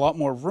here. There's a lot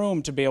more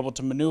room to be able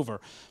to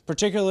maneuver,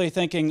 particularly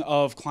thinking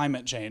of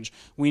climate change.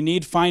 We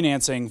need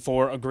financing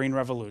for a green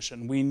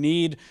revolution. We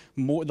need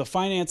the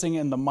financing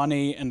and the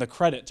money and the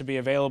credit to be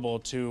available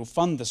to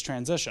fund this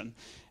transition.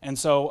 And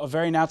so a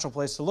very natural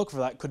place to look for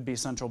that could be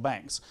central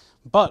banks.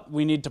 But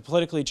we need to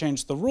politically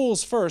change the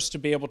rules first to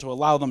be able to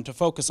allow them to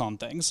focus on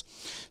things.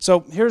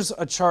 So here's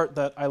a chart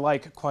that I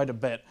like quite a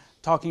bit,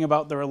 talking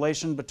about the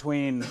relation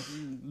between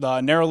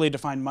the narrowly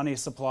defined money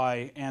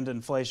supply and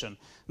inflation.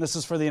 This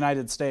is for the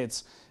United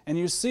States. And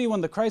you see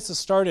when the crisis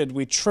started,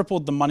 we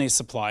tripled the money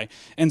supply.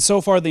 And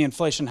so far, the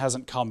inflation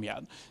hasn't come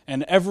yet.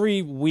 And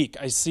every week,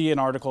 I see an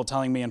article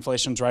telling me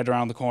inflation's right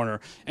around the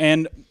corner.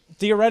 And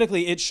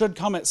theoretically, it should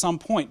come at some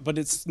point, but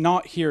it's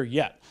not here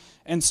yet.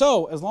 And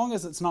so, as long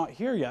as it's not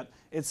here yet,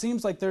 it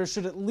seems like there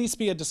should at least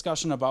be a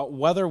discussion about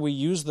whether we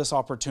use this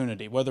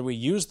opportunity, whether we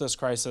use this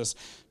crisis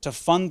to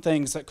fund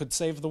things that could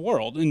save the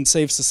world and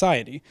save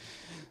society.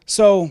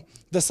 So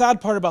the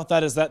sad part about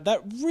that is that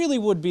that really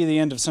would be the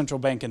end of central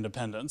bank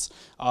independence.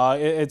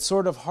 It's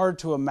sort of hard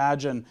to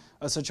imagine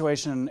a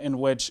situation in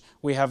which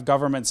we have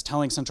governments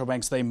telling central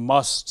banks they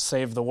must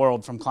save the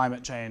world from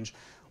climate change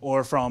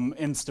or from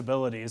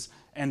instabilities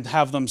and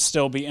have them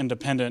still be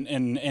independent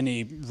in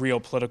any real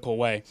political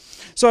way.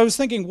 So I was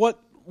thinking,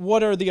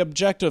 what are the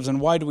objectives and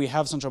why do we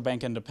have central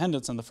bank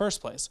independence in the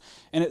first place?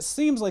 And it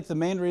seems like the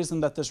main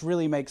reason that this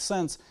really makes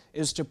sense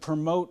is to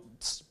promote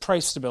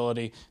price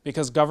stability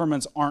because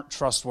governments aren't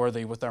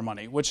trustworthy with their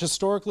money, which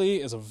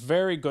historically is a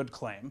very good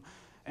claim.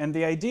 And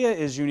the idea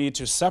is you need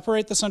to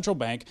separate the central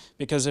bank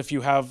because if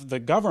you have the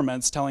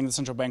governments telling the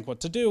central bank what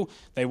to do,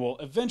 they will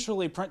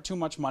eventually print too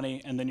much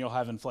money and then you'll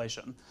have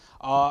inflation.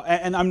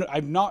 And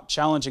I'm not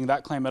challenging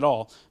that claim at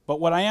all,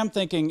 but what I am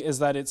thinking is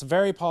that it's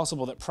very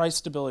possible that price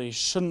stability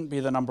shouldn't be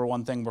the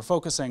 #1 thing we're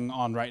focusing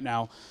on right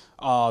now,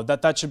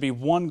 that should be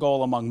one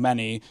goal among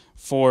many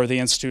for the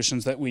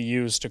institutions that we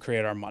use to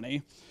create our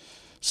money.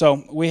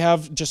 So we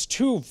have just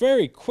 2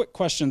 very quick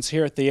questions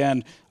here at the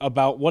end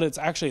about what it's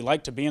actually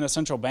like to be in a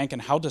central bank and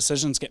how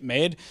decisions get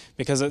made,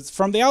 because it's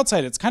from the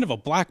outside, it's kind of a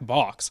black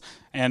box.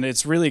 And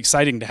it's really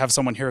exciting to have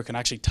someone here who can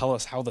actually tell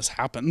us how this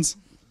happens.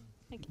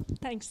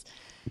 Thanks.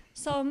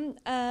 So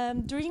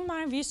during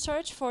my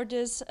research for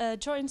this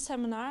joint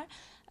seminar,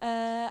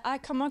 I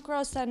come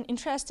across an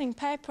interesting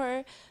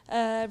paper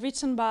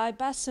written by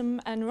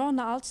Bassem and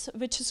Ronald,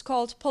 which is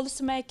called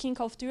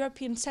Policymaking of the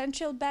European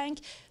Central Bank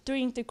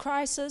During the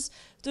Crisis,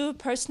 Do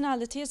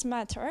Personalities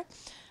Matter?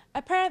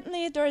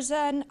 Apparently, there's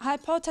an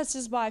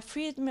hypothesis by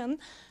Friedman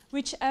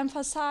which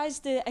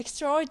emphasized the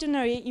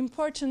extraordinary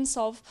importance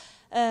of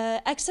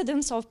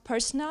accidents of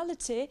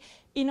personality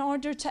in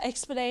order to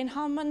explain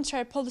how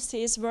monetary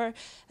policies were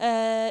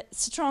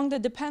strongly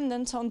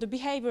dependent on the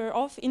behavior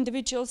of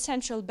individual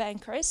central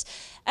bankers.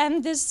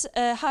 And this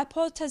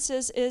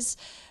hypothesis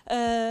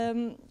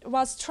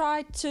was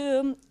tried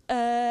to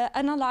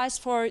analyze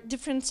for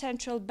different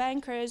central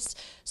bankers,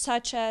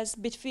 such as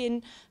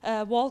between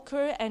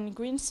Volcker and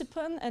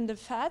Greenspan and the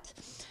Fed.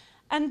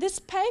 And this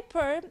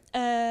paper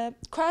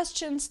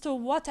questions to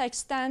what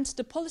extent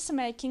the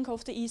policymaking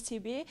of the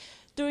ECB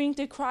during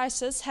the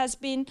crisis has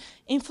been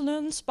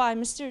influenced by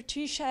Mr.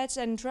 Trichet's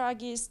and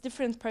Draghi's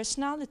different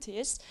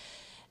personalities.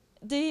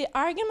 The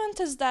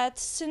argument is that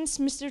since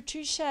Mr.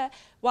 Trichet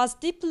was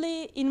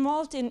deeply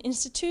involved in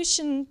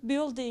institution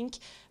building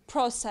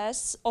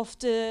process of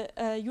the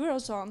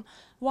Eurozone,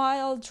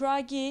 while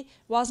Draghi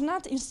was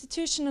not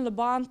institutionally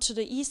bound to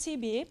the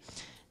ECB,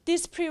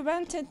 this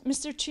prevented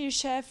Mr.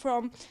 Trichet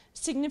from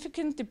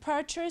significant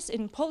departures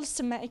in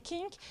policy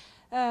making,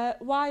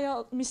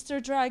 while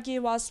Mr. Draghi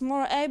was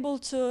more able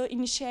to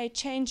initiate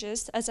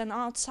changes as an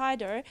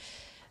outsider.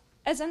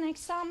 As an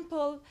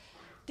example,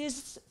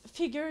 this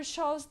figure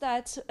shows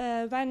that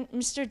when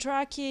Mr.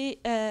 Draghi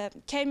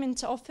came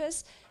into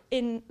office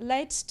in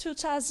late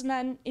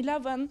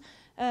 2011,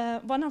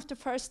 one of the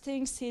first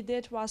things he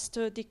did was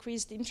to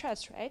decrease the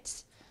interest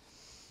rates.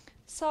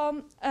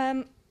 So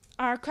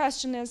our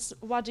question is,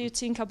 what do you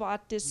think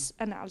about this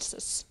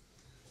analysis?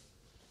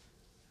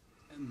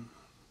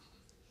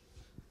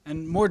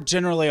 And more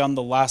generally on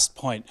the last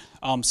point,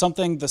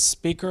 something the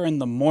speaker in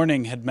the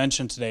morning had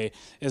mentioned today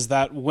is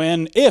that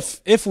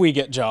if we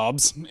get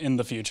jobs in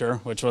the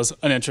future, which was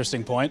an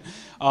interesting point,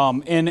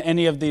 in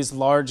any of these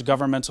large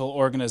governmental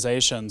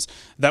organizations,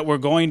 that we're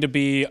going to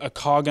be a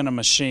cog in a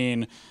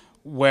machine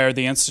where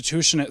the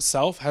institution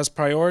itself has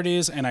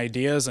priorities and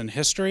ideas and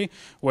history,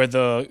 where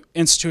the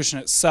institution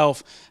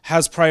itself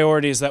has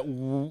priorities that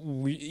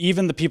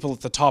even the people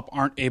at the top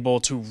aren't able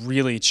to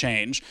really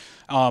change.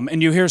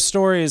 And you hear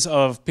stories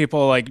of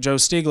people like Joe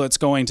Stiglitz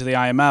going to the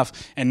IMF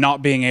and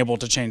not being able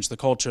to change the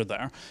culture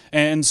there.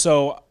 And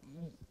so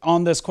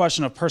on this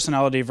question of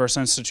personality versus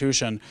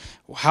institution,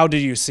 how do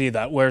you see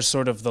that? Where's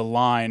sort of the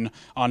line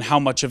on how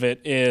much of it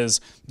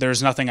is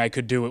there's nothing I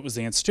could do, it was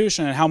the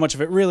institution, and how much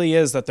of it really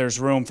is that there's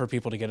room for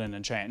people to get in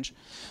and change?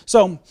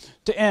 So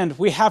to end,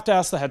 we have to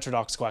ask the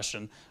heterodox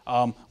question.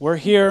 We're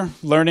here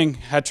learning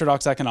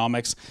heterodox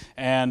economics,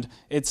 and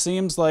it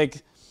seems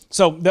like,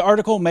 so the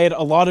article made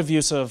a lot of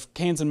use of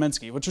Keynes and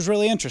Minsky, which was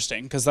really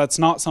interesting because that's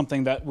not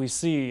something that we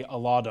see a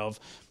lot of,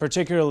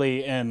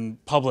 particularly in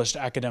published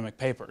academic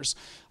papers.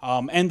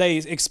 And they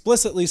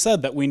explicitly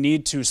said that we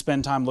need to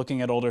spend time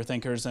looking at older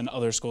thinkers and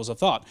other schools of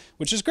thought,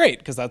 which is great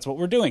because that's what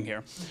we're doing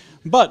here.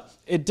 But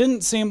it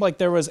didn't seem like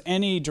there was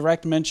any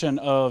direct mention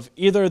of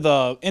either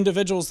the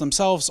individuals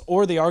themselves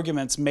or the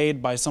arguments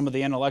made by some of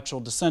the intellectual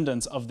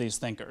descendants of these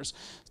thinkers,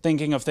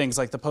 thinking of things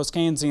like the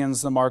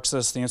post-Keynesians, the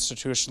Marxists, the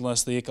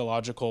institutionalists, the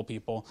ecological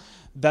people,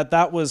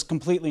 that was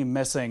completely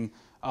missing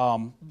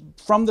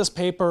from this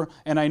paper.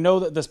 And I know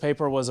that this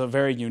paper was a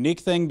very unique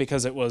thing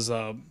because it was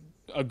a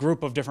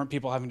group of different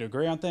people having to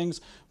agree on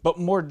things, but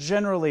more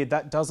generally,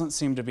 that doesn't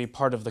seem to be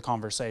part of the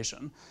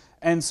conversation.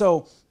 And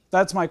so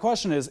that's my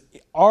question is,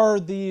 are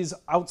these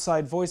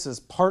outside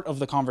voices part of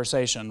the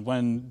conversation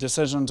when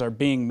decisions are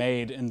being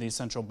made in these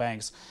central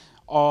banks?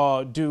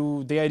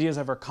 Do the ideas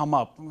ever come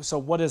up? So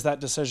what is that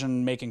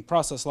decision-making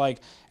process like,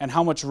 and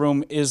how much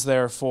room is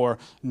there for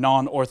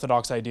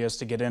non-orthodox ideas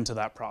to get into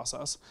that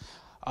process?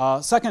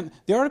 Second,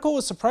 the article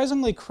was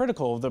surprisingly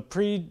critical of the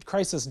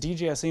pre-crisis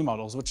DGSE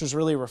models, which is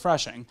really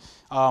refreshing.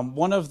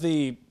 One of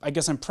the, I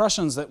guess,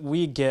 impressions that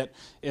we get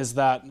is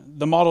that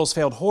the models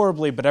failed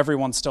horribly, but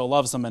everyone still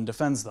loves them and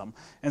defends them.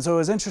 And so it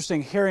was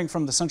interesting hearing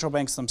from the central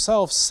banks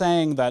themselves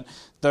saying that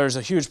there's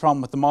a huge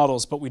problem with the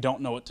models, but we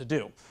don't know what to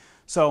do.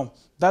 So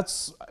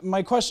that's,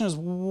 my question is,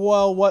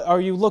 well, what are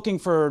you looking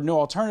for new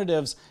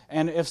alternatives?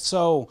 And if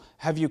so,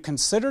 have you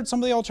considered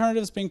some of the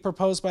alternatives being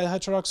proposed by the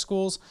heterodox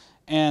schools?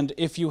 And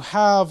if you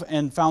have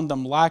and found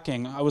them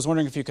lacking, I was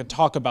wondering if you could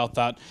talk about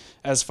that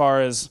as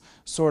far as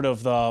sort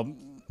of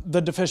the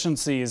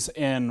deficiencies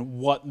in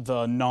what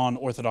the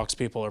non-orthodox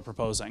people are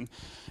proposing.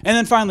 And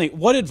then finally,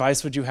 what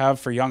advice would you have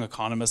for young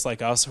economists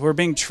like us who are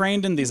being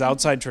trained in these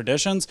outside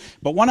traditions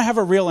but want to have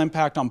a real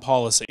impact on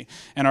policy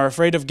and are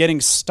afraid of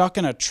getting stuck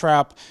in a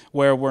trap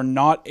where we're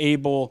not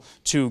able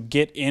to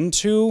get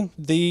into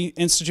the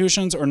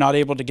institutions or not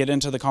able to get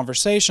into the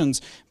conversations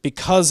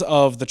because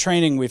of the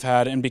training we've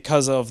had and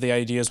because of the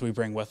ideas we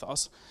bring with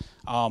us?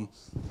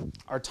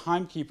 Our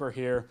timekeeper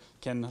here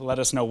can let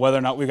us know whether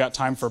or not we've got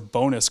time for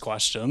bonus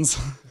questions.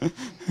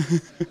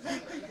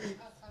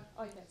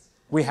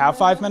 We have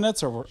 5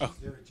 minutes, or we're,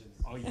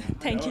 oh yeah.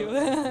 Thank you.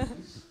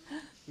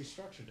 We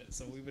structured it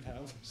so we would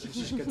have,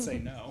 she could say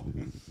no.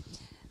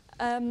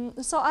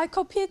 So I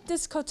copied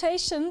these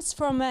quotations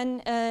from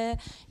an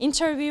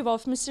interview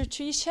of Mr.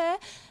 Trichet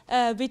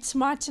with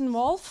Martin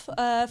Wolf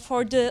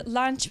for the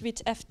lunch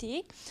with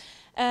FD.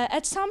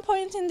 At some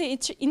point in the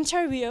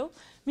interview,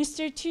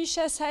 Mr.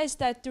 Trichet says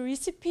that the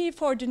recipe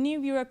for the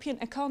new European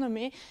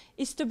economy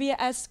is to be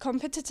as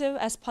competitive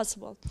as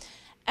possible.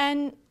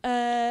 And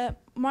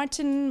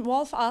Martin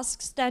Wolf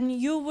asks, then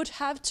you would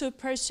have to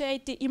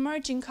persuade the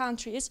emerging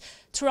countries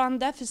to run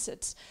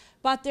deficits.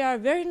 But they are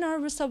very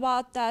nervous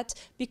about that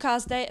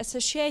because they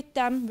associate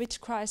them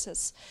with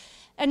crisis.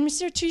 And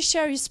Mr.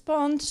 Trichet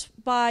responds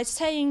by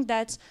saying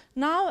that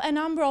now a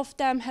number of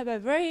them have a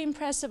very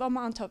impressive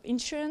amount of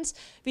insurance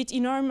with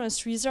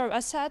enormous reserve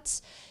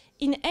assets.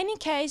 In any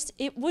case,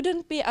 it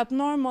wouldn't be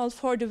abnormal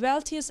for the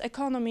wealthiest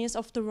economies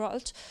of the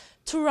world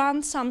to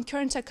run some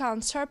current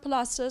account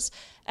surpluses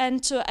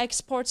and to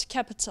export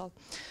capital.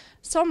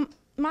 So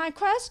my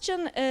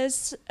question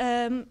is,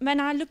 when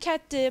I look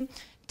at the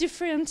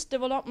different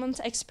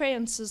development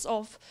experiences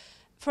of,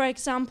 for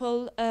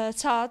example,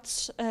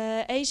 South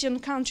Asian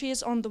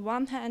countries on the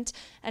one hand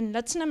and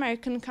Latin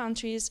American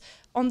countries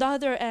on the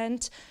other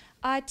end,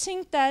 I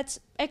think that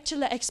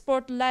actually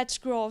export-led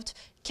growth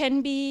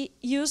can be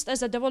used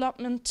as a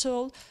development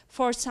tool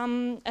for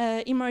some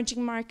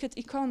emerging market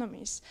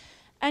economies.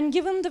 And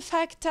given the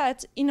fact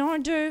that in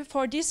order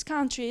for these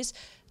countries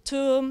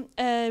to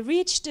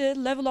reach the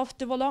level of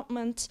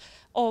development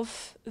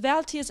of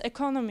wealthiest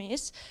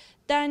economies,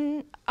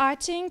 then I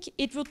think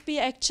it would be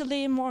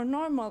actually more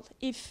normal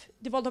if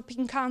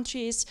developing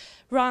countries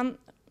run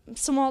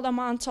small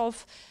amount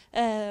of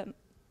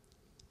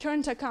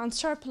current account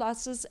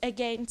surpluses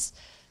against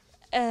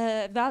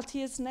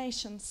wealthiest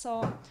nations.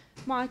 So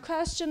my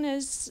question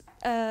is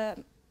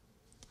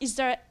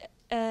there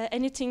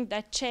anything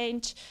that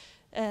changed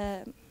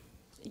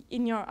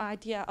in your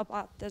idea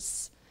about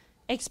this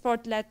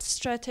export-led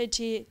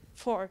strategy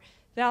for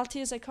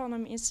wealthiest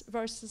economies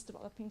versus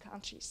developing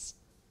countries?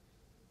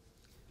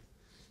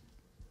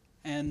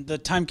 And the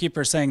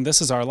timekeeper is saying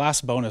this is our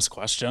last bonus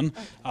question.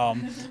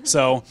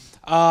 Okay.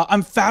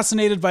 I'm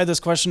fascinated by this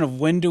question of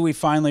when do we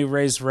finally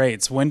raise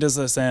rates? When does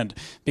this end?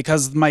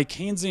 Because my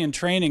Keynesian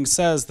training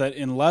says that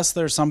unless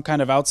there's some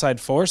kind of outside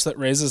force that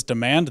raises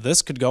demand,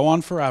 this could go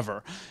on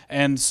forever.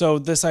 And so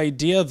this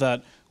idea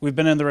that we've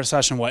been in the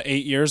recession, what,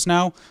 8 years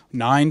now?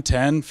 9,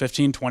 10,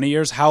 15, 20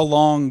 years? How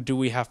long do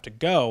we have to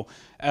go?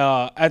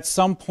 At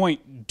some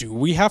point, do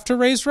we have to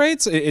raise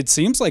rates? It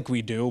seems like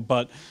we do,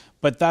 but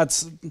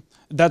that's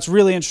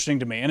really interesting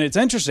to me. And it's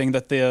interesting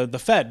that the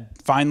Fed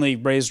finally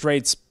raised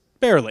rates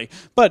barely,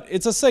 but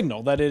it's a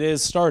signal that it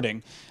is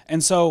starting.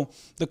 And so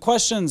the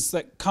questions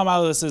that come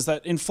out of this is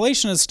that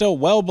inflation is still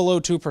well below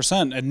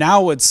 2%, and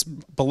now it's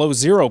below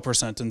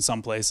 0% in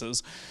some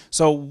places.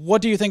 So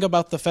what do you think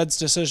about the Fed's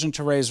decision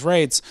to raise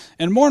rates?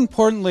 And more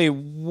importantly,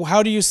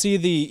 how do you see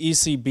the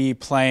ECB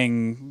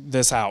playing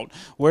this out?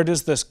 Where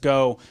does this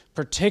go,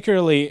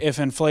 particularly if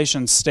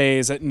inflation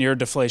stays at near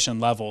deflation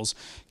levels?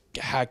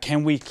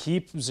 Can we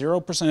keep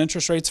 0%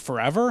 interest rates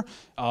forever?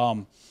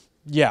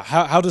 Yeah,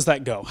 how does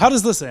that go? How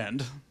does this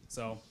end?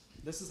 So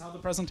this is how the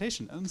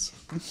presentation ends.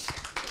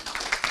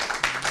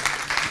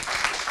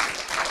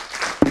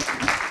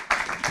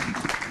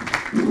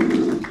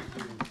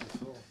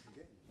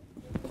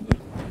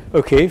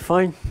 Okay,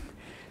 fine.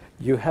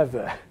 You have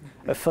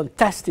a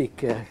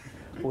fantastic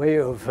way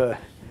of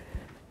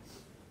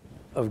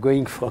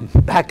going from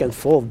back and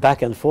forth,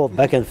 back and forth,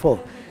 back and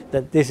forth.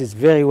 That this is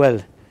very well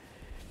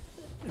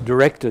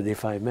directed,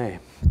 if I may.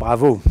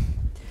 Bravo.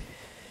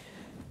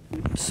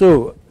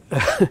 So,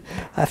 I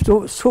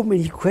have so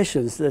many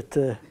questions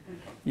that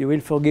you will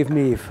forgive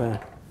me if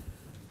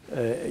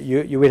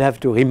you will have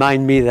to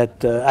remind me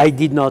that I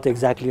did not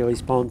exactly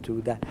respond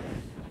to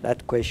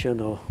that question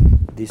or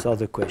this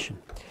other question.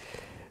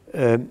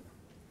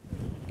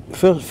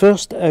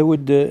 First, I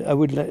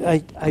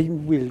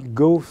will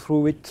go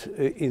through it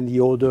in the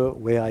order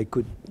where I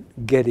could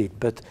get it,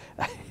 but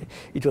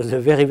it was a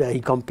very,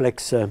 very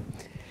complex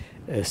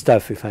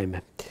stuff, if I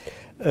may.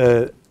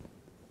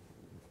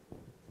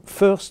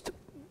 First,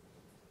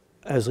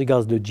 as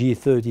regards the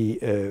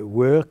G30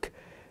 work,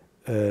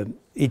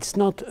 it's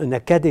not an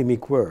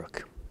academic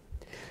work.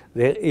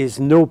 There is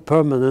no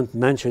permanent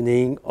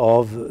mentioning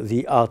of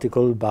the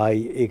article by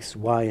X,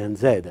 Y, and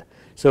Z.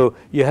 So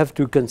you have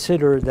to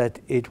consider that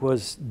it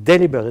was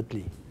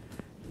deliberately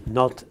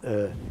not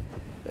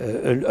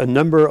a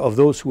number of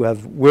those who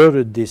have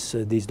worded this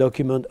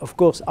document, of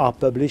course, are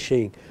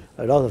publishing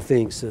a lot of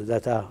things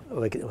that are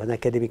like an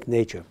academic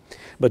nature.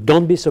 But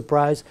don't be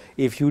surprised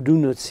if you do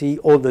not see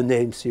all the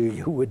names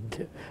you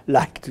would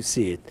like to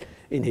see it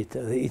in it.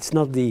 It's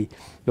not the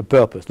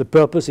purpose. The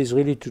purpose is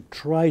really to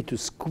try to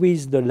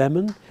squeeze the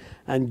lemon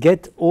and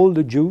get all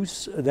the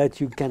juice that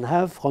you can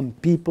have from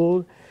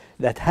people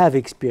that have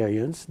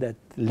experience, that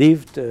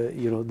lived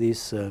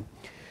this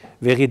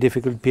very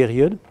difficult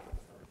period,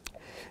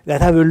 that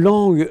have a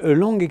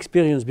long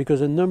experience,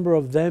 because a number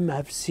of them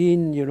have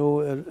seen,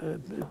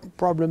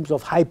 problems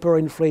of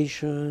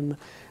hyperinflation.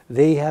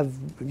 They have,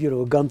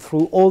 gone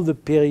through all the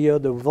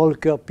period, the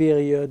Volcker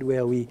period,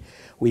 where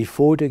we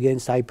fought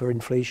against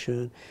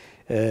hyperinflation.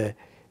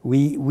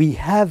 We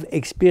have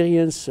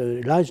experienced,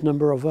 a large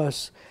number of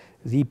us,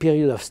 the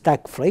period of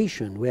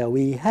stagflation, where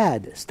we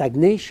had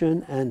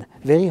stagnation and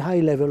very high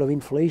level of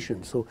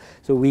inflation. So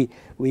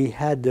we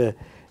had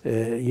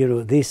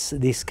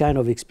this kind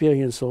of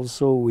experience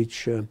also,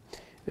 which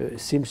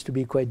seems to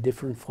be quite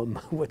different from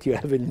what you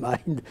have in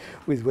mind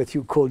with what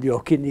you call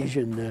your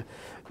Keynesian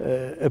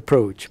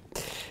approach.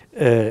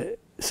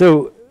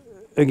 So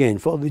again,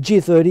 for the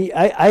G30,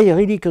 I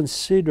really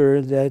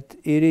consider that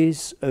it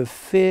is a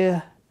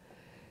fair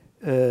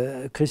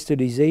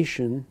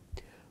crystallization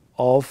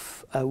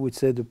of, I would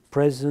say, the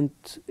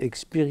present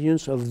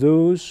experience of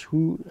those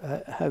who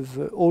have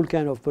all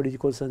kind of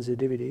political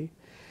sensitivity.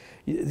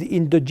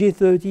 In the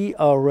G30,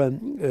 our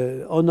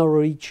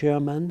honorary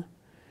chairman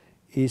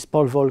is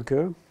Paul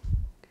Volcker,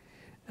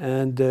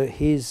 and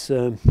he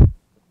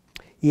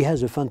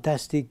has a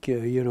fantastic,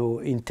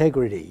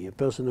 integrity,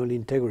 personal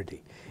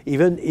integrity.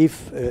 Even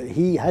if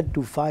he had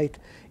to fight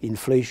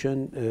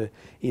inflation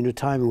in a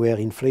time where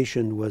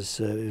inflation was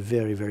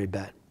very, very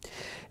bad.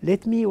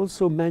 Let me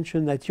also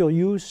mention that you're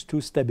used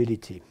to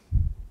stability,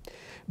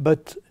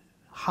 but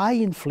high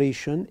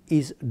inflation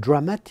is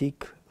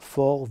dramatic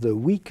for the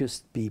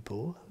weakest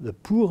people, the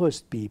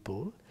poorest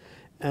people,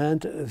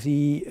 and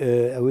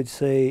the, I would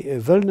say,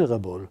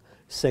 vulnerable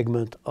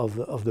segment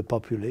of the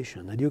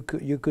population. And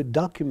you could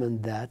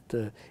document that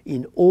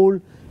in all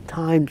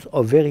times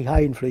of very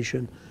high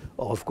inflation,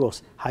 or of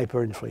course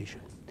hyperinflation.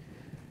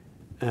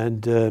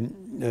 And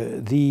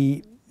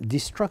the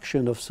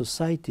destruction of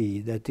society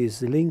that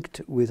is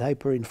linked with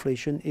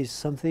hyperinflation is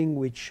something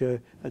which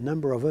a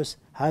number of us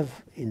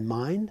have in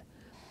mind,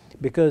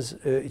 because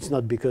it's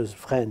not because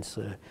France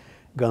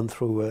gone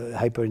through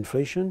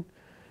hyperinflation,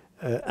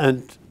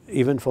 and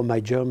even for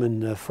my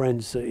German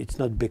friends, it's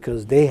not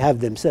because they have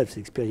themselves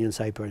experienced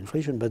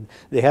hyperinflation, but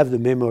they have the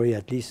memory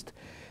at least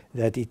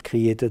that it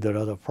created a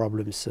lot of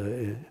problems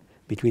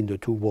between the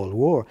two world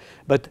wars.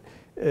 But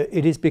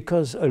it is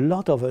because a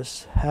lot of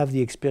us have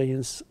the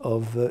experience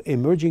of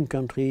emerging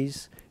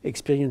countries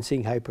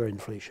experiencing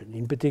hyperinflation,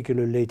 in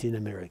particular Latin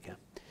America.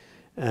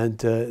 And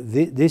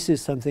this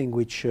is something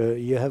which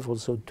you have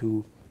also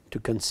to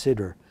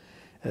consider.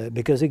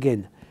 Because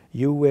again,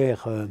 you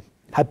were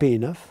happy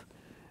enough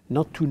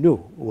not to know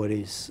what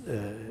is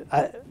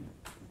a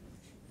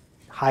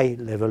high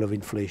level of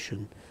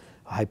inflation,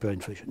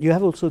 hyperinflation. You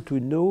have also to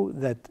know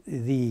that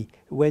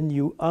when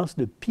you ask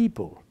the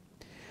people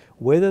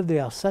whether they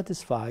are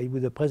satisfied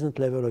with the present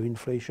level of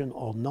inflation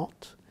or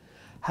not,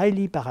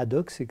 highly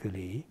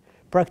paradoxically,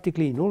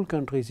 practically in all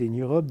countries in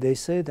Europe, they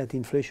say that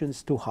inflation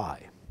is too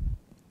high.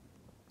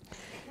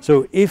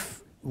 So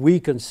if we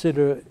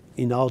consider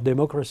in our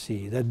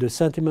democracy that the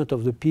sentiment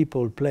of the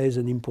people plays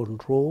an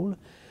important role,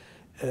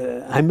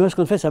 I must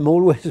confess I'm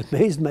always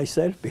amazed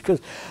myself, because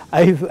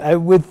I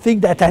would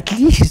think that at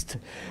least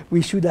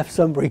we should have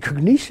some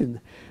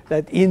recognition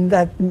that in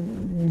that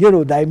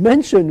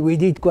dimension we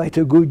did quite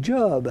a good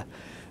job,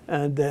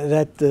 and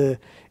that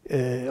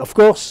of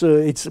course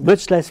it's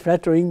much less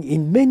flattering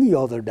in many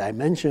other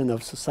dimensions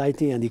of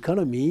society and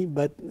economy,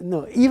 but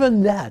no,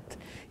 even that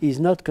is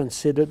not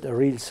considered a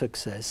real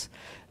success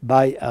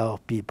by our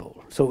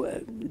people.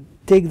 So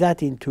take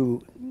that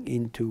into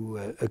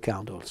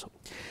account also.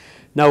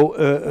 Now,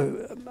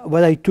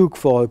 what I took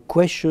for a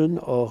question,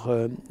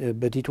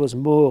 but it was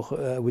more,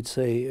 I would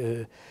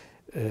say,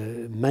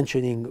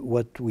 mentioning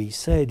what we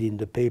said in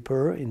the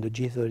paper, in the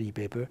G30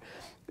 paper,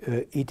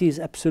 it is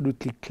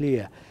absolutely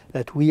clear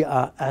that we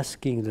are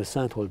asking the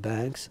central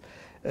banks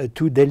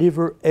to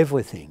deliver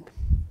everything,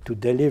 to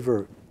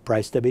deliver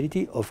price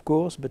stability, of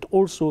course, but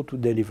also to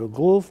deliver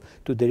growth,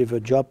 to deliver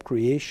job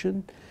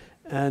creation.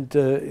 And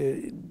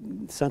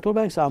central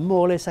banks are more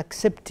or less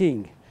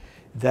accepting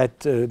that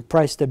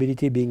price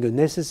stability being a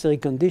necessary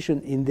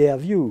condition in their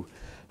view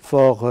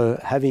for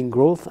having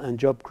growth and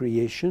job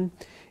creation.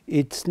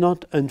 It's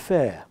not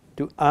unfair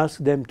to ask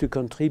them to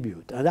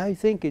contribute. And I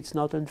think it's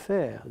not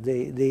unfair.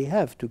 They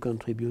have to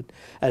contribute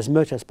as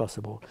much as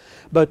possible.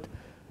 But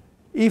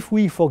if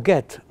we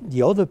forget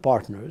the other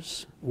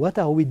partners, what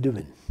are we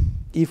doing?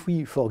 If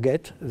we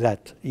forget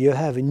that you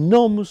have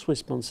enormous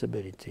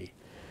responsibility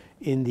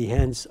in the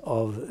hands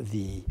of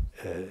the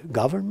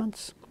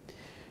governments,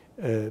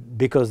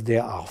 because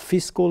there are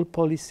fiscal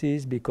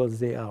policies, because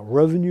there are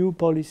revenue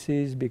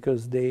policies,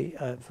 because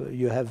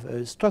you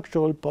have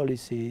structural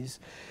policies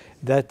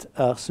that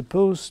are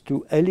supposed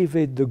to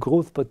elevate the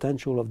growth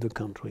potential of the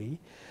country.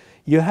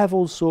 You have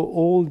also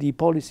all the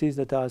policies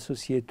that are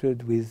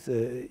associated with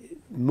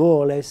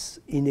more or less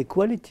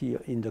inequality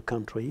in the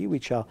country,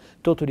 which are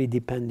totally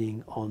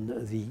depending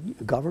on the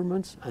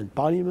governments and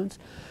parliaments.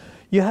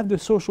 You have the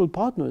social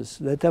partners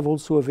that have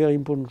also a very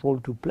important role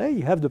to play.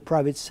 You have the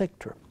private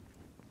sector.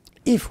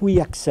 If we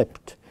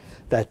accept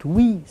that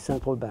we,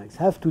 central banks,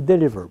 have to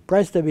deliver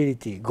price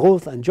stability,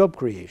 growth and job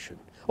creation,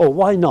 or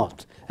why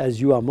not,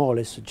 as you are more or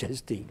less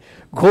suggesting,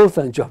 growth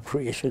and job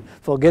creation,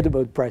 forget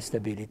about price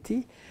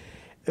stability,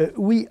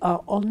 we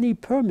are only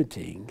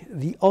permitting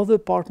the other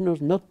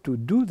partners not to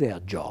do their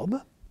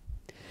job,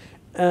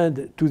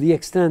 and to the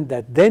extent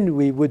that then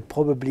we would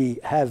probably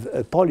have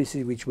a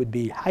policy which would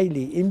be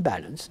highly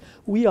imbalanced,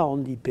 we are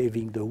only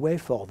paving the way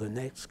for the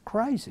next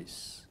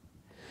crisis.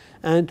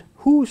 And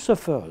who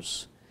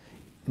suffers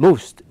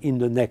most in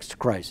the next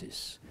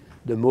crisis?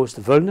 The most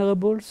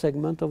vulnerable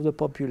segment of the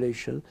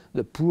population,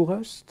 the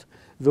poorest,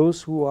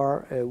 those who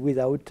are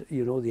without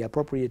the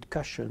appropriate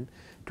cushion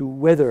to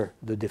weather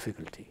the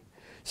difficulty.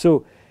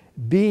 So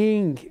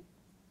being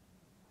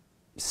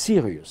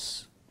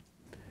serious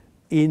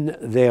in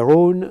their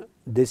own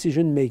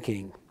decision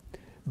making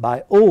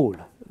by all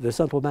the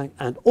central bank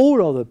and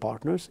all other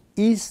partners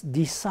is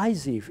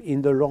decisive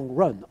in the long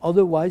run.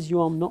 Otherwise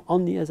you are not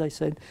only, as I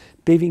said,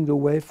 paving the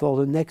way for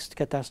the next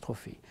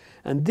catastrophe.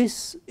 And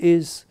this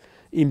is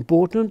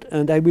important,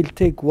 and I will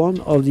take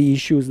one of the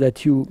issues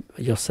that you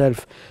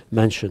yourself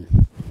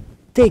mentioned.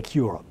 Take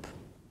Europe.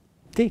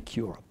 Take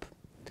Europe.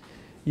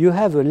 You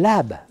have a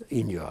lab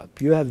in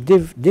Europe. You have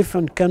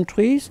different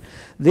countries.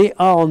 They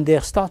are on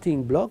their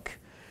starting block.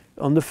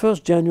 On the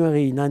 1st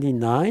January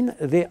 1999,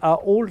 they are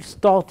all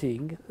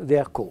starting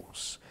their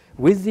course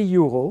with the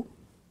euro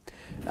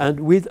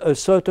and with a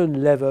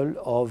certain level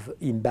of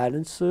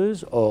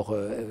imbalances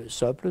or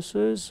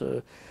surpluses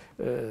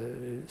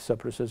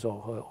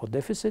or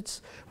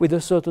deficits, with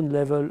a certain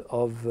level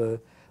of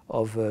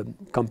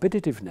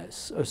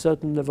competitiveness, a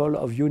certain level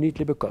of unit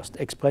labor cost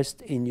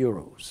expressed in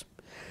euros.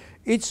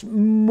 It's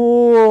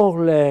more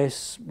or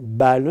less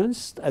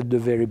balanced at the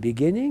very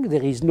beginning.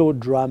 There is no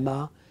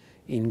drama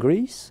in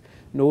Greece,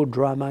 no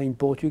drama in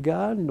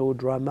Portugal, no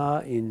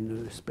drama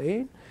in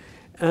Spain.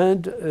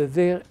 And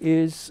there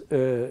is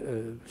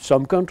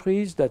some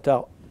countries that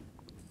are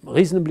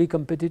reasonably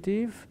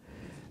competitive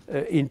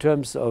in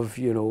terms of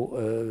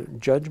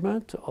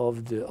judgment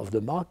of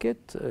the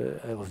market,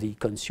 of the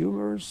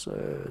consumers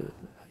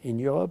in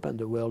Europe and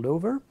the world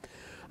over,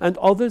 and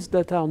others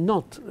that are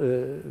not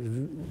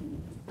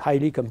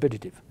highly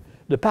competitive.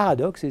 The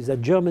paradox is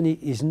that Germany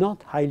is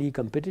not highly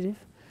competitive,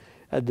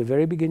 at the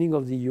very beginning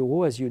of the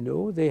euro, as you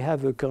know, they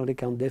have a current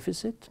account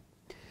deficit.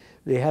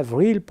 They have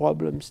real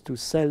problems to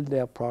sell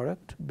their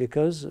product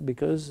because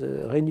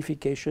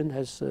reunification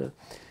has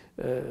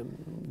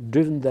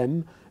driven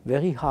them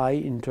very high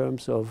in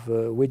terms of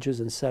wages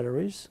and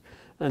salaries,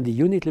 and the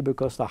unit labor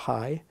costs are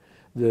high.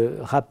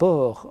 The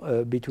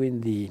rapport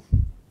between the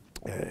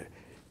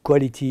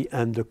quality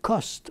and the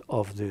cost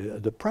of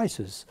the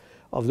prices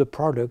of the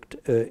product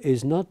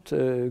is not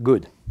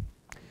good.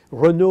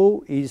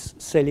 Renault is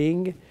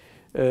selling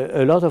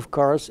a lot of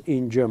cars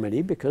in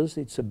Germany because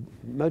it's a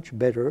much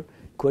better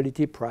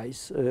quality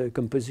price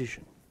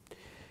composition.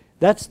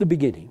 That's the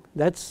beginning.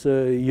 That's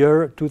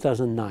year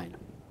 2009.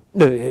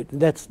 No,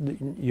 that's the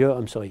year,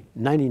 I'm sorry,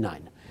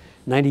 99,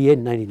 98,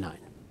 99.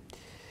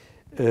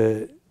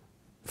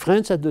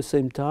 France at the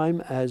same time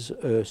has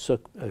a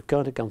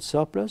current account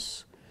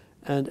surplus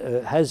and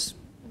has,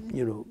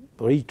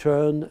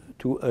 returned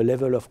to a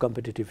level of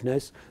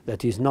competitiveness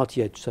that is not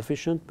yet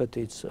sufficient, but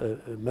it's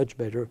much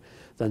better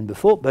than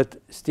before, but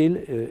still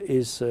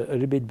is a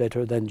little bit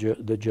better than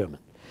the German.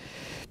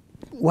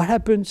 What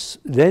happens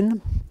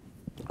then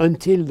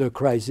until the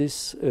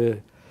crisis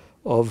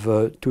of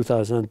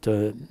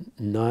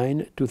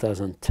 2009,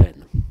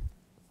 2010?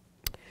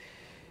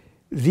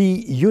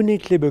 The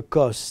unit labor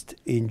costs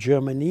in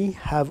Germany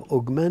have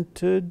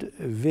augmented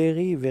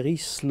very, very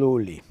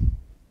slowly.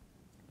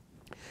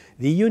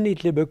 The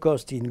unit labor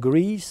cost in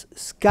Greece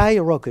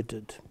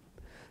skyrocketed.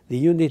 The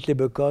unit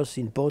labor cost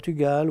in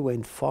Portugal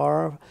went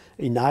far,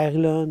 in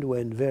Ireland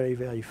went very,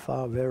 very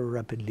far, very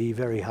rapidly,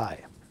 very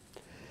high.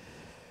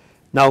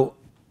 Now,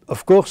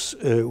 of course,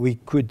 we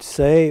could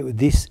say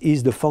this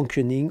is the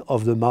functioning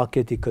of the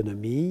market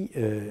economy,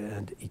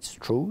 and it's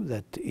true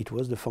that it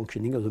was the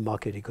functioning of the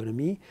market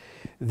economy.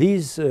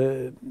 These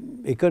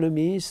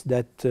economies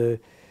that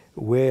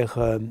were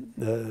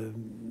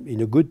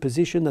in a good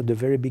position at the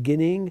very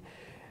beginning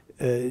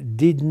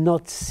did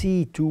not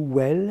see too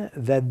well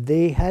that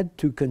they had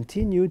to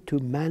continue to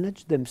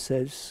manage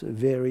themselves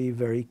very,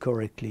 very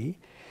correctly.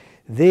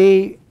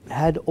 They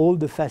had all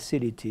the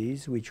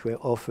facilities which were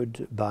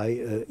offered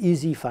by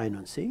easy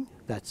financing.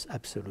 That's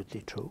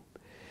absolutely true.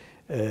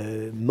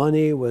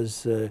 Money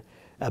was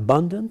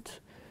abundant,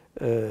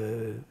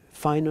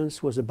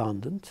 finance was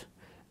abundant,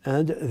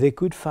 and they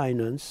could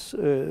finance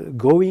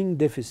growing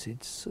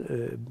deficits,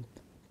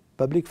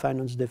 public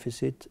finance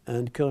deficit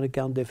and current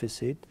account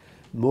deficit,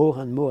 more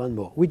and more and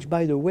more, which,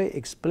 by the way,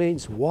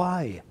 explains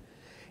why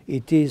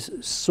it is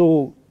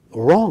so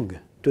wrong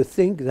to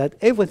think that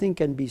everything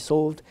can be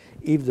solved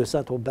if the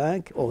central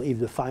bank or if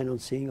the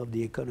financing of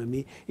the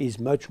economy is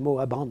much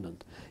more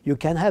abundant. You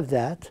can have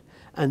that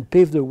and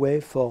pave the way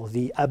for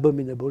the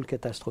abominable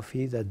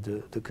catastrophe that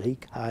the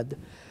Greek had,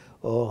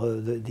 or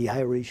the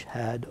Irish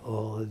had,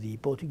 or the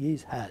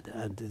Portuguese had.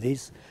 And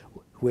these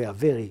were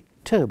very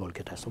terrible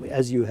catastrophes,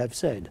 as you have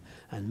said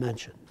and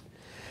mentioned.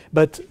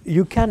 But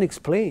you can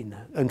explain,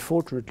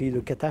 unfortunately,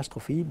 the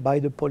catastrophe by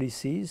the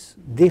policies,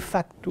 de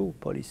facto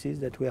policies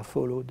that were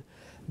followed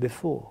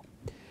before,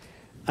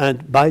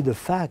 and by the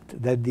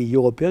fact that the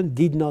Europeans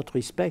did not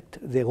respect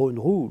their own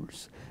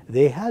rules.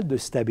 They had the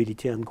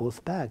Stability and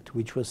Growth Pact,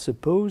 which was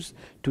supposed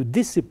to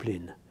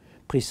discipline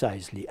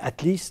precisely,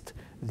 at least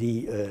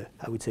the,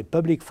 I would say,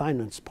 public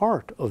finance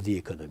part of the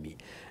economy.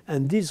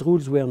 And these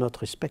rules were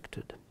not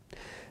respected.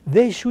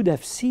 They should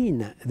have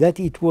seen that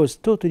it was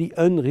totally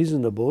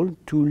unreasonable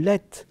to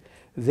let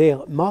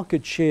their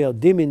market share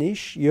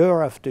diminish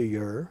year after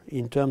year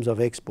in terms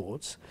of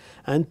exports,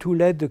 and to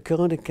let the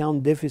current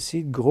account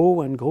deficit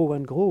grow and grow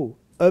and grow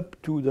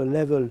up to the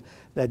level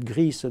that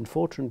Greece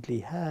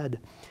unfortunately had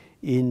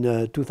in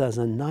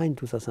 2009,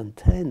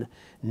 2010,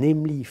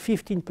 namely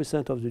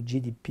 15% of the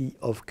GDP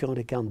of current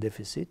account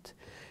deficit,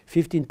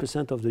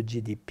 15% of the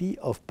GDP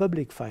of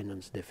public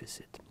finance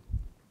deficit.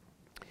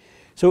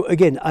 So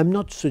again, I'm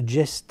not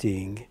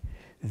suggesting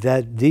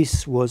that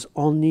this was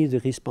only the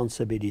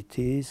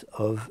responsibilities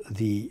of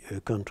the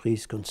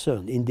countries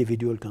concerned,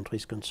 individual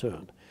countries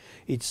concerned.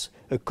 It's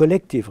a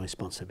collective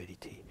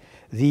responsibility.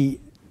 The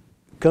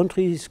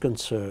countries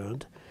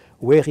concerned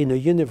were in a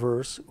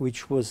universe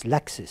which was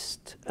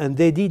laxist, and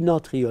they did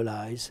not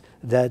realize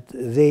that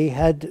they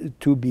had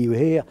to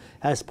behave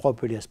as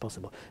properly as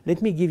possible.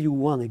 Let me give you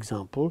one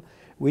example,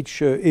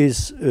 which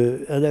is,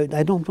 and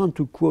I don't want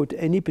to quote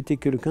any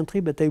particular country,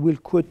 but I will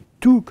quote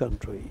two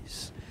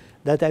countries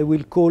that I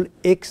will call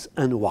X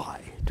and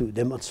Y to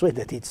demonstrate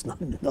that it's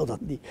not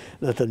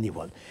only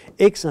one.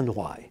 X and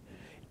Y.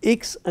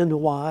 X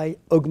and Y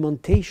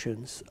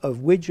augmentations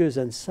of wages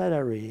and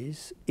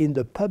salaries in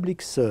the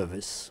public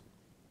service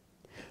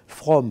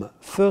from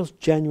 1st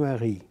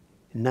January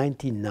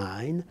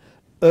 1999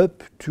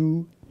 up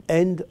to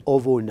end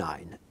of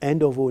 2009.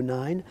 End of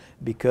 2009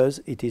 because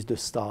it is the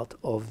start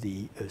of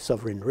the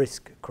sovereign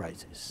risk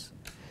crisis.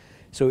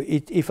 So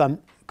if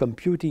I'm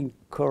computing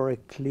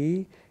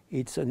correctly,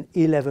 it's an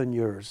 11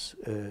 years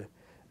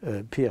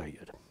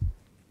period.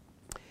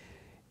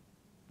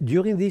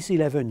 During these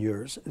 11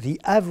 years, the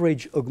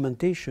average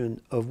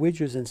augmentation of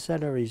wages and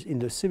salaries in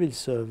the civil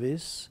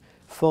service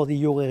for the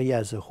euro area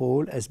as a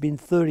whole has been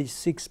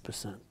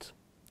 36%.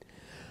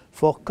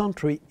 For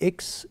country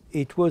X,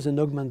 it was an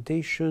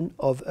augmentation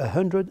of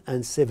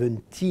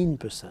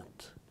 117%.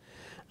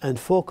 And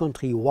for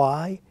country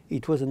Y,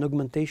 it was an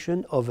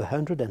augmentation of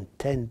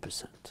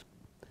 110%,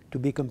 to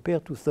be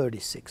compared to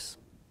 36.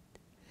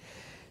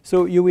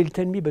 So you will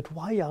tell me, but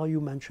why are you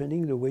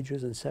mentioning the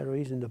wages and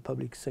salaries in the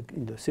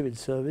in the civil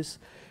service?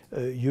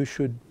 You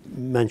should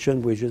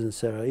mention wages and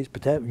salaries,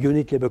 but have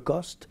unit labor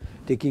cost,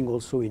 taking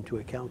also into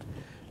account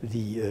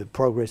the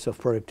progress of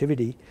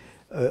productivity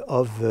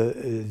of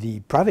the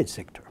private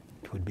sector.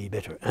 It would be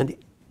better. And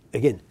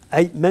again,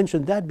 I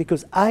mentioned that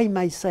because I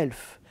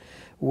myself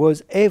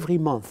was every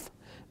month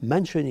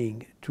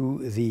mentioning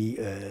to the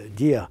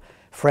dear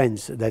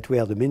friends that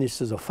were the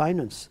ministers of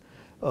finance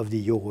of the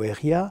euro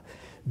area,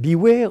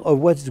 beware of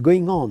what's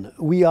going on.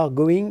 We are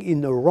going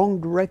in the wrong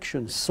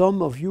direction.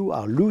 Some of you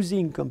are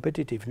losing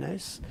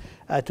competitiveness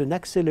at an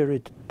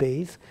accelerated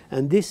pace,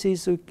 and this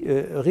is a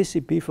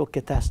recipe for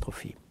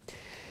catastrophe.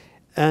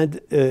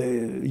 And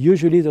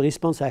usually the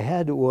response I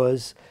had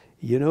was,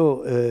 you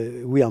know,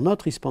 we are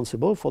not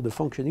responsible for the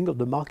functioning of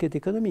the market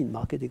economy.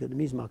 Market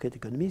economy is market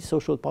economy.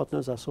 Social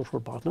partners are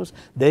social partners.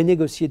 They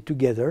negotiate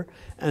together,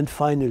 and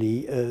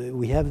finally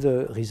we have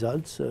the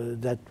results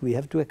that we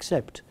have to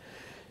accept.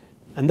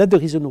 And that's the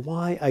reason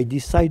why I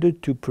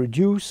decided to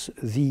produce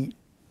the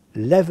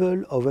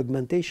level of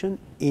augmentation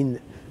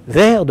in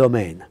their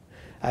domain.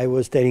 I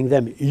was telling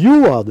them,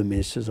 you are the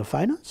ministers of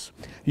finance.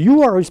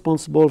 You are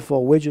responsible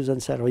for wages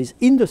and salaries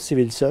in the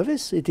civil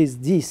service. It is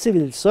the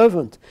civil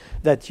servant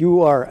that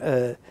you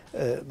are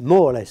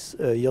more or less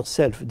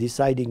yourself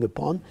deciding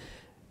upon.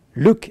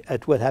 Look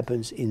at what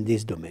happens in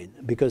this domain,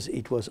 because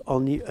it was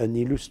only an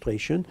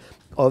illustration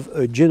of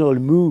a general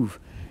move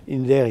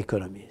in their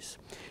economies.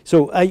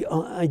 So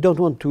I don't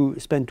want to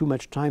spend too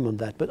much time on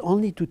that, but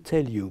only to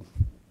tell you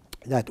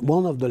that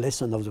one of the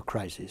lessons of the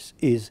crisis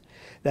is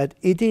that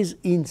it is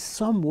in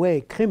some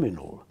way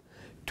criminal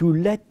to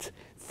let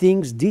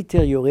things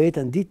deteriorate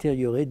and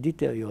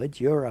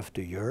deteriorate year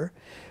after year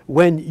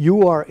when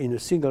you are in a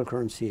single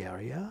currency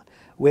area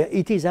where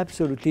it is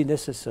absolutely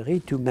necessary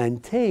to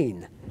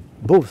maintain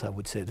both, I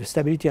would say, the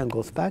Stability and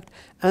Growth Pact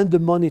and the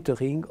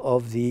monitoring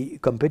of the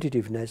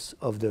competitiveness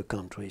of the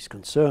countries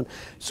concerned,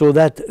 so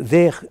that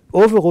their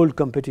overall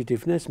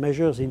competitiveness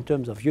measures in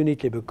terms of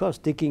unit labor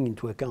cost, taking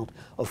into account,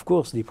 of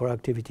course, the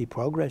productivity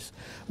progress,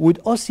 would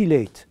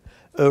oscillate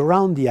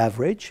around the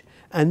average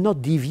and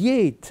not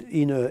deviate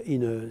in a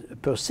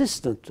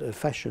persistent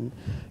fashion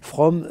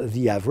from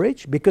the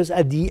average, because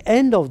at the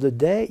end of the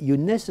day, you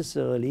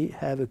necessarily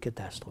have a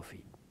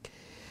catastrophe.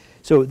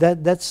 So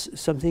that's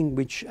something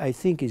which I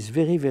think is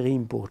very, very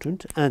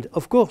important. And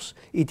of course,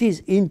 it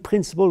is in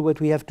principle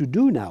what we have to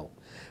do now.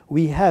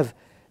 We have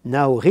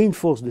now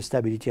reinforced the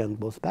Stability and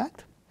Growth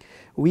Pact.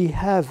 We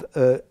have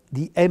the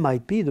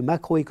MIP, the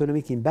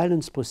Macroeconomic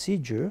Imbalance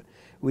Procedure,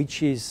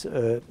 which is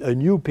a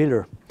new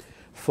pillar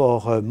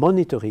for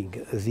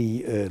monitoring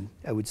the,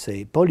 I would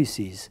say,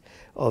 policies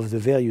of the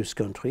various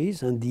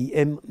countries. And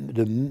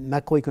the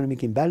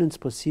Macroeconomic Imbalance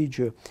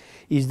Procedure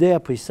is there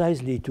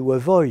precisely to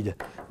avoid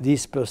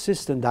these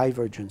persistent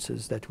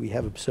divergences that we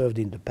have observed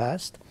in the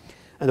past.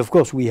 And of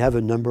course, we have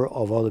a number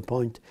of other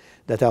points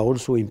that are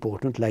also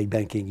important, like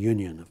banking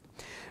union.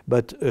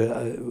 But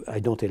I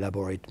don't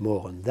elaborate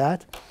more on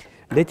that.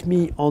 Let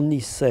me only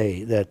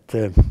say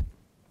that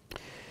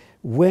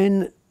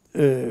when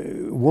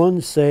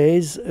one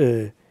says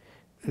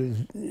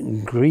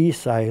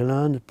Greece,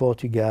 Ireland,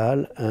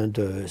 Portugal,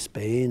 and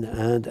Spain,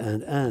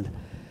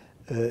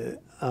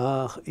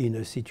 are in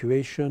a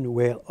situation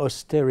where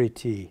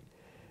austerity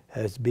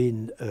has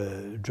been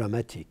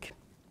dramatic.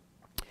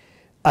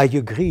 I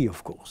agree,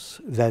 of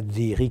course, that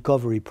the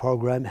recovery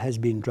program has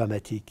been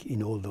dramatic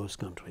in all those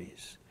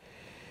countries.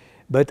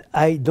 But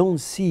I don't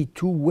see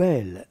too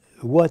well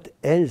what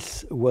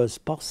else was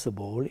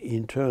possible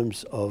in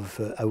terms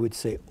of, I would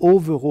say,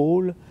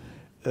 overall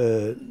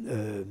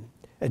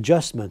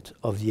adjustment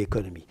of the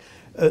economy.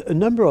 A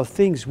number of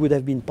things would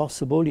have been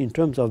possible in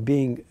terms of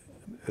being,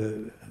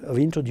 of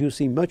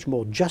introducing much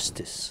more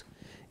justice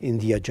in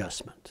the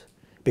adjustment.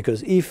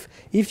 Because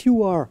if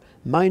you are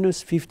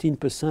minus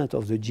 15%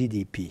 of the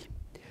GDP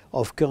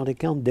of current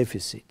account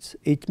deficits,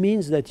 it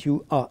means that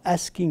you are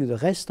asking the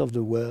rest of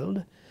the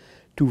world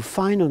to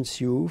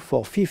finance you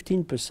for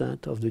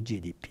 15% of the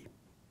GDP.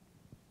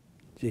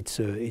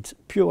 It's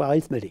pure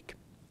arithmetic.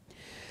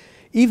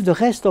 If the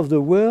rest of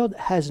the world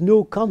has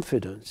no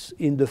confidence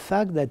in the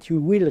fact that you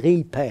will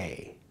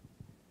repay,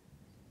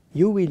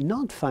 you will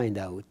not find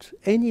out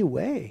any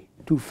way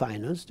to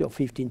finance your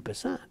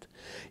 15%.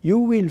 You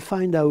will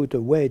find out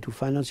a way to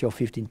finance your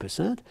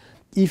 15%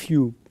 if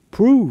you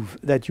prove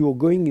that you are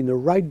going in the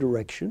right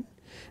direction,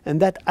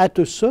 and that at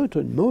a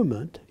certain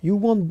moment you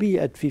won't be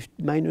at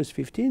minus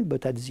 15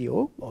 but at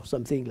 0 or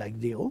something like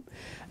 0,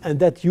 and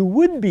that you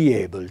would be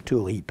able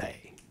to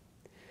repay.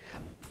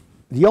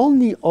 The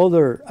only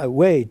other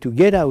way to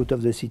get out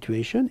of the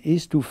situation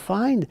is to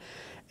find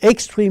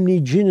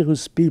extremely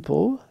generous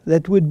people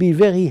that would be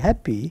very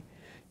happy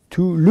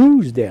to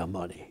lose their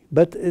money.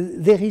 But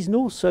there is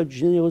no such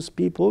generous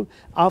people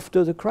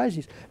after the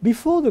crisis.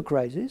 Before the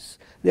crisis,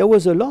 there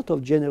was a lot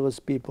of generous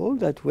people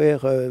that were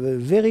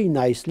very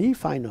nicely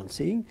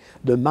financing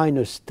the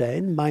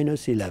 -10,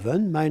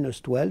 -11,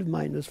 -12,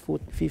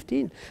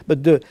 -15.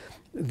 But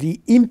the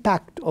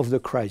impact of the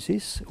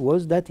crisis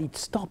was that it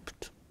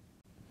stopped.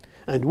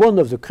 And one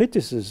of the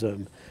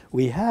criticisms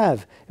we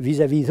have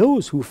vis-à-vis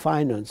those who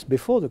financed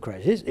before the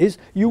crisis is,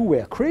 you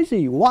were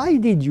crazy. Why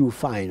did you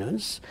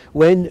finance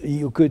when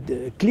you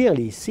could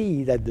clearly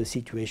see that the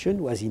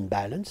situation was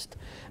imbalanced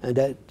and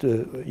that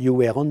you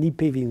were only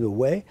paving the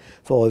way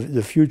for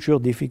the future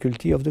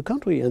difficulty of the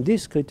country? And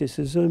this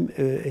criticism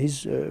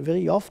is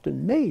very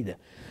often made.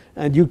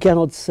 And you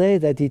cannot say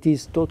that it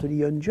is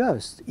totally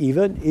unjust,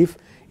 even if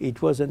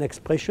it was an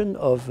expression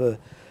of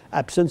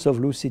absence of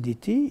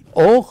lucidity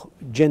or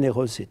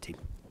generosity.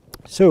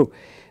 So,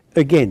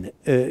 again,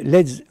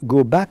 let's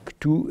go back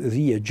to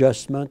the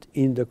adjustment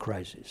in the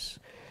crisis.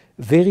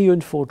 Very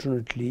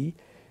unfortunately,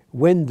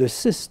 when the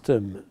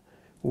system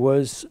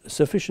was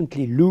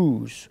sufficiently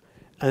loose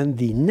and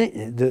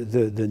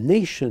the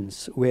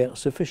nations were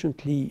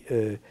sufficiently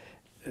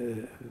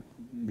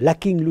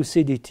lacking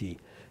lucidity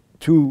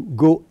to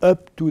go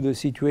up to the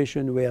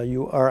situation where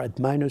you are at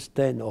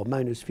 -10 or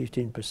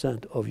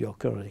 -15% of your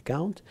current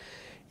account,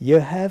 you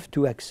have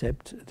to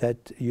accept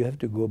that you have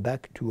to go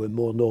back to a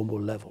more normal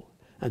level.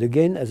 And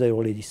again, as I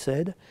already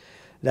said,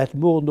 that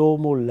more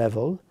normal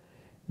level,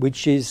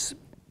 which is,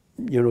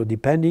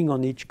 depending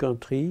on each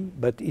country,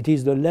 but it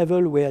is the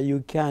level where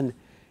you can,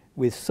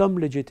 with some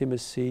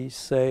legitimacy,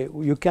 say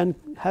you can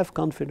have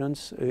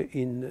confidence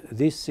in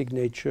this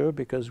signature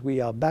because we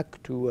are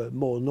back to a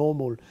more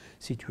normal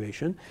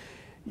situation.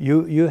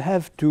 You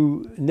have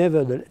to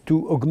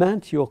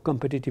augment your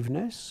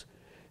competitiveness,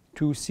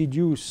 to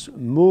seduce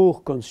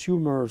more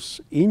consumers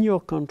in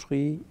your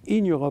country,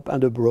 in Europe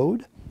and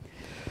abroad.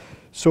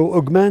 So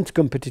augment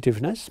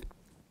competitiveness,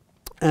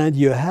 and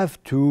you have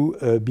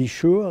to be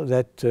sure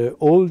that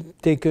all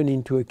taken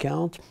into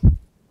account,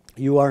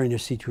 you are in a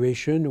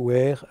situation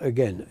where,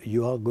 again,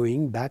 you are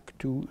going back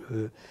to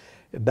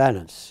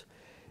balance.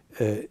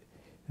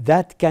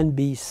 That can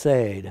be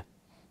said,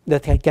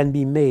 that can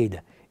be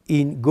made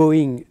in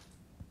going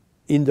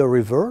in the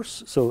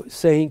reverse, so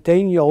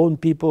telling your own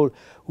people,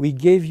 we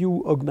gave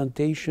you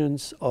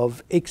augmentations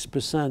of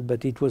X%,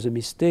 but it was a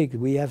mistake,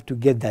 we have to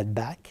get that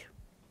back.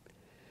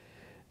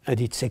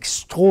 And it's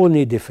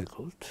extraordinarily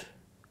difficult.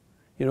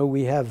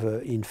 We have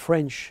in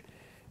French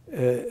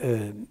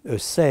a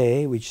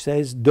say which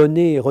says,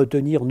 donner et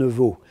retenir ne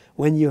vaut.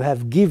 When you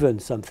have given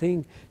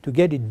something, to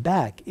get it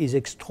back is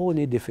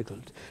extraordinarily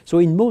difficult. So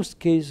in most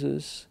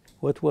cases,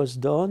 what was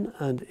done,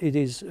 and it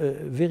is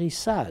very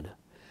sad,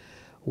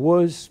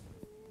 was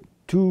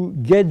to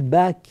get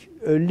back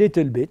a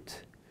little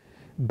bit,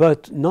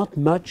 but not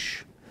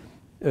much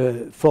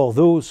for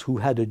those who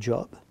had a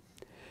job,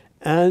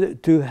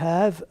 and to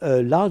have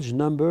a large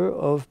number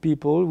of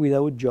people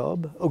without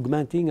job,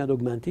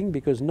 augmenting,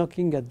 because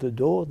knocking at the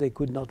door, they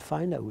could not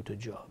find out a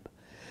job.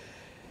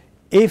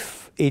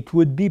 If it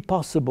would be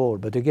possible,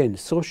 but again,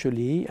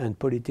 socially and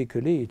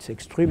politically, it's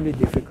extremely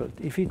difficult.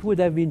 If it would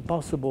have been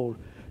possible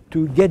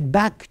to get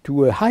back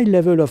to a high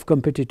level of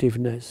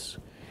competitiveness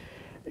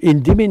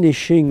in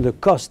diminishing the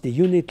cost, the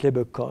unit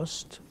labor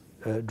cost,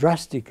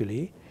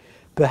 drastically,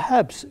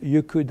 perhaps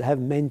you could have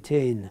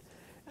maintained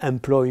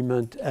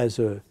employment as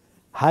a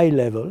high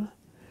level,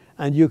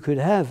 and you could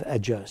have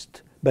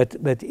adjusted, but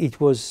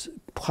it was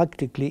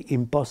practically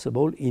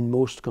impossible in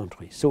most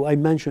countries. So I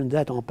mentioned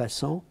that en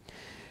passant,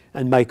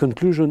 and my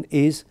conclusion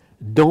is,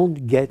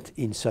 don't get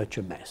in such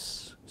a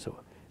mess. So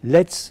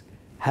let's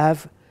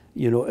have,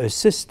 a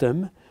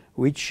system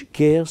which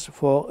cares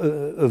for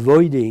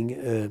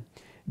avoiding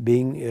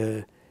being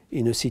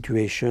in a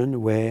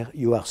situation where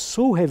you are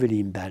so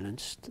heavily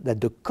imbalanced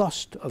that the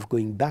cost of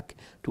going back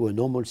to a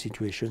normal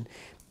situation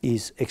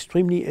is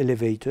extremely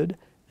elevated,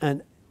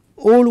 and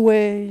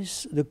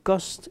always the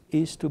cost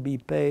is to be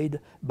paid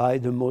by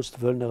the most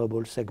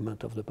vulnerable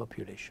segment of the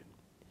population.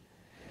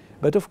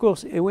 But of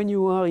course, when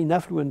you are in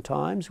affluent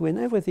times, when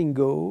everything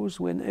goes,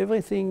 when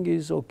everything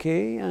is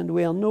okay, and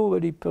where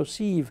nobody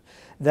perceives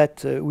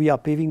that we are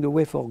paving the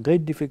way for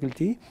great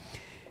difficulty,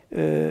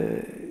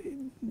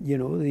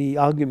 the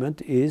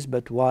argument is,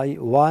 but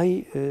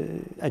why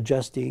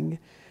adjusting?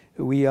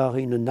 We are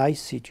in a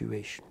nice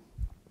situation.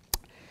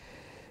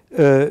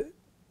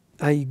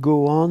 I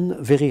go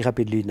on very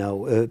rapidly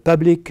now.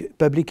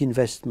 Public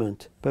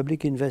investment.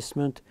 Public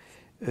investment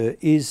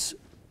is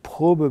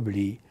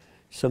probably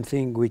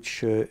something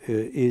which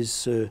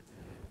is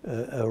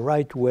a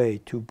right way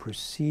to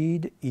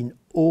proceed in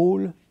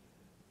all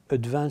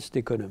advanced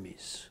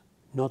economies.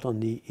 Not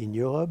only in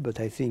Europe, but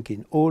I think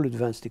in all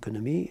advanced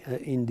economy,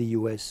 in the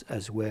US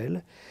as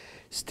well.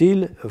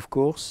 Still, of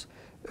course,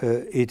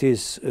 it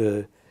is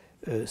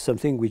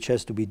something which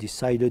has to be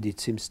decided, it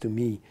seems to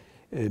me,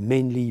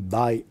 mainly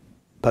by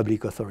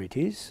public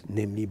authorities,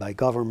 namely by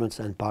governments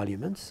and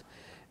parliaments,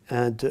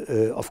 and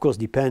of course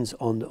depends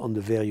on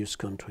the various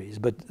countries.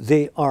 But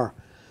they are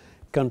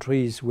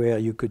countries where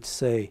you could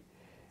say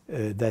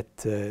that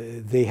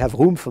they have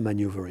room for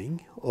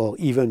maneuvering, or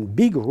even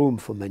big room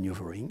for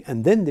maneuvering,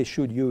 and then they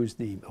should use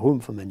the room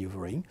for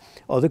maneuvering.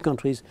 Other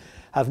countries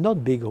have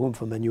not big room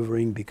for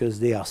maneuvering because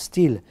they are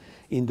still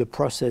in the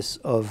process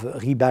of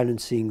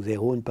rebalancing their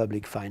own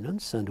public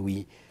finance, and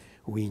we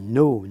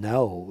know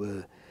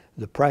now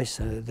the price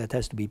that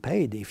has to be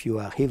paid if you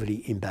are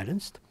heavily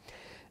imbalanced.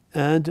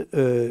 And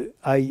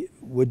I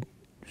would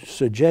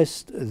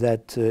suggest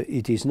that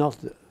it is not,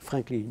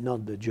 frankly,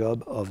 not the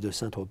job of the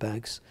central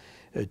banks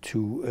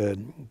to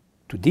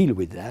deal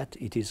with that.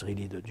 It is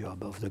really the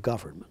job of the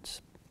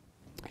governments.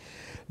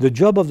 The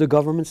job of the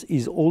governments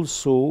is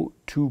also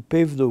to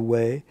pave the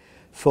way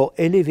for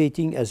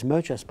elevating as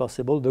much as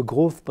possible the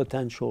growth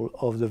potential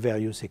of the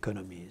various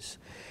economies.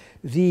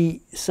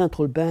 The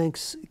central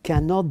banks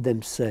cannot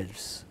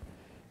themselves,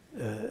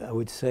 I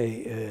would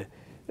say,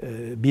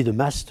 be the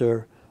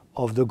master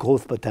of the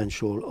growth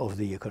potential of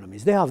the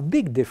economies. There are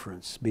big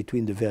difference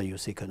between the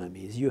various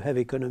economies. You have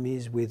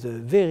economies with a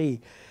very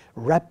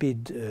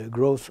rapid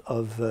growth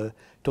of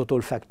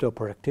total factor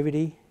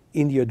productivity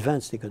in the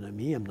advanced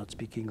economy. I'm not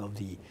speaking of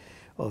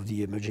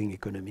the emerging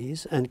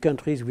economies, and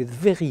countries with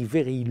very,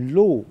 very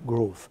low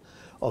growth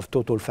of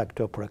total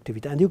factor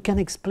productivity. And you can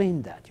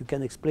explain that. You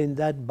can explain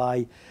that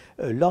by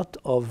a lot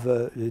of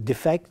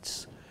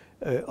defects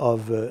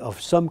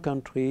of some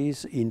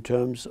countries in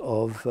terms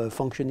of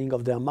functioning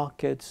of their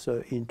markets,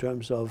 in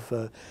terms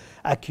of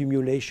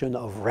accumulation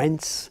of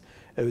rents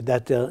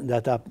that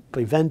are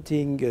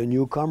preventing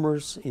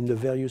newcomers in the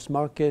various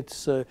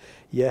markets.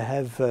 You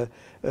have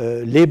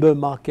labor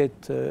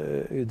markets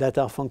that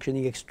are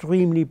functioning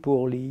extremely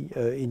poorly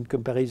in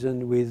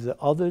comparison with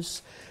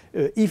others.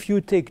 If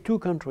you take two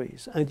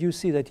countries and you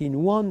see that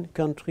in one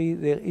country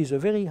there is a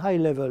very high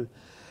level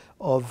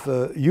of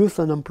youth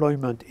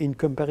unemployment in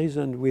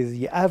comparison with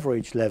the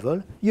average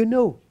level, you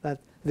know that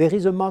there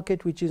is a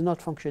market which is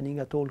not functioning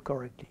at all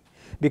correctly,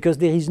 because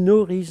there is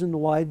no reason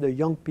why the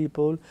young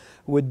people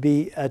would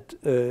be at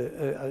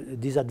a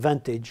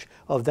disadvantage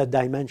of that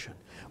dimension.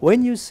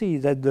 When you see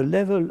that the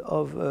level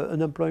of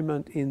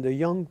unemployment in the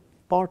young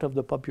part of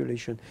the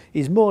population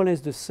is more or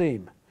less the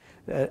same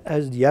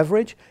as the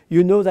average,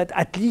 you know that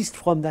at least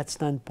from that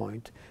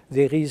standpoint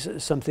there is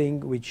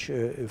something which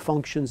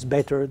functions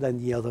better than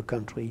the other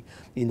country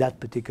in that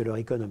particular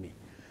economy.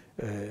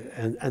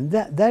 And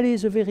that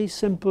is a very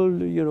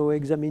simple,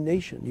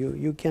 examination.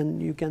 You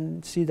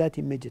can see that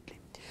immediately.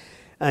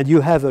 And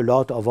you have a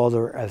lot of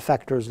other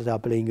factors that are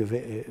playing a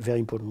very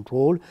important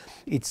role.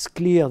 It's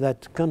clear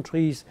that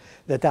countries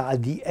that are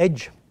at the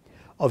edge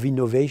of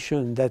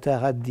innovation, that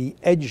are at the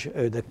edge,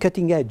 the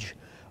cutting edge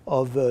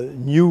of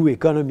new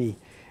economy,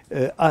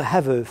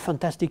 have a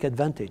fantastic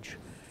advantage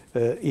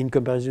in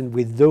comparison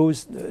with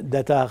those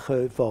that are,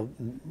 for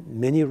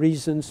many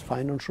reasons,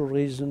 financial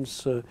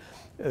reasons,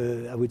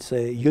 I would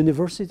say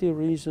university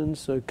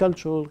reasons,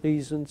 cultural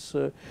reasons,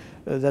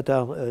 that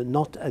are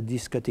not at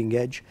this cutting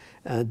edge.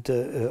 And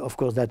of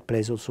course that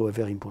plays also a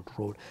very important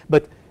role.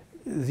 But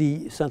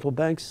the central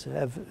banks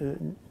have,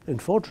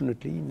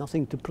 unfortunately,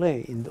 nothing to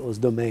play in those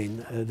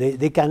domains.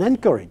 They can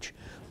encourage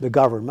the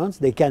governments,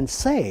 they can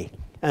say,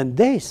 and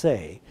they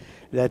say,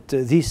 that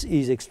this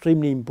is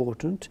extremely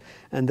important,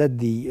 and that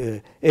the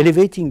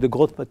elevating the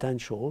growth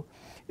potential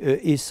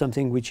is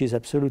something which is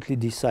absolutely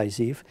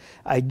decisive.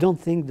 I don't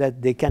think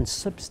that they can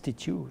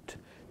substitute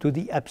to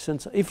the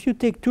absence. If you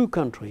take two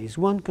countries,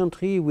 one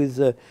country with,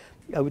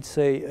 I would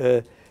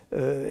say,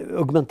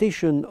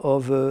 augmentation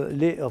of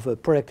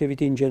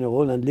productivity in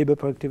general and labor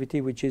productivity,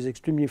 which is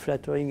extremely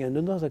flattering, and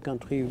another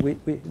country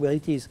where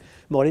it is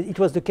more or less, it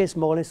was the case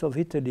more or less of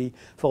Italy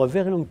for a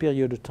very long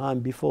period of time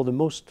before the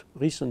most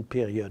recent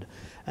period,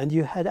 and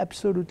you had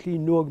absolutely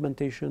no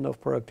augmentation of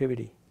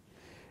productivity.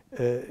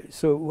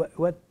 So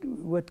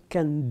what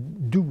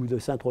can do the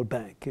central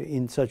bank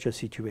in such a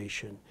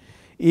situation?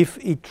 If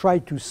it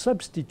tried to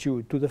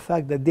substitute to the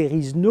fact that there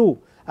is no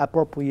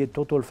appropriate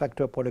total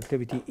factor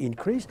productivity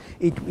increase,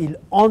 it will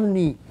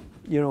only,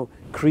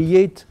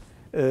 create,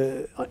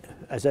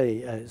 as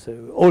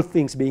all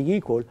things being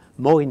equal,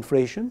 more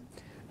inflation,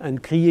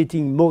 and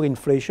creating more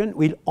inflation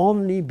will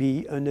only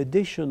be an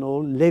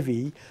additional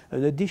levy,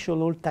 an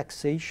additional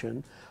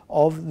taxation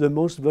of the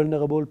most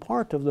vulnerable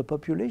part of the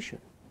population.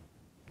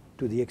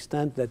 To the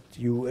extent that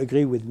you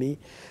agree with me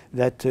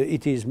that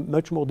it is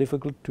much more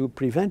difficult to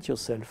prevent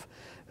yourself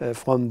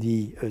from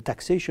the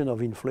taxation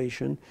of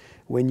inflation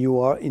when you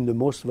are in the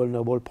most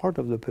vulnerable part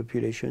of the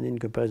population in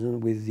comparison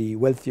with the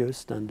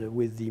wealthiest and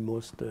with the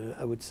most,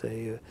 I would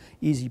say,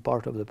 easy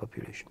part of the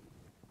population.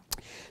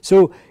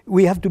 So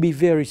we have to be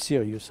very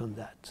serious on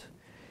that.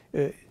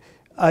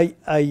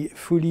 I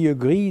fully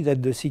agree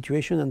that the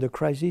situation and the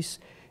crisis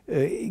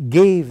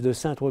gave the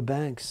central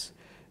banks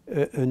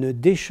an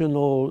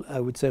additional, I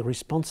would say,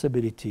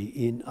 responsibility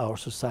in our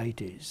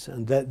societies,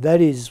 and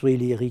that is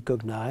really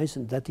recognized,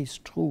 and that is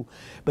true.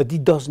 But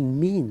it doesn't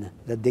mean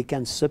that they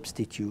can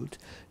substitute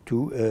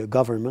to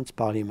governments,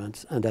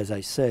 parliaments, and as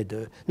I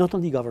said, not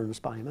only governments,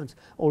 parliaments,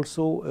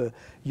 also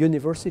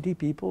university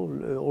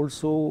people,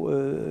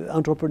 also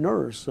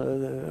entrepreneurs,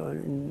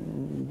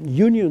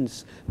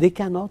 unions. They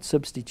cannot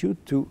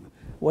substitute to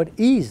what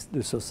is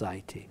the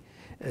society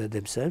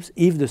themselves,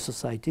 if the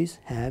societies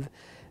have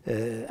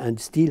and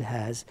still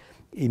has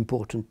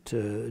important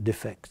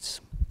defects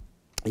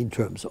in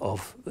terms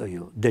of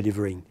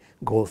delivering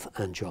growth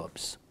and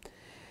jobs.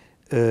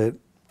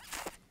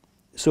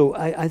 So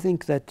I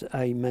think that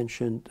I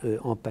mentioned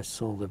en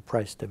passant the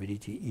price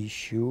stability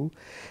issue.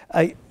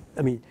 I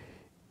mean,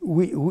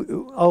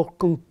 our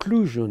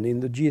conclusion in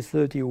the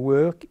G30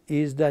 work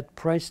is that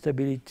price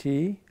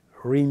stability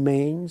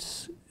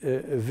remains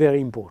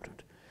very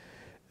important.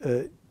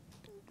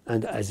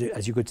 And as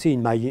you could see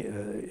in my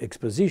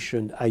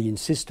exposition, I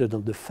insisted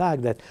on the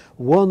fact that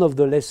one of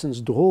the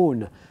lessons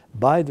drawn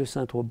by the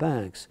central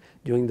banks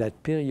during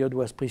that period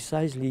was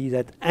precisely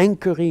that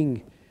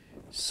anchoring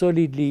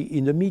solidly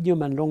in the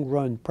medium and long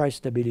run price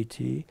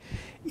stability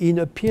in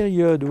a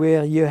period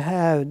where you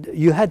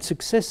had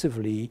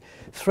successively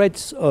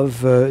threats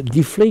of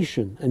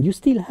deflation, and you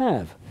still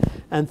have,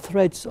 and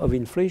threats of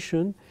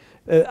inflation.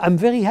 I'm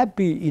very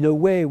happy in a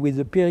way with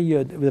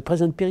the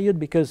present period,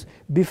 because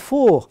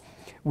before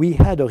we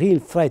had a real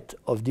threat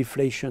of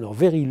deflation or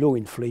very low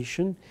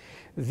inflation,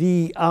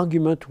 the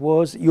argument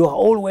was you are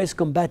always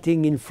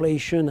combating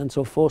inflation and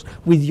so forth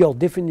with your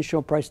definition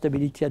of price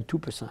stability at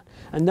 2%.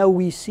 And now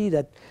we see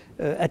that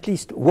at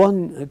least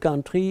one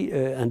country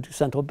and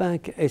central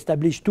bank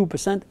established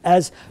 2%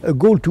 as a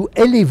goal to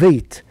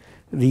elevate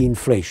the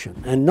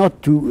inflation and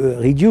not to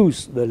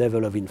reduce the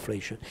level of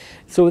inflation.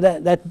 So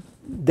that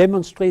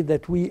demonstrates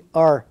that we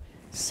are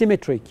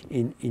symmetric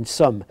in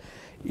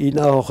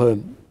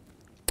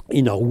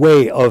our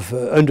way of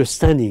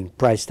understanding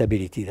price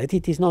stability, that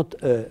it is not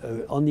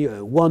only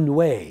a one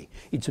way,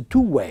 it's a two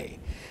way.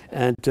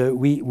 And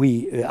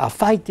we are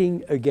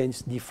fighting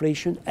against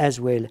deflation as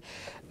well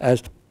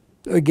as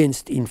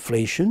against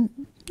inflation.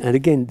 And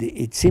again,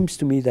 it seems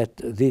to me that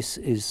this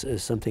is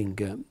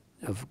something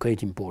of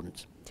great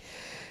importance.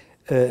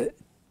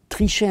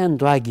 Trichet and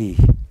Draghi,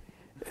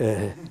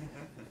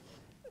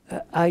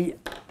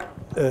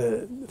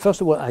 first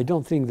of all, I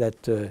don't think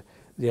that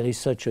there is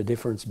such a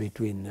difference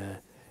between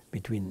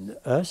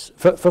us.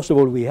 First of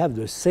all, we had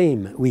the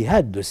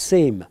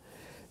same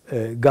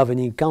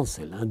governing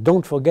council, and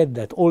don't forget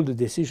that all the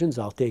decisions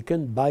are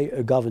taken by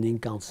a governing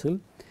council,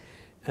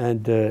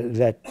 and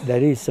that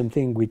is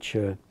something which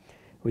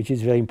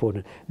is very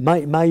important.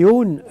 My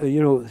own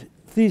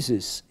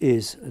thesis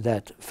is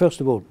that, first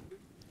of all,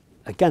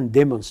 I can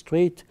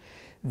demonstrate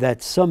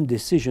that some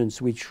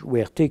decisions which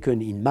were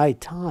taken in my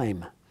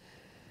time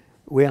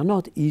were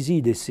not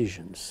easy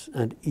decisions,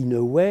 and in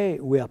a way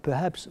were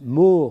perhaps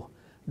more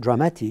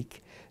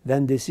dramatic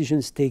than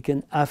decisions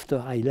taken after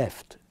I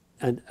left.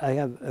 And I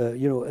have,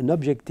 an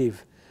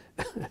objective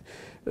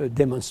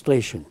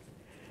demonstration.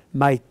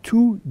 My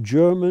two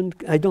German,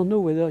 I don't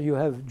know whether you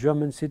have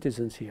German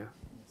citizens here.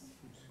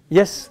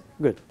 Yes?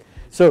 Good.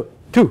 So,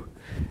 two.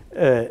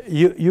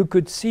 You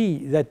could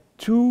see that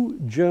two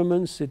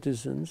German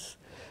citizens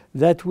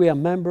that were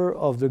members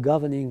of the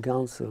governing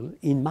council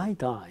in my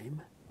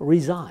time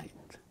resigned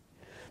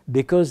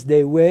because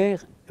they were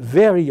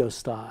very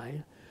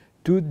hostile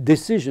to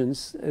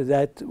decisions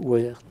that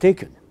were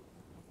taken,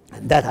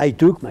 and that I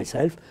took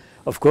myself,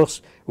 of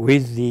course,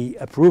 with the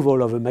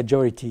approval of a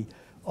majority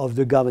of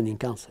the governing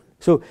council.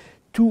 So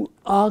to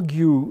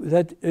argue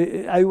that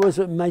I was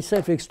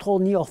myself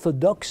extraordinarily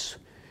orthodox,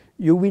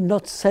 you will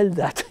not sell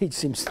that, it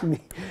seems to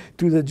me,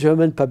 to the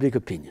German public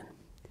opinion.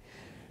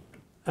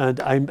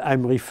 And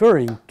I'm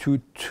referring to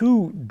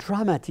two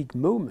dramatic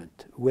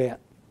moments where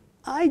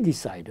I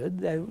decided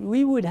that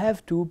we would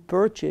have to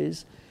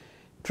purchase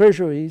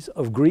treasuries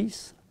of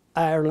Greece,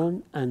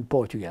 Ireland, and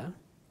Portugal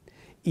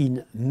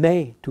in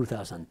May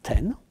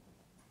 2010,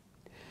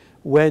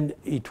 when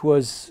it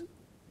was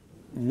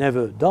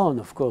never done,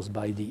 of course,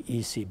 by the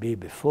ECB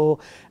before,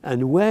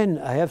 and when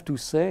I have to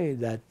say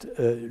that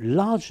a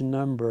large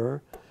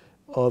number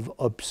of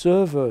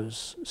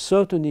observers,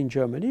 certainly in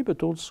Germany,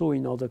 but also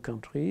in other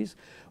countries,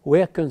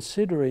 were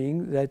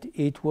considering that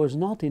it was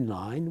not in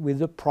line with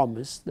the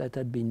promise that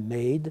had been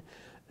made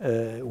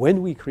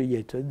when we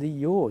created the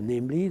euro,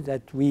 namely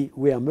that we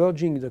are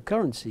merging the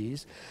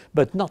currencies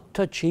but not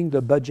touching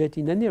the budget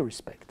in any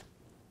respect.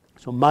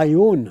 So my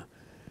own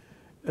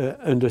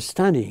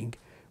understanding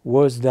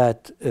was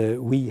that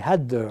we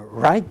had the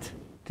right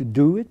to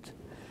do it,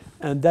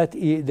 and that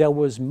there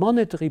was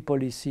monetary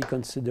policy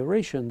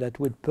consideration that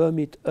would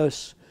permit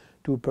us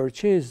to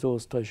purchase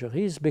those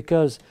treasuries,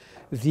 because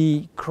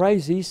the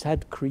crisis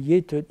had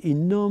created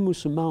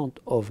enormous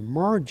amount of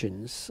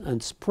margins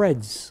and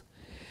spreads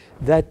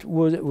that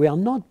were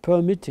not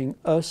permitting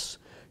us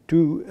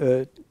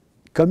to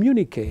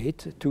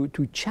communicate,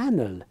 to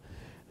channel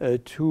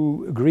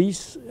to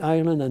Greece,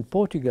 Ireland and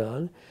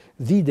Portugal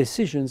the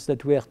decisions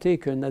that were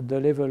taken at the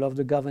level of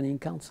the governing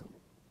council.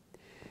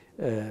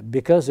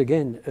 Because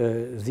again,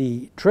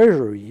 the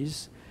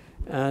treasuries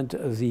and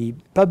the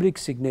public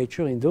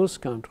signature in those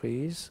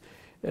countries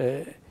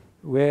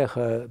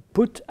were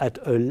put at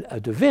a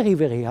very,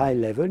 very high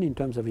level in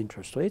terms of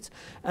interest rates.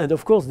 And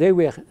of course, they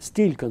were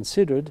still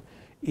considered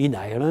in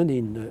Ireland,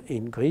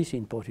 in Greece,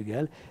 in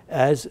Portugal,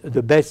 as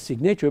the best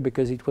signature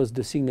because it was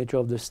the signature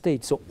of the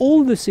state. So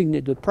all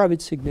the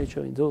private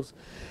signature in those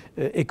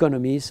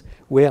economies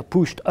were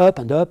pushed up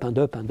and up and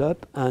up and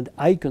up. And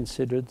I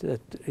considered that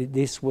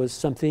this was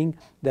something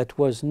that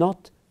was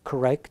not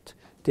correct,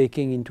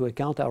 taking into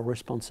account our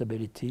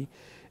responsibility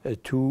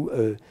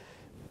to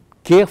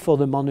care for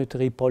the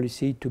monetary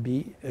policy to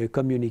be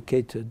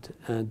communicated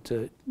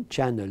and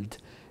channeled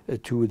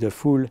to the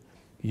full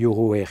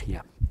euro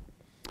area.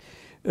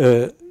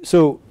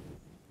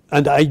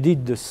 And I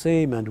did the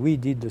same, and we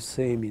did the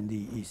same in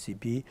the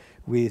ECB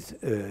with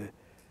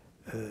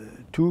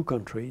two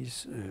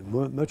countries,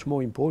 much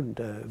more important,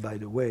 by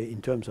the way,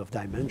 in terms of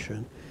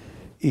dimension,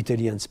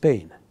 Italy and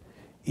Spain.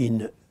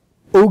 In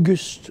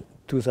August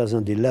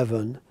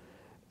 2011,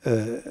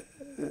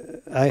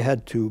 I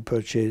had to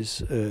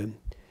purchase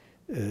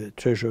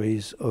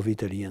treasuries of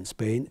Italy and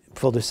Spain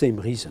for the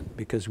same reason,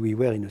 because we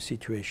were in a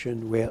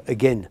situation where,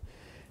 again,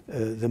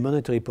 the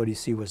monetary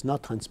policy was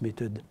not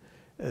transmitted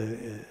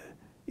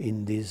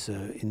in these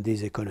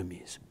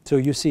economies. So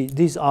you see,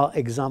 these are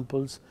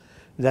examples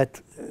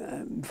that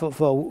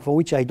for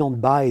which I don't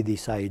buy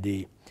this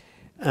idea.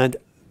 And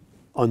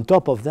on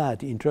top of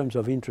that, in terms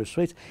of interest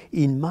rates,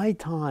 in my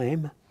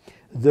time,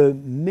 the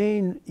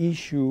main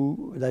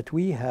issue that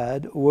we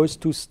had was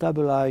to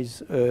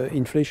stabilize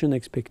inflation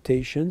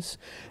expectations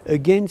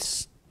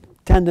against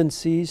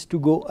tendencies to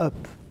go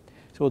up.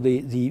 So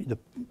the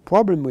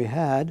problem we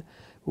had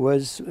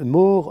was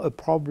more a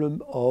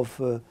problem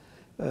of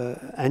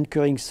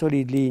anchoring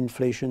solidly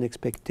inflation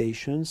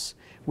expectations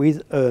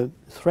with a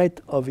threat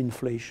of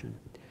inflation,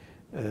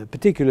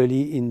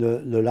 particularly in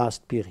the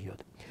last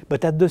period.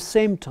 But at the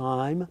same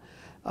time,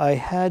 I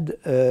had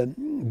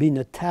been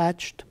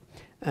attached,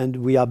 and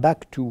we are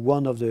back to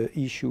one of the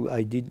issues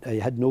I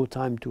had no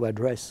time to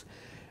address.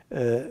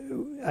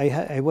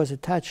 I was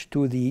attached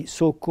to the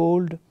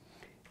so-called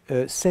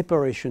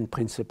separation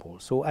principle.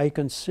 So I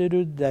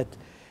considered that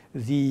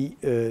the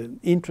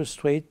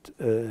interest rate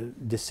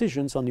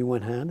decisions on the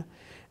one hand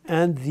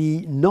and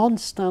the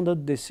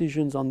non-standard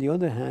decisions on the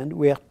other hand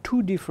were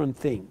two different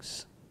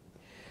things,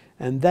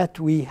 and that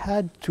we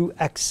had to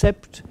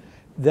accept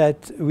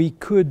that we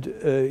could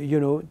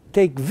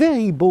take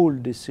very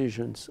bold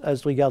decisions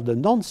as regard the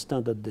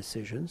non-standard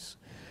decisions,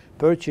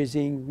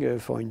 purchasing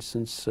for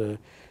instance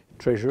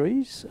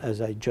treasuries,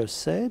 as I just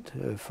said,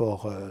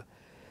 for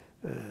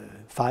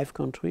 5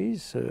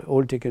 countries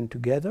all taken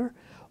together,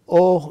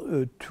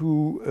 or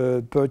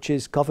to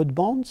purchase covered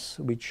bonds,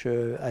 which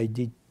I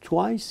did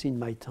twice in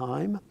my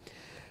time,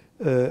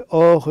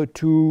 or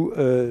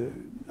to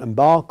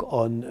embark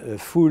on a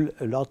full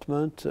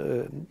allotment,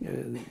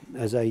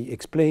 as I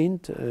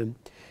explained,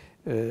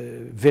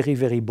 very,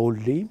 very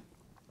boldly,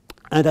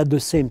 and at the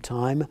same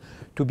time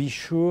to be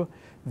sure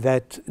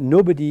that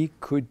nobody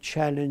could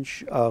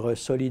challenge our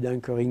solid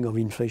anchoring of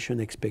inflation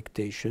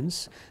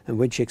expectations, and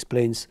which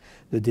explains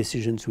the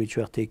decisions which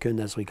were taken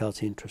as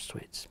regards interest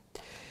rates.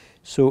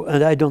 So,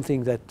 and I don't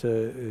think that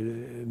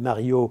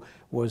Mario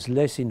was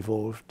less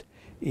involved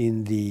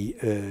in the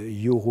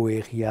euro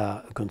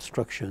area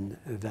construction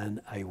than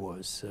I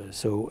was.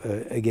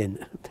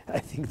 Again, I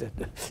think that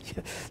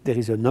there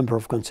is a number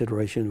of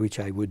considerations which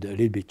I would a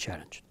little bit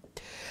challenge.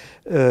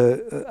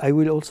 I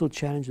will also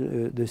challenge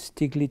the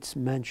Stiglitz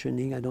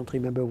mentioning, I don't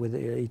remember whether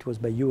it was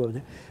by you or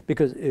not,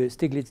 because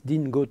Stiglitz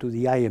didn't go to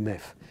the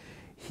IMF.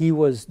 He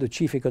was the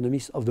chief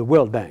economist of the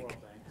World Bank.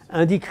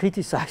 And he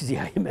criticized the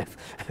IMF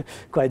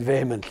quite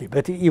vehemently,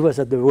 but he was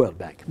at the World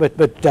Bank. But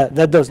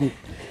that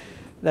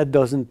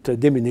doesn't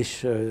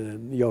diminish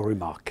your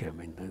remark. I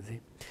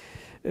mean,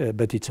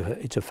 but it's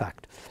a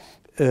fact.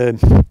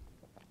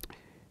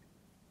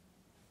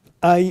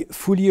 I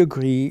fully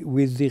agree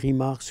with the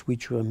remarks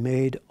which were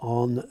made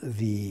on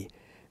the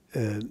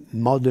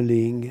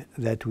modeling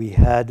that we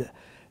had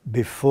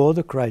before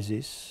the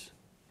crisis,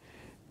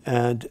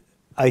 and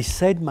I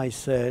said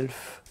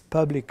myself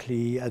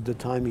publicly at the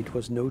time it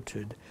was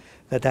noted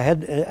that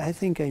I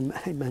think I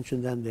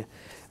mentioned that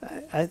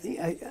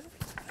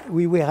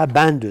we were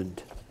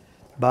abandoned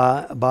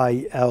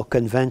by our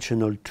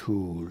conventional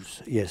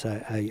tools. Yes,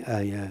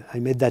 I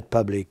made that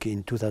public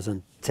in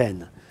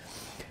 2010.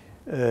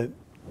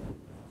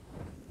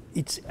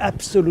 It's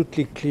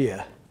absolutely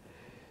clear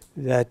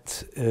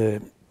that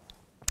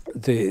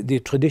the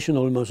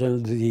traditional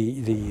model,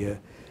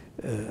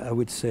 I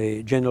would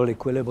say general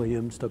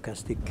equilibrium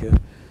stochastic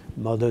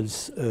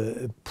models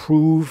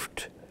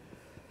proved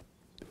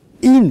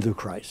in the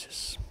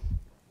crisis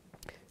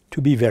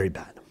to be very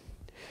bad.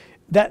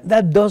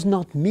 That does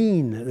not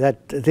mean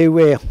that they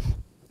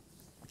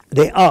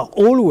are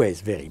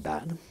always very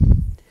bad,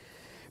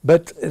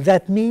 But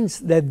that means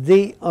that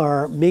they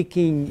are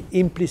making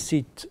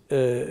implicit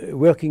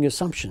working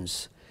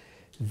assumptions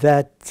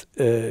that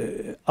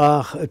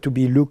are to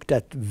be looked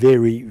at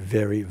very,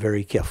 very,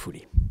 very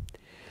carefully.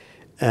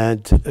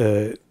 And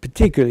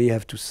particularly, I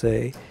have to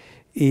say,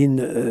 in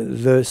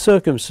the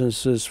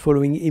circumstances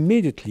following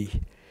immediately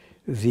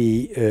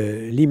the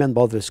Lehman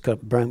Brothers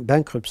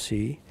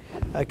bankruptcy,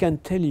 I can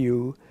tell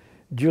you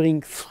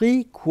during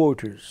 3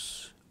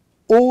 quarters,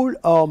 all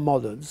our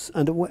models,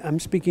 and I'm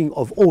speaking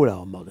of all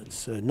our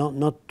models,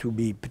 not to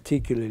be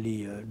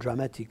particularly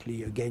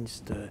dramatically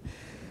against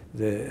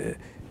the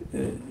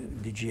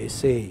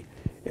DGSE,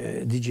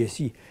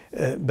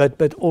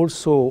 but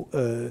also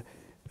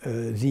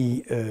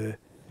the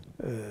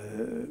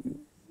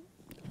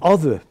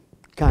other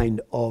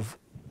kind of,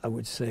 I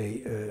would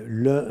say,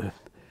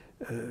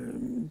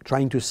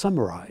 trying to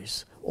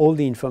summarize all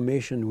the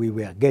information we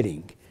were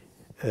getting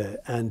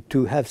and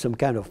to have some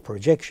kind of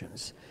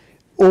projections,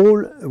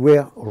 all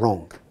were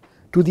wrong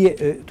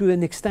to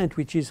an extent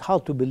which is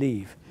hard to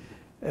believe.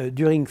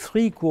 During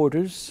 3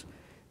 quarters,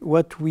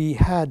 what we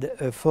had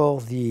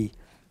for the,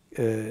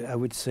 I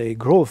would say,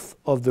 growth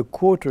of the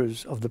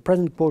quarters, of the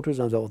present quarters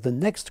and of the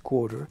next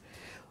quarter,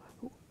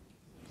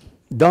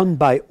 done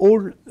by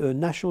all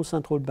national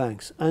central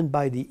banks and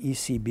by the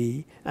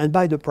ECB and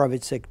by the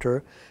private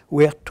sector,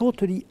 were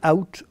totally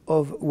out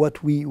of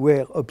what we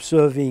were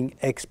observing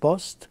ex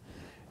post,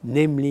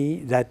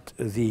 namely that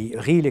the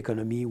real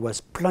economy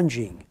was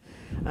plunging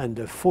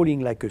and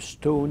falling like a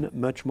stone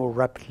much more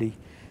rapidly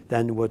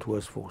than what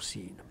was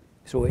foreseen.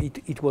 So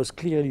it was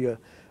clearly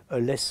a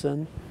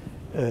lesson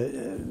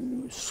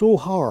so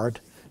hard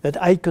that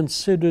I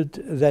considered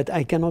that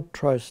I could not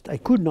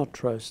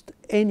trust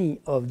any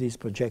of these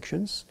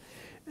projections,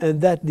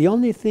 and that the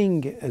only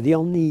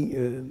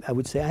I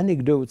would say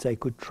anecdotes I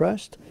could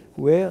trust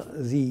were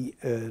the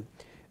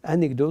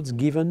anecdotes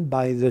given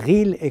by the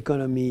real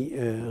economy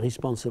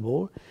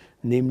responsible,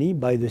 namely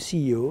by the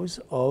CEOs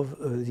of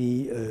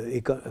the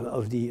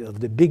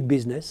big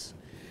business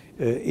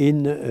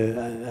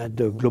at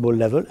the global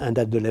level and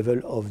at the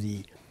level of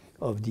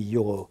the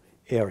euro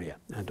area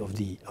and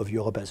of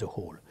Europe as a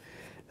whole.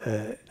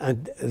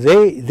 And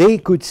they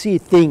could see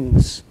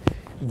things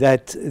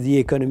that the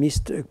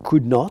economists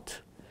could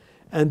not,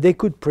 and they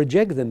could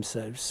project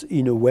themselves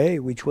in a way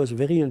which was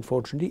very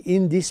unfortunate.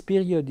 In this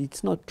period,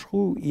 it's not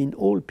true in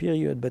all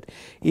period, but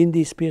in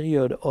this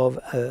period of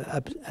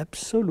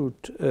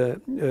absolute,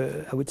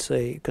 I would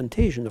say,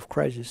 contagion of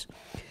crisis,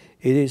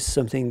 it is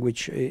something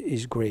which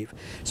is grave.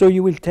 So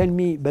you will tell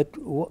me, but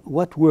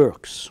what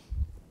works?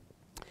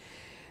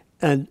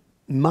 And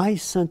my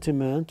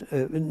sentiment,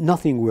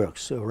 nothing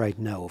works right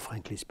now,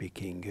 frankly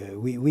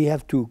speaking. We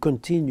have to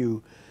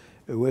continue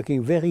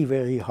working very,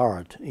 very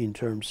hard in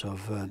terms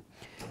of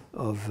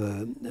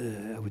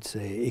I would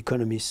say,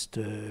 economist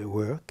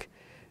work.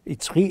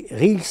 It's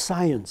real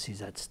science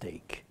is at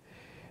stake.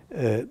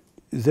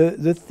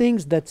 The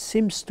things that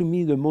seems to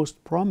me the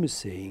most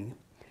promising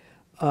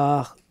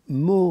are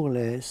more or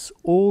less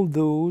all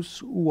those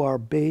who are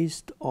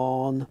based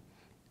on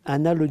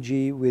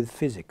analogy with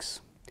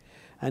physics.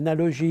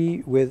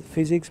 Analogy with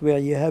physics where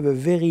you have a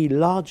very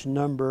large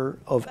number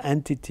of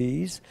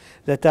entities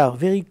that are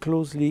very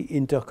closely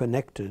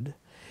interconnected,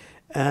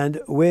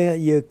 and where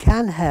you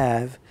can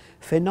have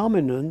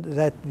phenomenon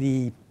that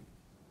the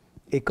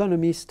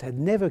economists had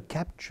never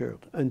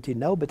captured until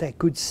now, but I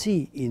could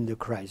see in the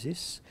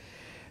crisis,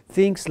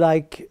 things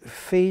like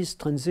phase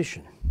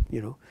transition.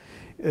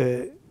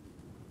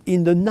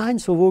 In the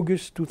 9th of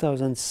August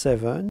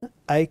 2007,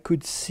 I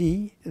could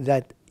see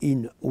that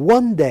in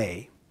 1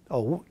 day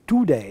or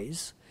 2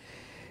 days,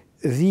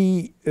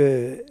 the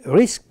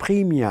risk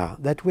premia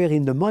that were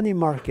in the money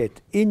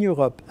market in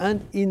Europe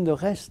and in the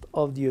rest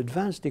of the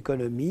advanced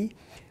economy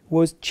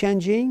was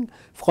changing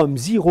from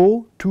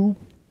 0 to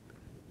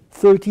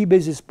 30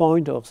 basis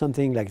points or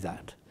something like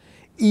that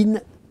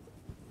in,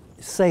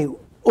 say,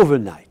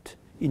 overnight,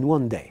 in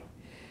 1 day.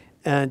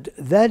 And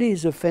that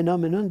is a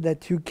phenomenon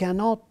that you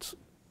cannot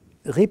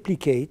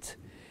replicate,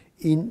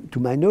 to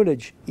my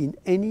knowledge, in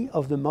any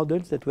of the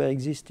models that were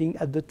existing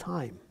at the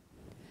time.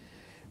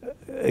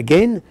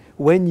 Again,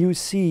 when you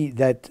see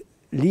that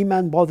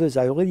Lehman Brothers,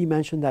 I already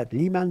mentioned that,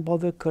 Lehman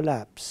Brothers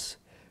collapse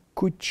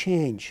could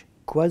change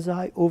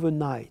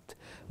quasi-overnight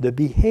the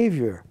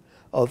behavior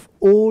of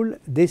all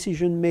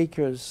decision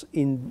makers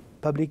in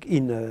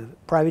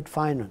private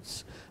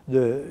finance,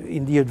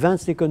 in the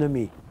advanced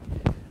economy,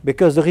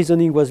 because the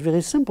reasoning was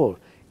very simple.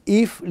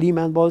 If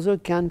Lehman Brothers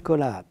can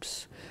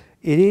collapse,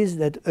 it is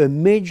that a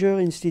major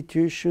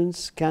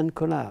institutions can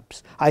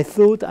collapse. I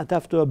thought that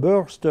after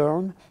Bear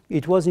Stearns,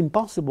 it was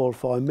impossible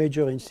for a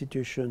major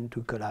institution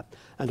to collapse.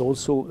 And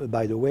also,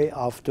 by the way,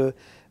 after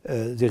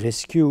the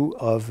rescue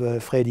of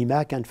Freddie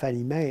Mac and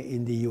Fannie Mae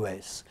in the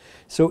US.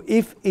 So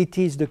if it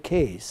is the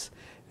case,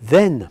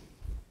 then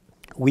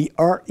we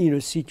are in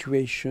a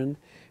situation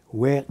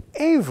where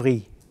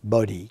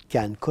everybody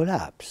can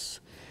collapse.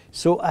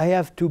 So I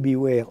have to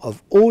beware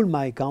of all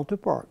my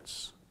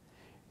counterparts,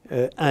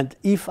 And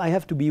if I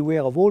have to be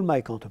aware of all my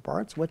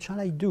counterparts, what shall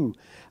I do?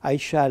 I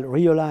shall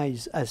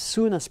realize as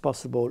soon as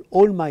possible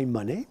all my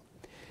money,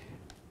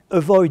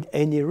 avoid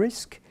any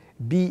risk,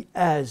 be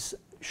as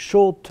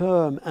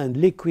short-term and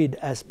liquid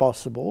as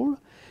possible,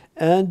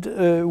 and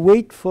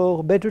wait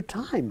for better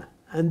time.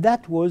 And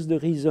that was the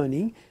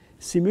reasoning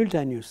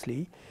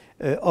simultaneously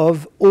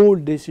of all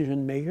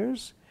decision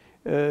makers.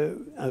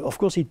 Of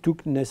course, it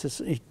took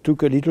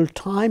a little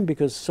time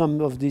because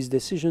some of these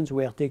decisions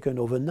were taken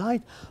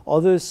overnight.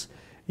 Others,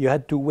 you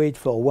had to wait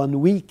for 1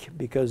 week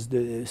because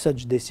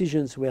such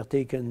decisions were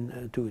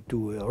taken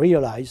to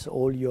realize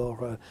all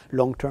your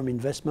long-term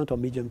investment or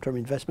medium-term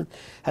investment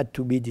had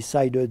to be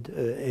decided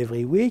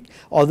every week.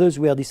 Others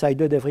were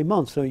decided every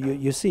month. So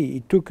you see,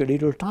 it took a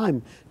little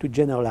time to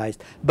generalize.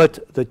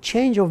 But the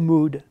change of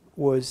mood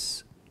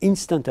was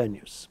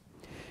instantaneous.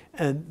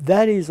 And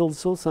that is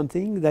also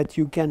something that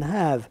you can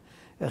have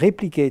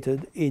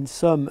replicated in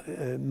some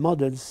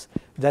models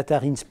that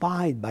are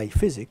inspired by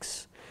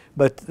physics,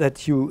 but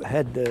that you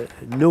had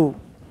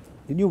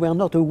you were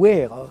not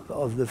aware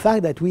of the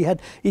fact that we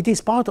had. It is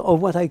part of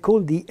what I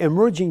call the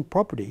emerging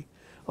property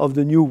of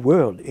the new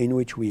world in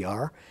which we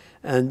are.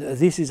 And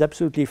this is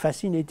absolutely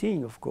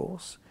fascinating, of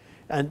course.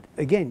 And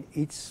again,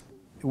 it's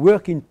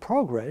work in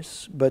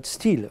progress, but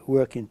still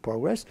work in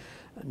progress.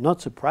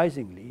 Not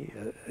surprisingly,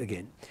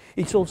 again.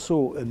 It's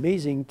also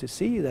amazing to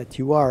see that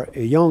you are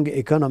a young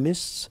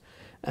economist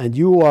and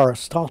you are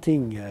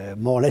starting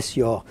more or less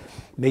your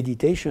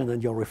meditation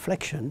and your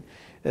reflection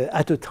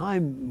at a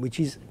time which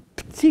is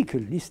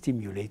particularly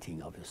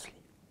stimulating, obviously,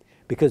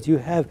 because you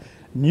have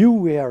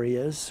new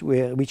areas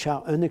which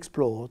are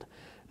unexplored.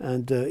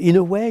 And in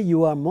a way,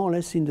 you are more or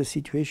less in the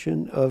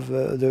situation of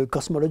the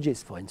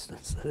cosmologists, for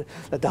instance,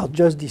 that are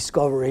just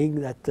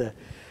discovering that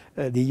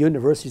the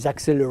universe is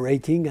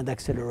accelerating and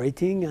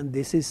accelerating, and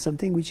this is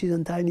something which is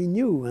entirely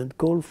new and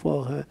call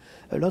for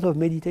a lot of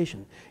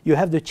meditation. You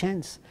have the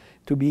chance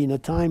to be in a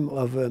time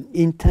of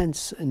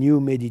intense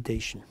new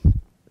meditation.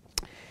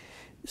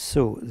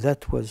 So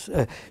that was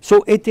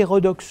so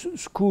heterodox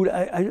school.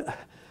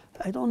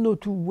 I don't know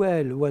too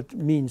well what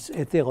means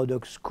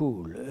heterodox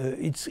school.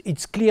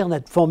 It's clear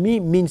that for me,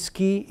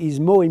 Minsky is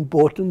more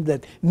important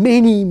than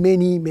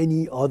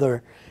many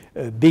other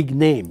big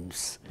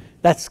names.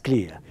 That's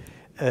clear.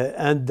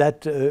 And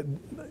that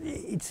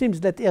it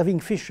seems that Irving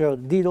Fisher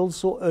did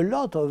also a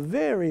lot of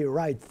very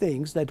right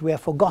things that were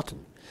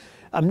forgotten.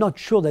 I'm not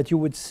sure that you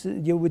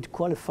would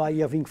qualify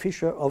Irving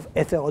Fisher of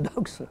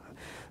heterodox.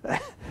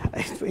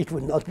 It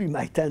would not be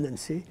my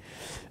tendency.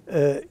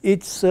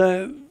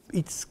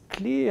 It's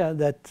clear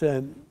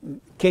that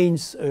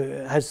Keynes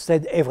has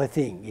said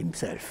everything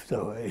himself,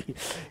 so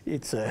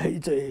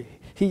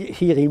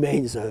he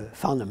remains a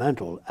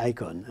fundamental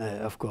icon,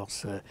 of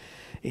course,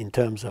 in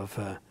terms of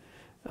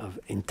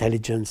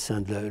intelligence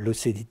and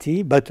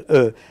lucidity. But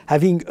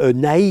having a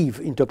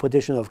naive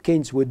interpretation of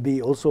Keynes would be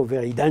also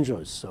very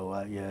dangerous. So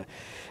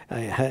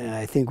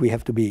I think we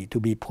have to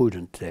be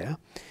prudent there.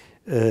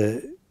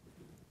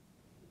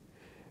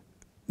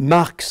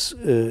 Marx,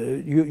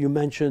 you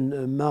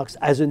mentioned Marx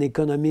as an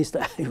economist.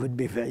 I would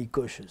be very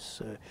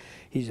cautious.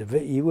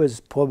 He was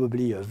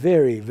probably a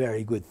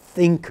very good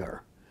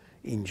thinker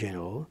in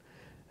general,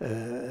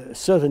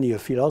 certainly a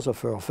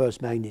philosopher of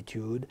first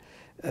magnitude.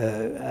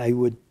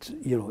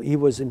 He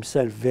was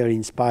himself very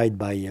inspired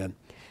by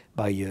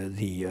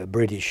the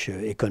British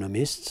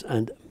economists,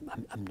 and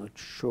I'm not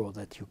sure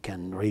that you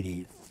can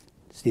really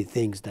see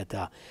things that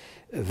are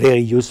very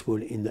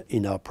useful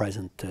in our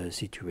present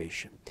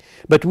situation.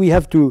 But we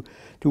have to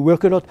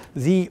work a lot.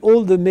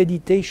 All the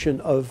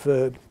meditation of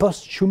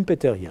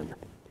post-Schumpeterian,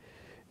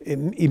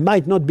 it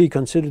might not be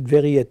considered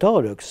very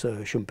heterodox,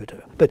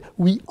 Schumpeter, but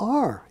we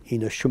are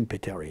in a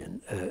Schumpeterian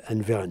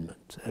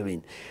environment. I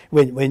mean,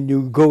 when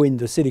you go in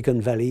the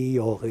Silicon Valley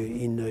or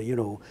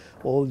in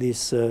all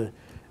these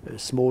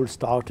small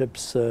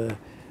startups,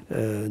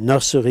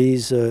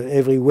 nurseries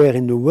everywhere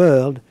in the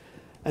world,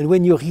 and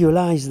when you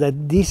realize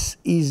that this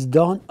is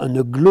done on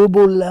a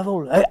global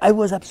level, I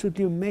was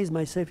absolutely amazed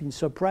myself in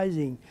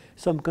surprising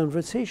some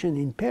conversation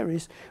in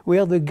Paris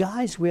where the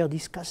guys were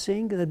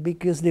discussing that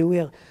because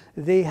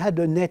they had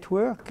a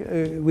network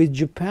with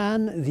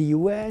Japan, the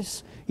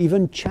US,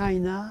 even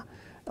China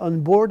on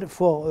board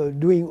for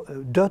doing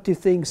dirty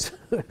things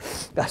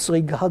as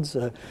regards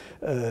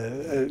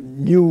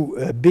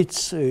new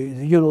bits,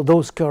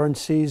 those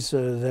currencies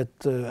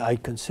that I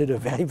consider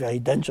very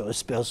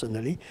dangerous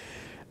personally.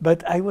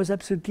 But I was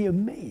absolutely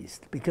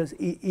amazed because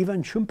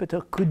even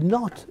Schumpeter could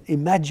not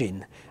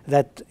imagine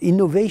that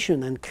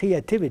innovation and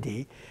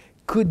creativity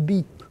could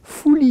be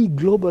fully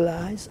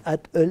globalized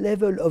at a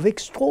level of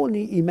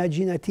extraordinarily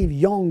imaginative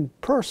young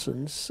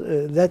persons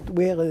that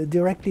were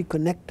directly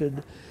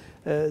connected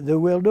the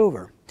world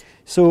over.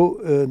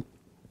 So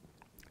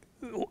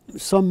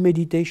some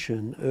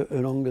meditation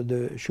along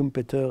the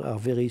Schumpeter are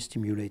very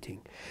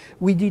stimulating.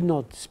 We did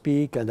not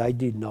speak, and I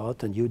did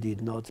not, and you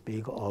did not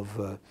speak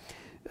of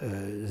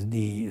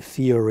the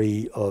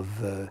theory of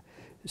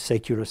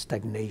secular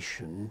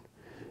stagnation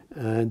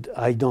And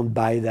I don't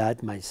buy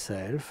that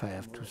myself, I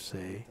have to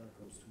say.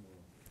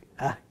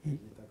 Ah,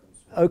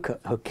 okay,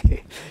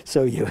 okay.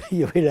 So you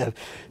will have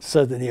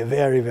certainly a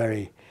very,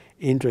 very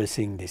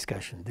interesting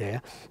discussion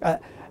there.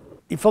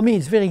 For me,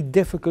 it's very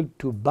difficult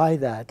to buy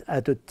that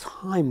at a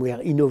time where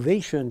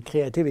innovation,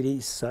 creativity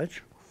is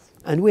such,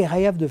 and where I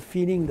have the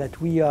feeling that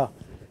we are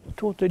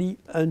totally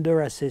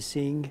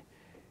under-assessing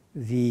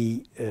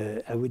the,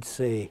 I would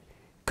say,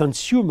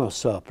 consumer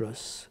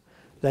surplus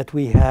that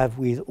we have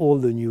with all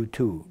the new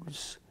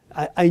tools.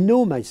 I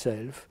know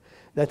myself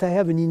that I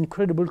have an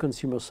incredible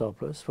consumer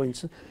surplus. For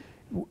instance,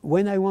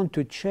 when I want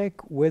to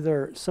check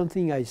whether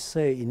something I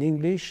say in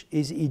English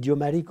is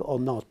idiomatic or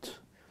not,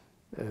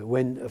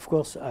 when, of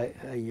course,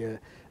 I'm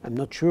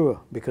not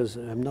sure because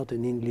I'm not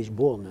an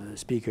English-born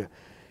speaker,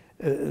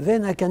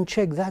 then I can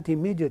check that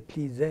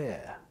immediately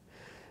there.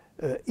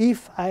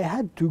 If I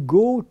had to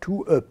go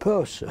to a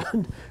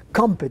person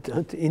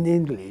competent in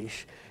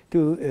English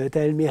to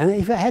tell me, and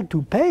if I had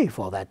to pay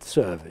for that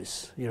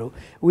service, you know,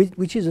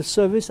 which is a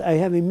service I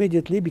have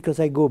immediately because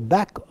I go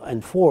back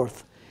and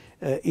forth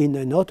in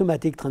an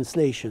automatic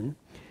translation,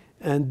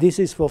 and this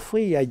is for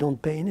free. I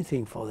don't pay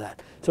anything for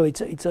that. So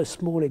it's a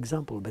small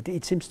example, but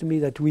it seems to me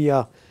that we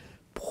are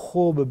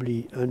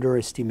probably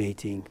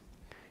underestimating,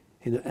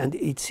 you know, and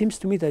it seems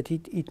to me that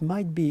it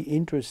might be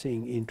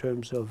interesting in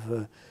terms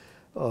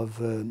of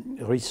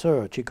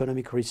research,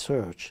 economic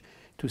research,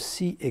 to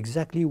see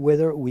exactly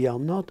whether we are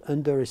not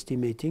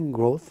underestimating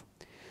growth,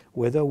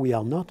 whether we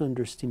are not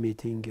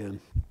underestimating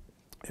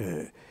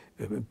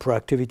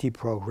productivity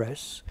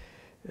progress,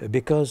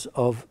 because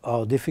of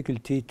our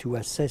difficulty to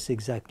assess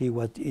exactly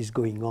what is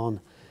going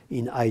on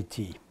in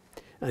IT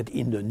and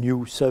in the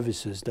new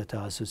services that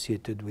are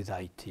associated with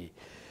IT.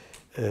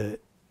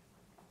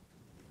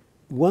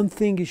 One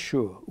thing is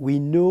sure, we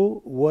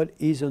know what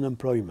is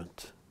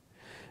unemployment.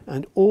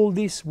 And all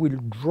this will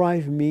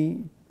drive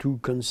me to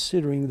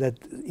considering that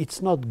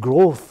it's not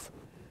growth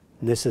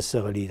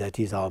necessarily that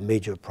is our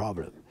major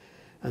problem.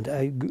 And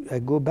I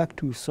go back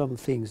to some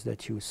things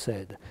that you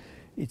said.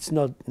 It's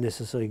not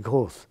necessarily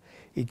growth.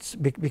 It's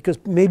because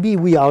maybe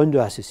we are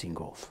under-assessing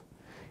growth.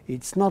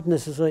 It's not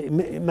necessarily,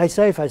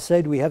 myself I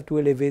said we have to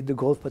elevate the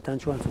growth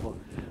potential and so on.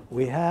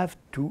 We have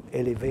to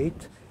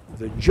elevate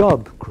the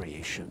job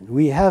creation.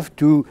 We have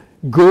to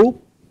go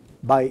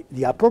by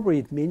the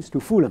appropriate means to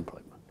full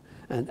employment.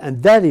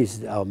 And that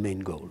is our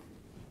main goal.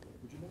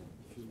 Would you mind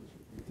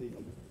if you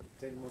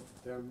take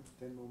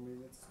 10 more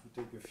minutes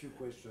to take a few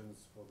questions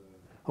for the,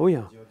 the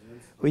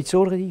audience? It's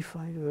already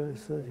 5:30. Yeah,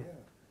 it's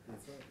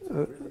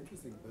really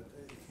interesting. But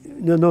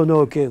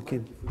No, okay. If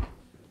we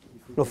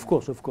Of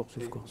course. take a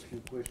few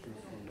questions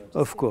from the,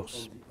 Of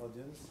course. from the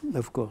audience.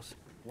 Of course.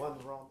 One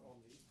round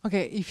only.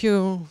 Okay, if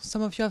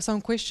some of you have some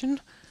question,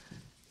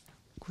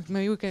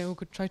 maybe we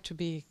could try to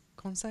be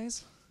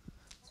concise.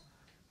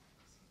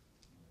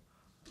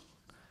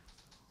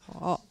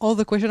 All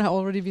the questions have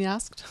already been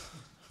asked.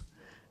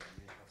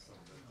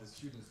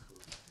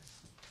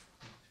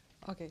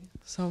 Okay,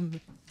 so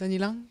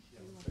Daniela?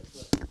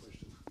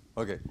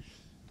 Okay,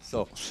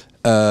 so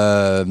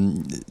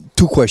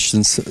two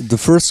questions. The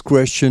first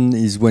question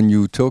is when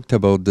you talked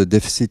about the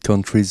deficit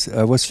countries,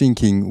 I was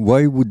thinking,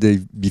 why would they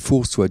be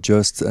forced to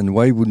adjust, and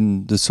why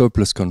wouldn't the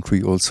surplus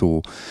country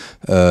also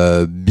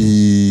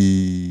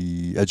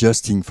be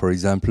adjusting? For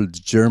example, the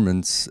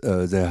Germans,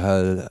 they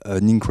had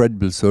an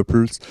incredible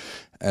surplus,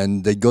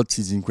 and they got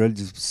this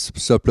incredible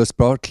surplus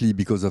partly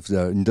because of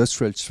their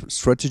industrial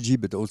strategy,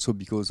 but also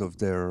because of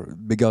their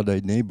bigger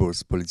than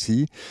neighbors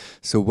policy.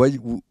 So why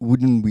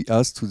wouldn't we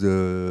ask to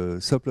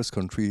the surplus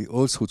country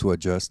also to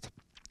adjust?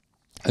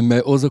 And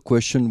my other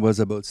question was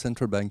about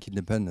central bank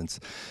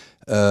independence.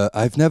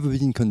 I've never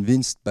been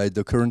convinced by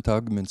the current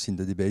arguments in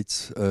the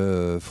debates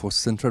for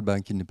central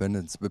bank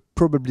independence, but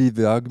probably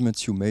the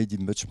arguments you made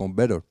are much more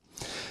better.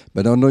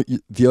 But on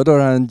the other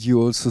hand, you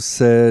also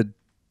said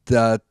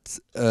that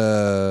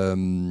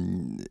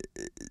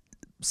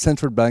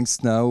central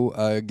banks now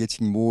are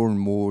getting more and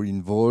more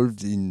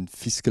involved in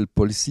fiscal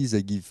policies.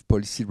 They give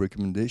policy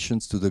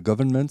recommendations to the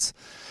governments,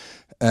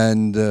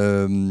 and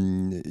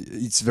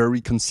it's very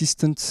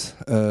consistent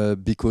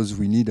because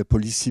we need a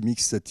policy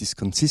mix that is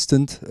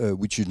consistent,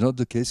 which is not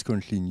the case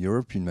currently in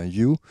Europe, in my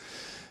view.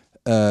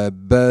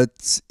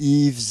 But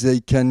if they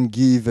can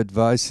give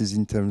advices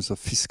in terms of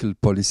fiscal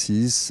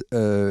policies,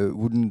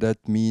 wouldn't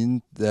that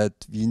mean that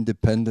the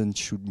independence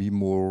should be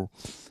more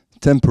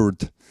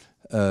tempered?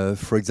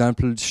 For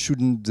example,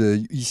 shouldn't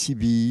the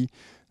ECB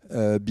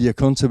be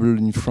accountable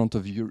in front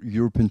of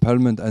European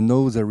Parliament? I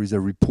know there is a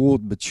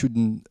report, but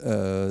shouldn't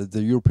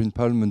the European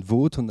Parliament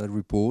vote on that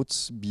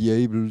report, be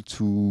able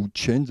to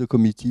change the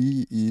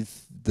committee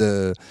if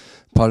the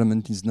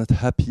Parliament is not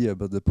happy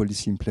about the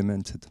policy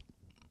implemented?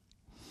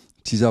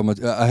 These are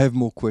I have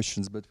more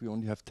questions, but we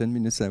only have 10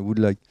 minutes. I would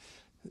like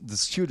the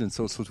students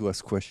also to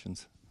ask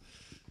questions.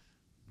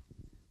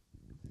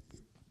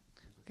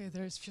 Okay,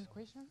 there is a few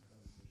questions.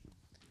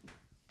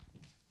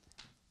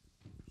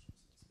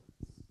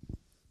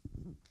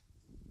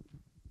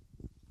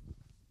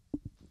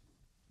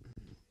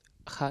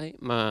 Hi,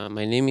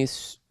 my name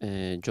is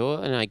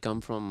Joe, and I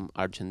come from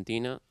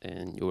Argentina,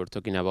 and you were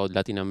talking about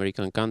Latin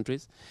American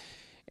countries.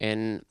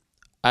 And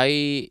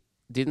I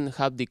didn't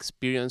have the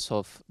experience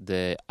of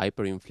the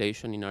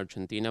hyperinflation in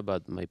Argentina,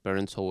 but my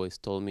parents always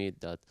told me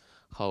that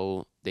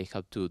how they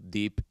have to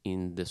dip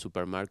in the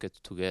supermarket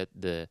to get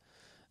the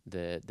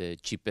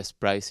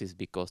cheapest prices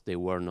because they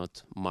were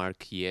not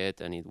marked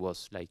yet, and it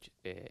was like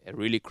a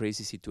really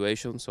crazy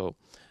situation. So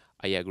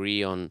I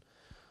agree on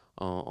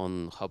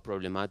how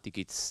problematic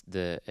it's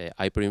the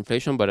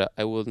hyperinflation, but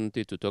I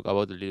wanted to talk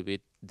about a little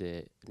bit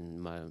the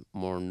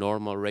more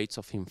normal rates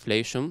of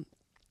inflation,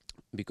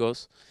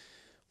 because,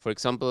 for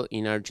example,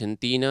 in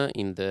Argentina,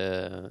 in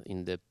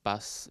the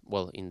past,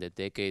 well, in the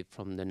decade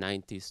from the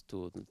 90s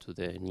to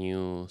the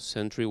new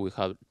century, we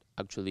have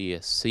actually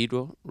a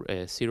zero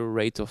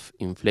rate of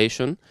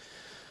inflation.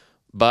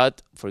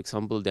 But, for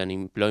example, the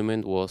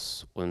unemployment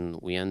was, when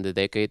we end the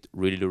decade,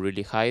 really,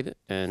 really high.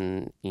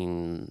 And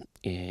in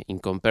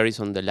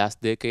comparison, the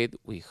last decade,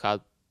 we had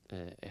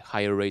a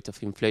higher rate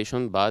of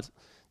inflation, but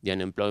the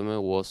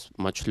unemployment was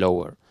much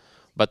lower.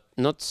 But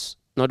not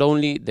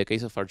only the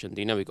case of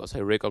Argentina, because I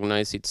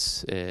recognize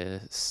it's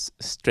a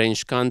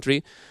strange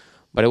country,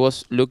 but I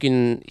was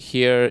looking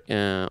here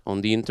on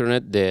the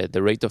internet,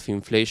 the rate of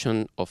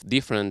inflation of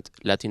different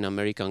Latin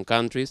American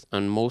countries,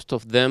 and most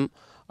of them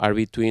are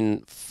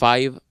between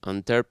 5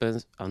 and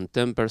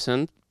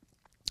 10%.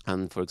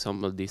 And for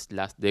example, this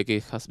last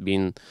decade has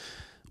been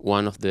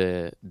one of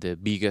the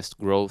biggest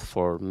growth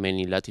for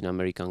many Latin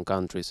American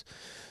countries.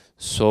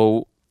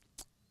 So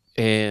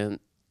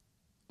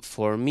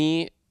for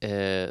me,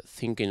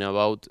 thinking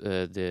about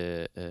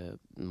the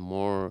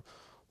more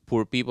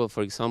poor people,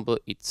 for example,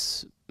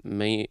 it's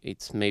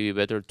maybe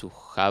better to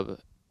have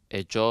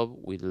a job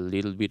with a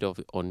little bit of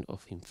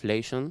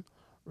inflation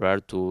rather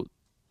to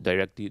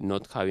directly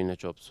not having a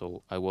job.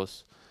 So I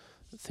was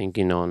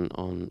thinking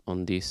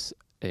on this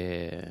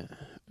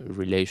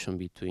relation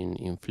between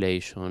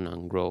inflation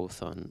and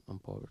growth and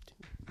poverty.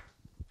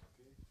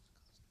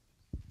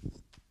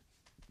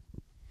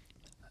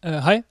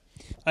 Hi,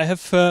 I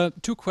have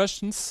 2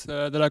 questions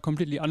that are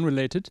completely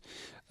unrelated.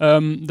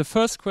 The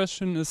first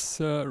question is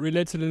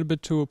relates a little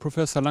bit to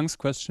Professor Lang's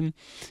question.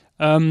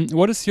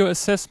 What is your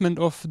assessment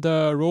of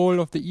the role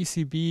of the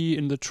ECB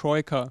in the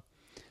Troika?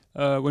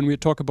 When we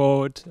talk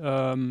about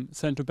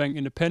central bank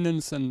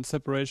independence and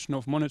separation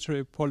of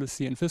monetary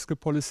policy and fiscal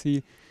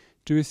policy,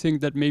 do you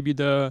think that maybe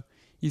the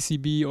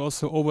ECB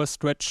also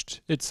overstretched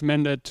its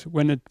mandate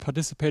when it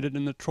participated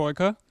in the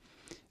Troika?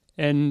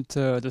 And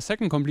the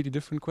second completely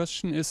different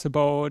question is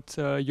about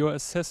your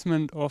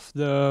assessment of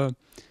the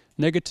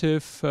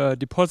negative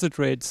deposit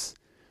rates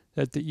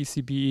that the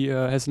ECB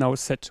has now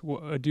set.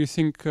 Do you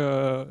think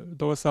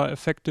those are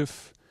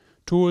effective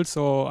tools,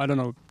 or I don't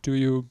know, do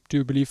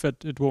you believe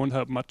that it won't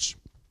help much?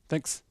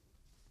 Thanks.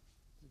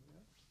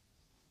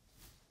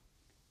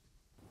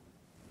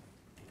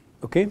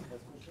 Okay.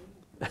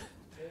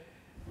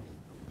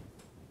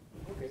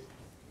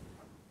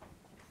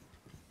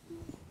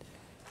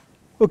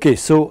 Okay,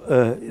 so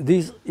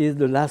this is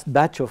the last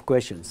batch of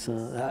questions.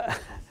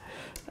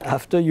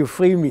 After you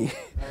free me,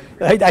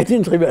 I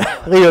didn't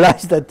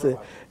realize that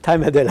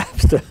time had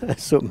elapsed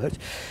so much.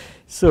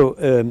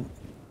 So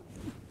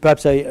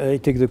perhaps I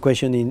take the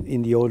question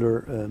in the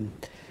order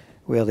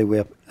where they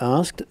were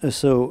asked.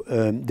 So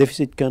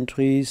deficit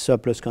countries,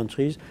 surplus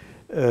countries.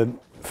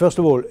 First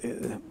of all,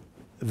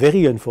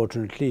 very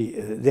unfortunately,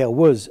 there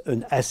was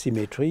an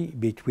asymmetry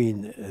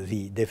between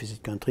the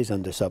deficit countries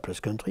and the surplus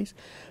countries.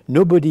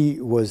 Nobody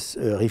was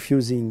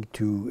refusing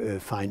to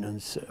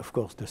finance, of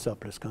course, the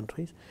surplus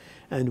countries.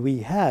 And we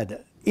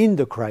had, in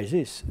the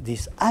crisis,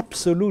 this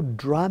absolute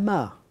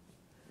drama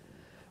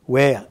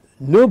where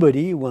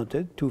nobody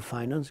wanted to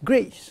finance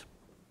Greece.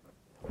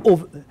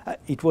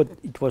 It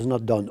was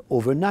not done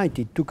overnight,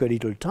 it took a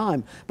little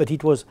time, but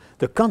it was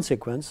the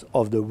consequence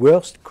of the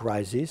worst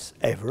crisis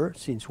ever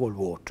since World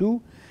War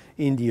II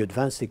in the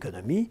advanced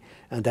economy.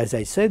 And as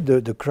I said,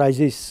 the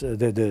crisis,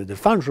 the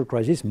financial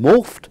crisis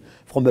morphed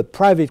from a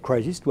private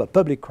crisis to a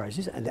public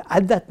crisis. And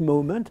at that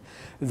moment,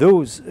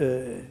 those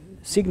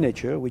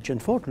signatures, which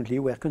unfortunately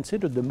were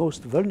considered the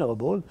most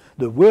vulnerable,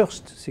 the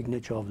worst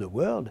signature of the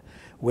world,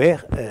 were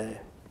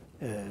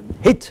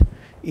hit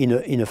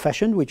in a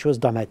fashion which was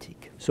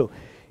dramatic. So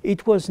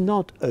it was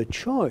not a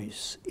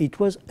choice, it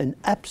was an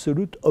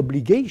absolute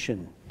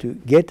obligation to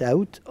get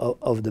out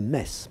of the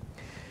mess.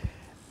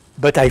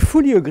 But I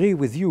fully agree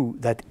with you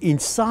that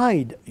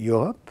inside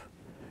Europe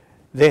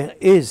there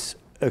is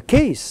a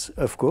case,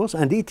 of course,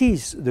 and it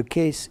is the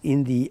case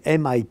in the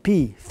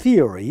MIP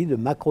theory, the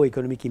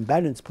macroeconomic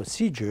imbalance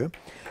procedure,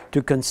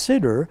 to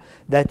consider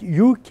that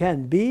you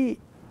can be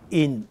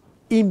in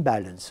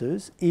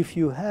imbalances if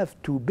you have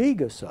too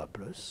big a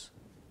surplus,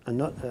 and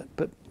not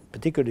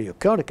particularly a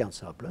current account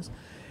surplus,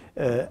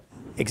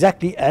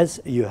 exactly as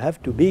you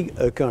have too big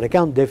a current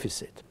account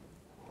deficit.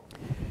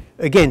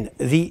 Again,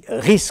 the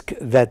risk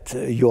that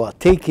you are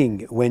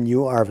taking when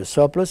you have a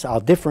surplus are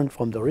different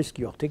from the risk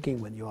you are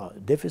taking when you are a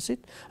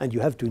deficit, and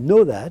you have to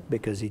know that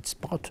because it's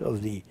part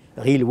of the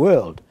real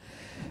world.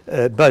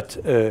 But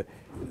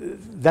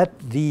that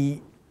the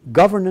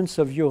governance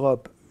of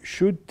Europe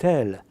should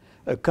tell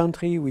a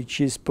country which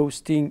is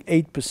posting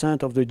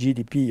 8% of the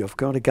GDP of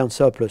current account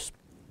surplus,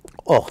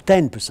 or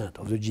 10%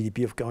 of the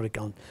GDP of current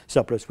account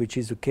surplus, which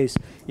is the case,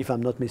 if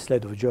I'm not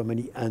misled, of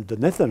Germany and the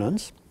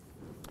Netherlands,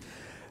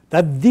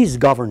 that this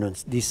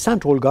governance, this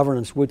central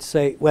governance, would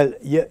say, well,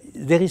 yeah,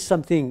 there is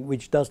something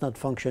which does not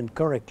function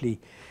correctly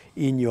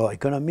in your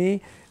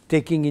economy,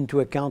 taking into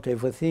account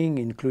everything,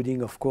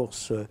 including, of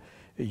course,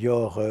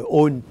 your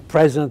own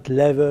present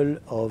level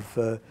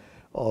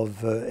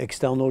of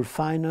external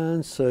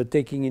finance,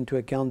 taking into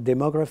account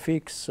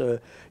demographics.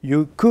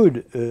 You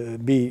could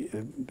be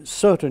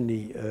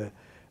certainly,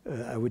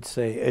 I would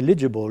say,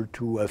 eligible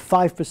to a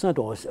 5%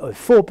 or a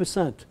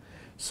 4%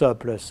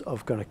 surplus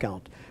of current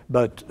account.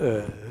 But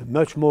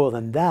much more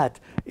than that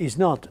is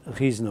not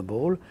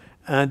reasonable.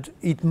 And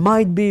it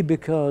might be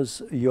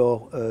because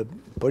your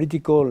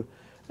political,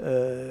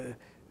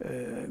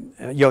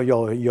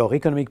 your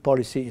economic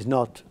policy is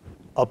not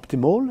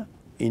optimal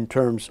in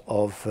terms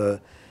of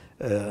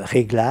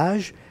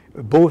réglage,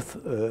 both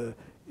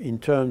in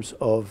terms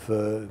of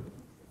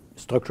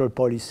structural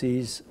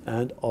policies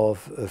and of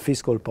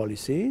fiscal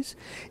policies.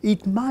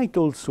 It might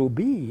also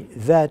be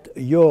that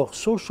your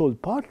social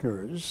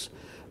partners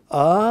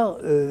are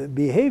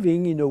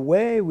behaving in a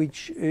way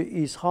which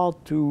is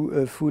hard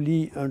to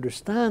fully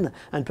understand,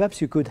 and perhaps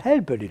you could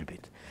help a little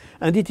bit.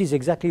 And it is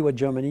exactly what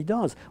Germany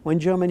does. When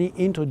Germany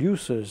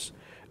introduces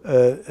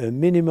a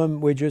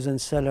minimum wages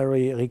and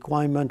salary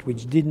requirement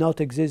which did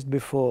not exist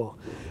before,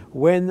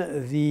 when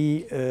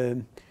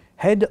the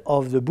head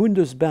of the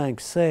Bundesbank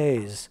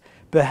says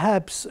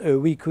perhaps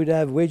we could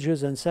have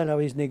wages and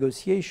salaries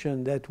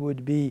negotiation that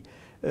would be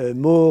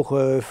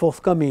more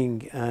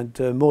forthcoming and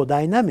more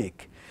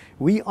dynamic,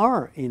 we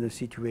are in a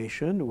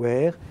situation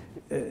where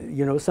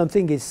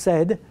something is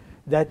said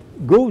that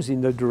goes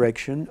in the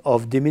direction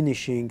of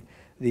diminishing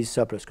these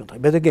surplus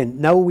contracts. But again,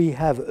 now we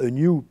have a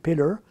new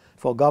pillar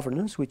for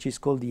governance, which is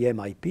called the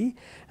MIP,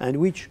 and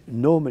which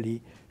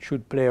normally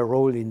should play a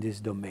role in this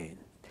domain.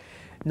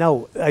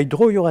 Now, I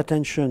draw your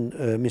attention,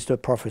 Mr.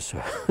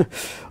 Professor,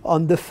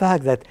 on the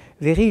fact that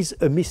there is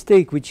a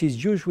mistake which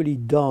is usually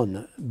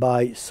done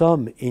by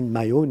some in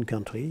my own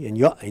country,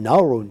 in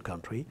our own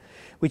country,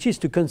 which is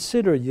to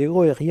consider the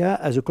euro area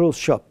as a closed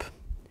shop,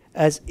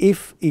 as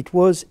if it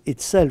was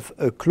itself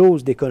a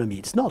closed economy.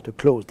 It's not a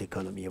closed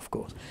economy, of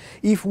course.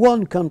 If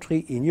one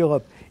country in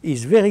Europe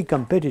is very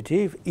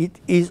competitive, it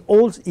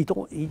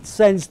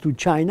sells to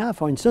China,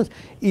 for instance,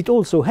 it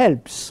also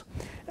helps.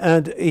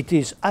 And it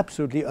is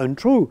absolutely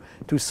untrue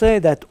to say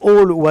that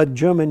all what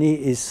Germany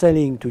is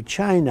selling to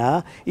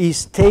China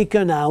is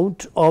taken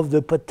out of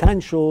the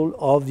potential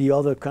of the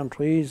other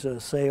countries,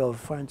 say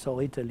of France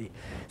or Italy.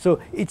 So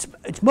it's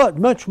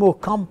much more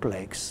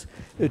complex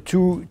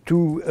to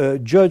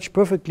judge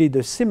perfectly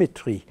the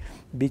symmetry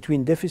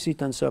between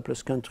deficit and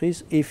surplus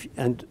countries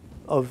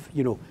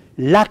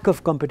lack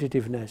of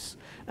competitiveness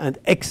and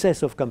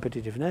excess of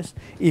competitiveness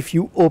if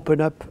you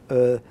open up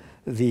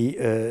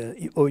the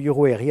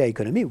euro area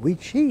economy,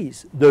 which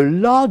is the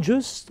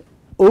largest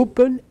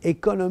open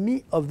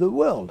economy of the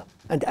world,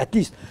 and at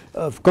least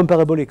of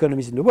comparable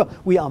economies in the world.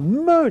 We are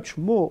much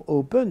more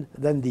open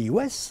than the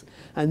US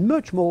and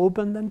much more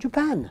open than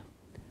Japan.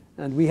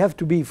 And we have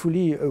to be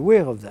fully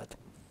aware of that.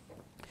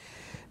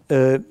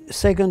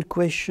 Second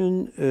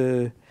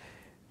question,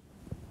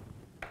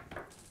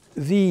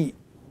 the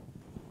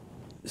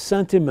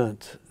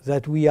sentiment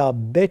that we are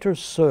better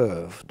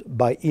served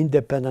by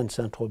independent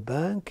central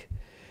bank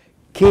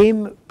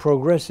came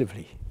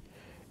progressively.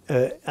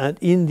 And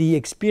in the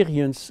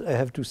experience, I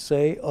have to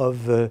say,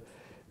 of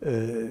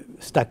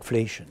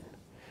stagflation.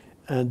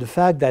 And the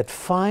fact that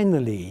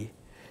finally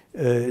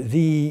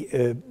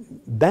the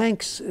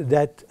banks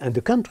and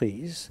the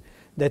countries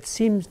that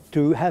seem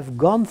to have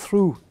gone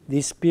through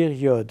this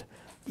period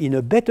in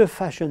a better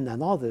fashion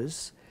than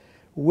others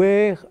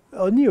were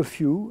only a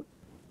few,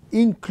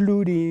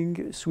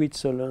 including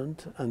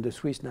Switzerland and the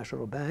Swiss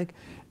National Bank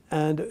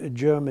and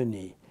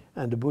Germany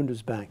and the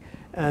Bundesbank.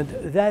 And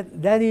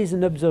that is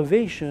an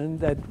observation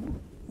that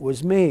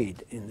was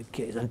made in the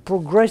case. And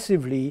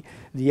progressively,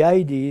 the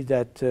idea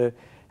that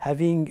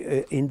having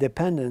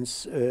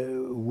independence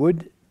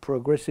would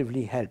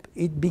progressively help.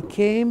 It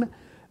became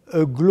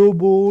a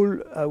global,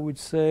 I would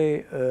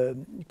say,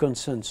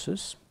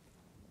 consensus.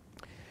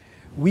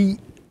 We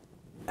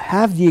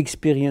have the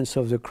experience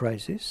of the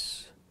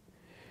crisis.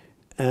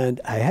 And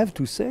I have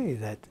to say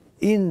that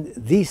in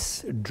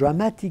this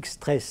dramatic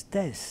stress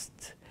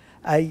test,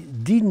 I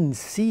didn't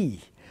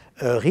see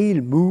a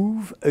real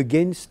move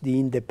against the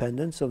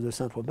independence of the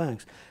central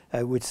banks.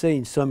 I would say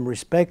in some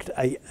respect,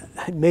 I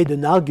made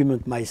an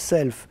argument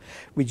myself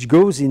which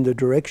goes in the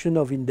direction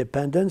of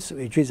independence,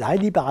 which is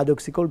highly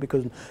paradoxical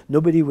because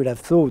nobody would have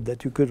thought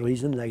that you could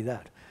reason like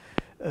that.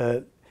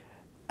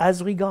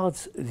 As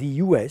regards the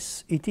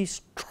US, it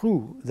is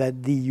true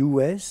that the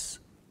US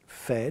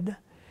Fed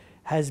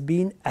has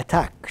been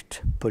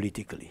attacked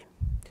politically.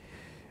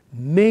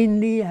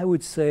 mainly, I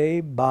would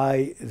say,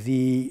 by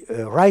the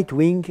right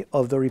wing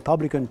of the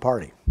Republican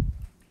Party,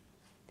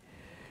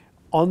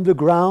 on the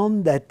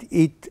ground that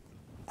it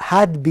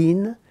had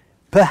been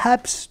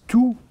perhaps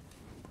too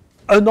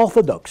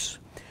unorthodox,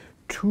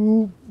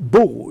 too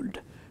bold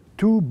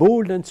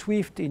and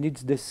swift in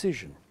its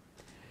decision.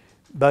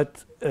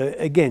 But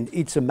again,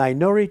 it's a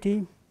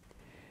minority,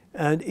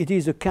 and it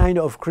is a kind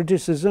of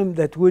criticism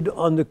that would,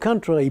 on the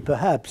contrary,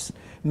 perhaps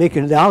make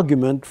an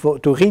argument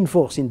to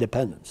reinforce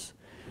independence,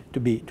 to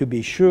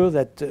be sure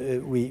that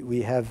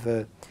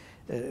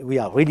we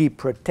are really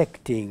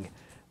protecting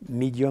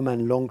medium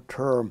and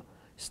long-term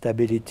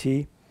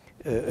stability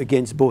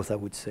against both, I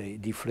would say,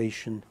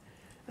 deflation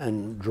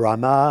and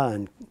drama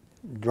and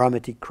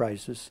dramatic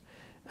crisis,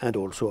 and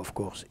also, of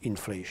course,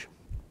 inflation.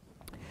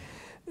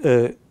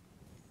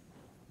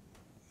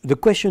 The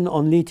question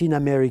on Latin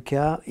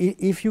America,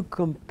 if you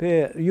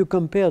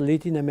compare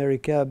Latin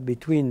America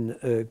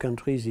between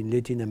countries in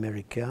Latin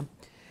America,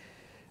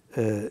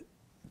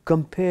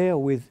 compare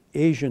with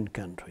Asian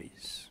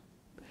countries.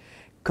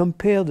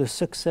 Compare the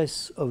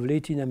success of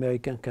Latin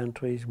American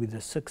countries with the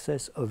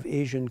success of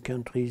Asian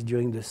countries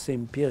during the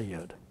same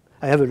period.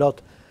 I have a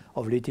lot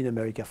of Latin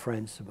America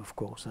friends, of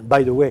course. And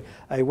by the way,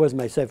 I was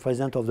myself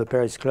president of the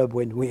Paris Club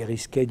when we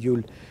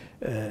rescheduled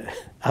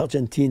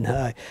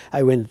Argentina.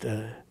 I went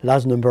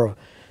last number of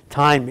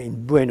time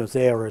in Buenos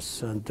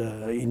Aires, and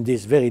in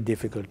this very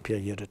difficult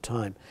period of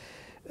time.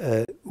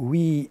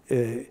 We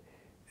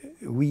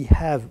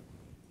have,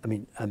 I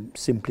mean, I'm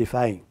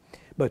simplifying,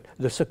 but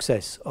the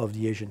success of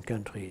the Asian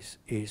countries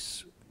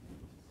is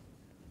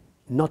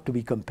not to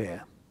be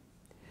compared.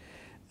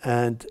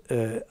 And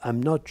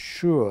I'm not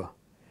sure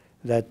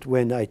that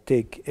when I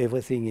take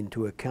everything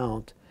into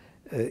account,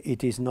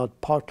 it is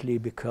not partly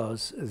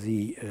because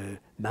the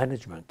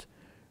management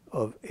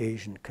of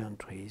Asian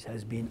countries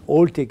has been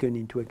all taken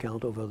into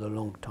account over the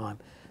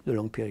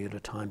long period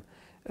of time,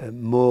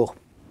 more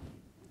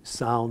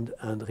sound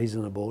and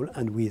reasonable,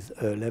 and with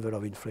a level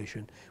of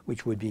inflation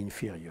which would be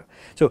inferior.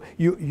 So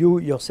you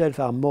yourself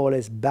are more or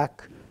less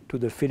back to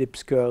the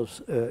Phillips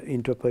curves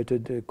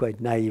interpreted quite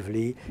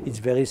naively. It's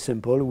very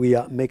simple. We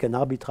make an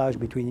arbitrage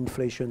between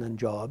inflation and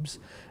jobs,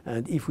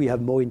 and if we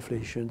have more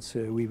inflation,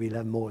 we will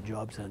have more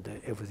jobs, and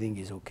everything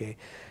is okay.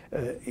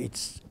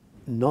 It's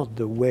not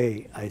the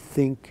way I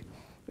think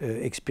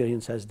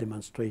experience has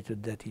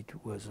demonstrated that it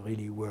was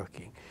really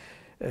working.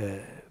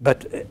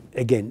 But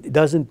again, it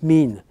doesn't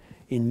mean,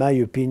 in my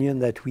opinion,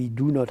 that we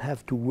do not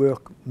have to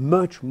work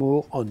much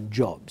more on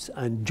jobs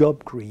and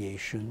job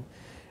creation,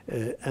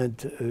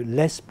 and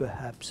less,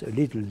 perhaps a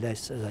little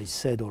less, as I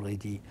said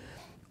already,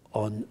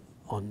 on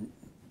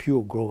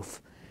pure growth,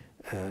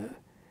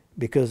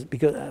 because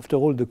after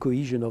all, the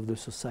cohesion of the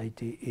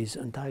society is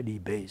entirely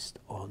based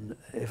on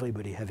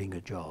everybody having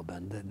a job,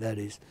 and that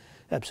is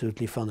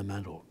absolutely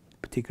fundamental,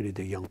 particularly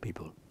the young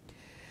people.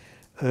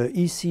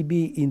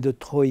 ECB in the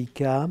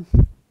Troika.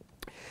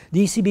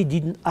 The ECB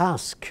didn't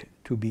ask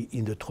to be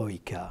in the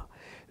Troika.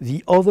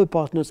 The other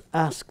partners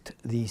asked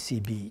the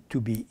ECB to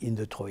be in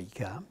the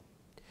Troika.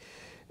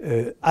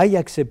 I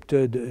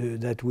accepted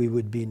that we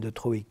would be in the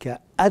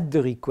Troika at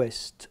the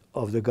request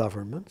of the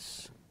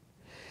governments,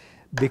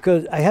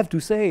 because I have to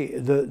say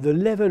the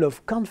level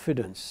of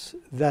confidence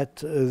that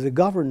the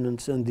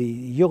governments and the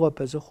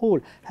Europe as a whole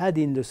had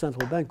in the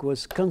central bank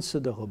was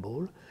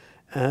considerable.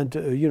 And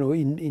you know,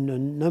 in a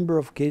number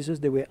of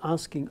cases, they were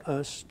asking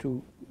us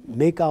to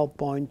make our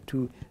point,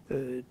 to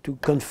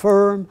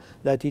confirm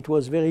that it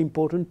was very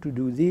important to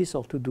do this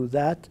or to do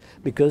that,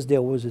 because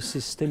there was a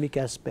systemic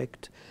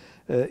aspect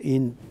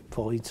in,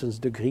 for instance,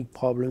 the Greek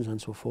problems and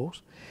so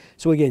forth.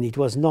 So again, it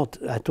was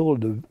not at all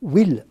the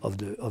will of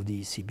the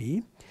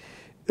ECB.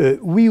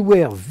 We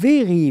were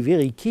very,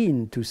 very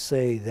keen to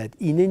say that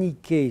in any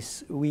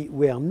case, we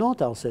were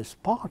not ourselves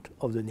part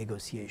of the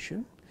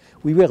negotiation.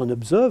 We were an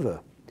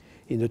observer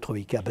in the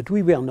Troika, but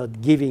we were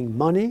not giving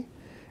money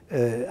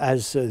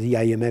as the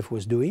IMF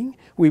was doing.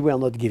 We were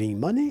not giving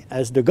money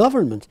as the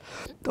government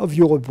of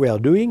Europe were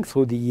doing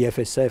through the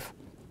EFSF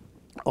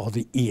or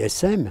the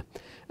ESM.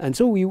 And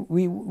so we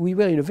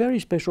were in a very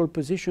special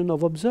position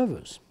of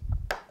observers.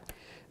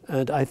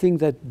 And I think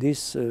that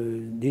this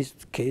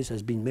case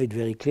has been made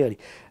very clearly.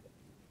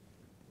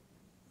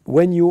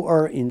 When you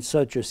are in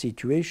such a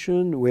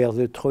situation where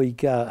the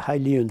Troika,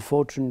 highly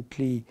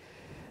unfortunately,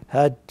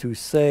 had to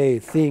say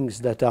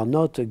things that are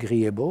not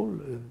agreeable,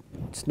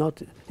 it's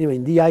not, I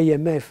mean, the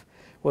IMF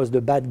was the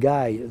bad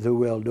guy the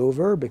world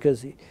over,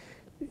 because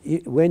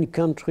when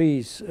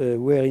countries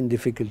were in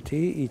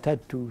difficulty, it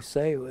had to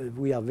say,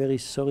 we are very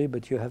sorry,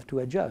 but you have to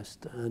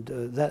adjust. And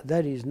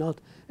that is not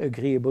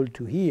agreeable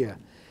to hear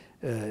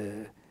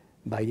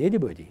by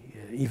anybody,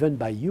 even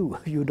by you.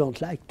 You don't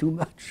like too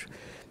much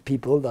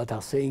people that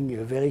are saying,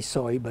 you're very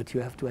sorry, but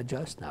you have to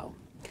adjust now.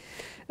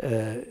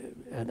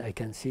 And I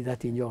can see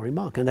that in your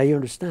remark, and I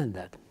understand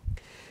that.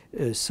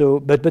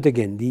 But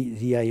again,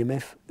 the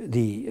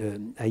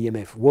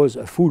IMF was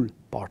a full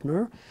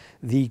partner.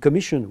 The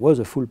Commission was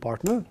a full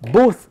partner.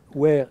 Both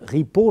were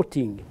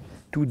reporting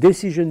to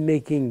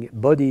decision-making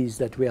bodies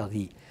that were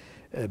the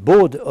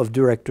board of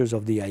directors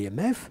of the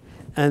IMF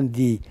and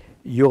the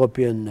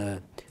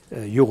European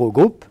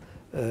Eurogroup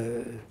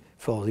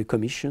for the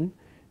Commission,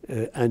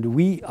 and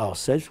we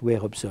ourselves were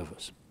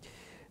observers.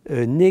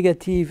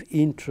 Negative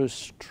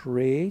interest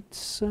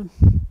rates.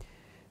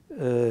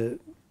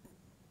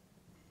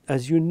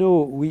 As you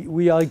know,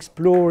 we are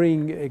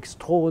exploring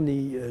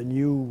extraordinary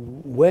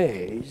new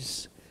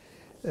ways.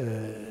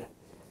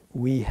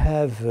 We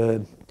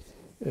have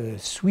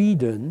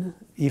Sweden,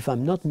 if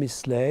I'm not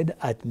misled,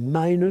 at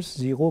minus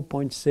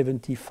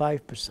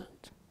 0.75%.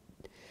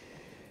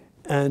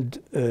 And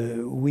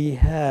we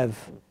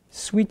have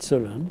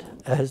Switzerland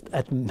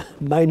at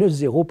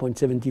minus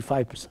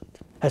 0.75%.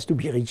 Has to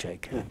be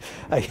rechecked.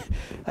 I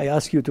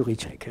ask you to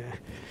recheck.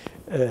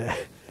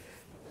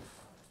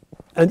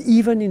 And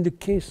even in the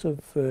case of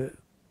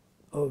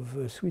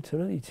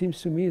Switzerland, it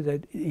seems to me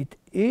that it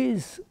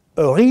is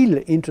a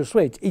real interest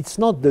rate. It's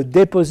not the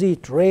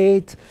deposit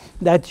rate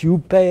that you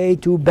pay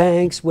to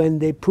banks when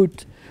they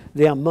put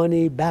their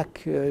money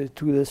back to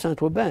the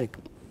central bank.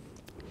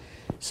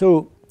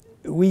 So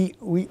we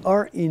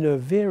are in a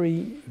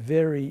very,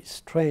 very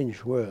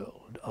strange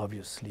world,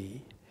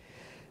 obviously.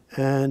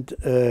 And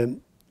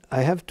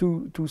I have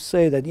to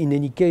say that in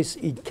any case,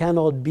 it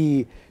cannot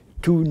be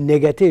too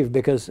negative,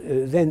 because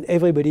then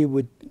everybody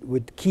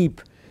would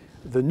keep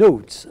the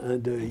notes,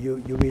 and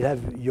you will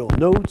have your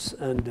notes,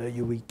 and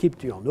you will keep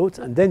to your notes,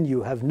 and then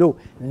you have no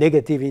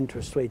negative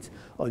interest rates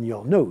on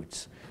your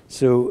notes.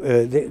 So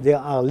there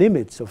are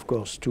limits, of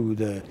course, to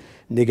the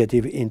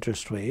negative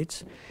interest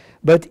rates,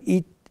 but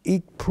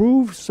it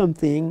proves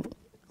something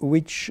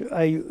which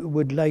I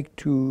would like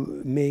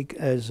to make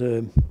as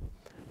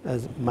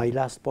my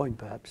last point,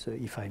 perhaps,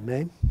 if I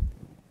may.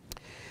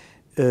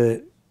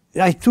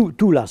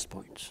 Two last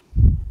points.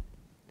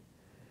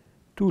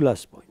 Two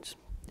last points.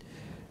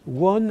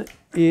 One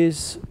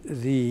is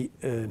the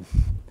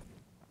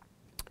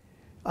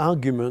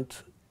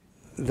argument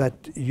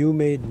that you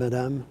made,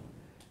 Madame,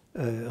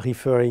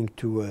 referring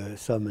to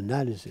some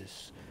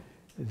analysis,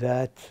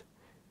 that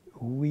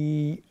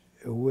we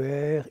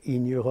were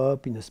in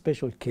Europe in a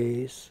special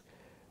case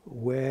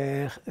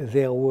where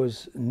there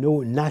was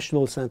no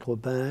national central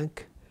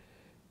bank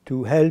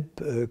to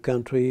help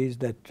countries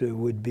that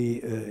would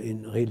be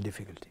in real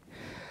difficulty.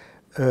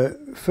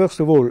 First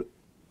of all,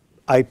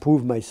 I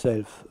proved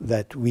myself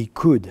that we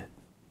could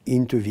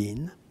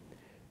intervene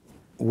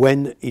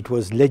when it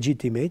was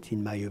legitimate,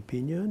 in my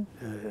opinion,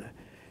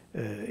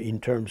 in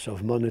terms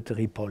of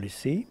monetary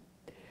policy.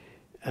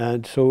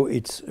 And so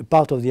it's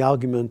part of the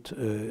argument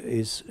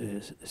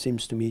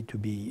seems to me to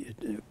be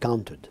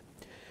countered.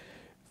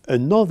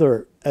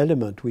 Another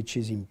element which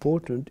is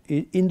important,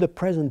 in the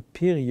present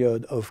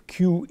period of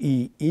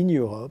QE in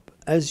Europe,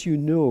 as you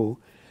know,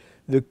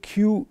 the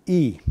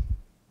QE,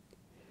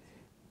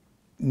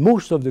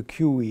 most of the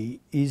QE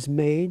is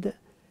made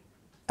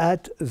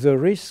at the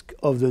risk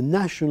of the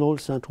national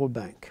central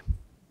bank,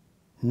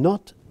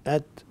 not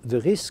at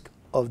the risk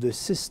of the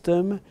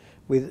system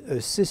with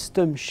a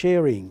system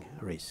sharing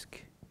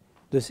risk.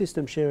 The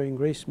system sharing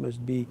risk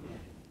must be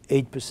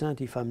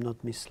 8%, if I'm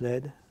not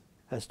misled.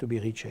 Has to be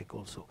rechecked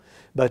also.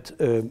 But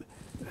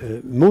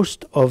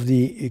most of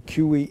the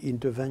QE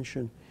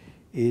intervention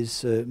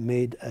is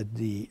made at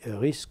the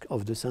risk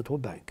of the central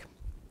bank.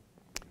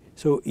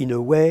 So in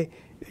a way,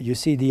 you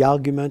see, the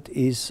argument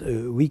is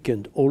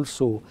weakened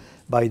also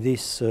by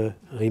this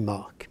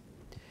remark.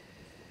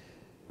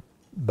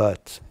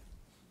 But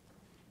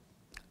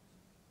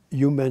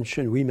we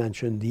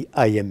mentioned the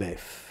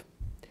IMF.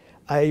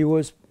 I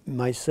was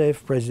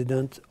myself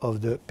president of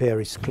the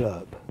Paris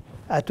Club.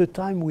 At the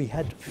time, we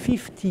had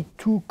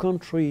 52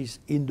 countries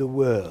in the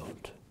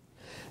world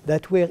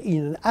that were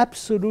in an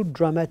absolute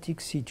dramatic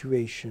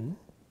situation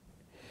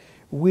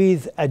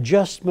with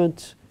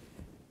adjustments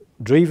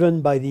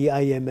driven by the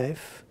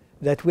IMF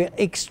that were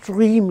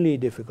extremely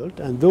difficult.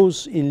 And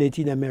those in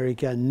Latin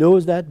America know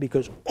that,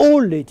 because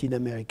all Latin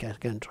American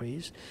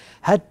countries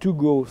had to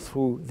go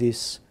through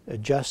these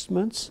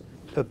adjustments,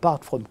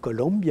 apart from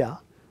Colombia,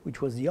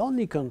 which was the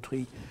only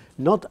country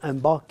not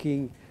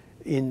embarking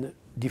in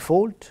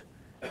default,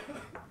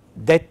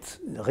 debt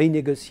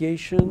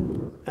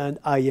renegotiation, and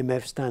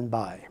IMF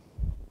standby.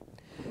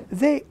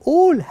 They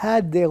all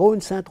had their own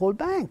central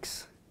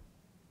banks.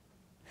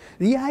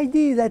 The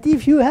idea that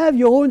if you have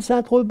your own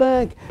central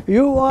bank,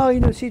 you are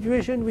in a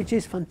situation which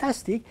is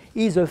fantastic,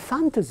 is a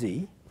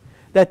fantasy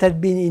that had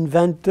been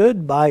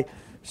invented by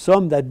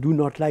some that do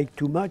not like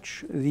too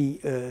much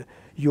the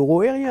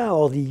euro area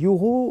or the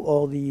euro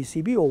or the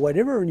ECB or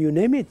whatever, you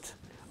name it,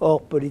 or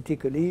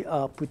politically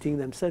are putting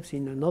themselves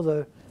in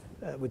another,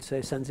 I would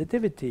say,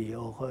 sensitivity.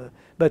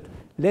 But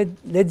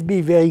let's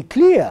be very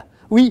clear.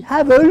 We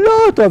have a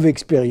lot of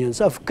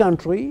experience of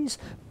countries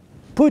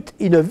put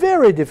in a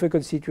very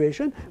difficult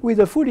situation with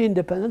a fully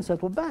independent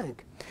central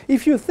bank.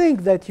 If you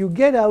think that you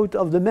get out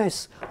of the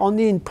mess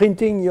only in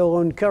printing your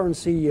own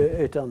currency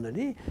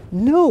eternally,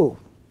 no.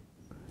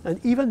 And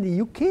even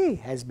the UK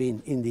has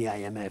been in the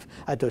IMF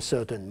at a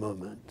certain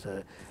moment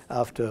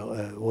after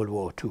World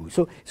War II.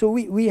 So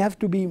we have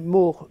to be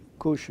more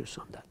cautious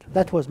on that.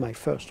 That was my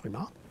first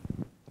remark.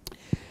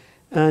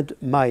 And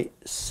my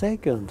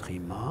second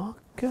remark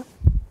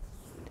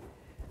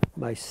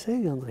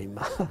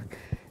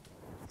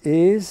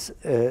is,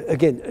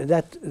 again,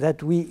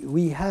 that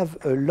we have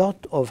a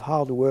lot of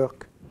hard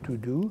work to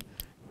do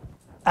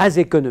as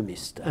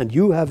economists, and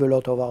you have a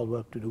lot of hard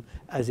work to do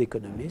as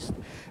economists,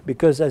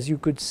 because as you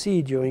could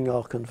see during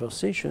our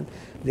conversation,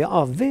 there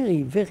are a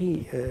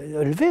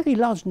very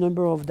large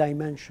number of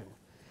dimensions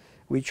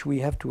which we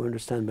have to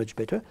understand much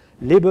better.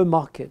 Labor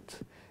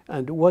market,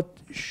 and what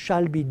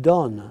shall be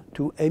done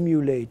to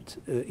emulate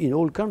in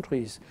all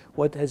countries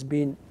what has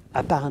been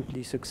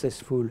apparently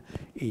successful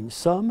in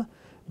some,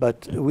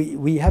 but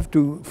we have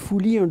to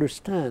fully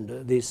understand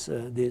this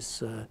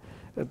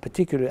a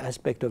particular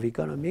aspect of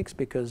economics,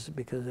 because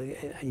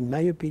in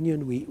my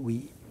opinion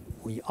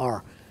we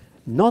are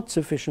not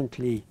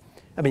sufficiently,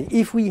 I mean,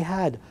 if we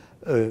had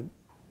a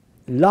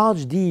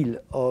large deal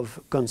of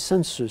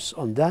consensus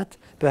on that,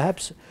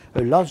 perhaps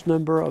a large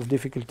number of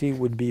difficulty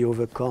would be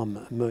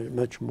overcome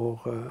much more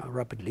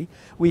rapidly.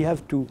 We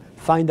have to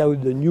find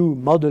out the new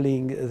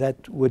modeling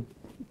that would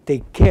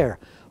take care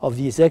of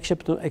this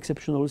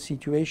exceptional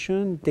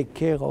situation, take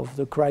care of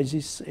the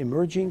crisis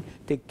emerging,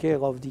 take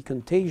care of the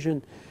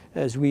contagion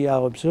as we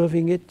are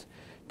observing it,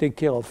 take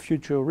care of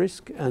future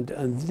risk, and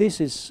this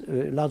is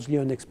largely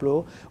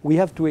unexplored. We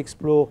have to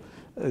explore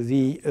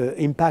the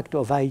impact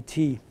of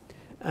IT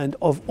and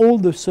of all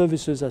the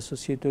services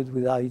associated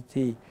with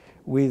IT,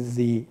 with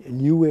the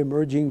new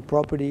emerging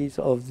properties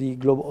of the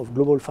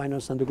global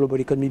finance and the global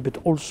economy, but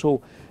also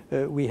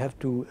we have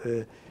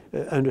to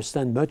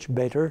understand much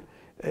better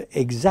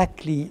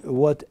exactly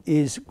what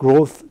is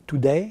growth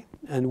today,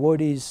 and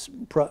what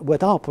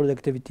are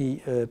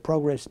productivity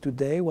progress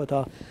today, what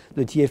are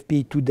the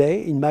TFP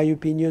today. In my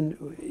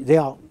opinion,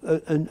 there are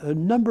a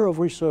number of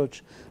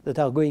research that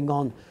are going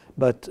on,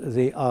 but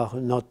they are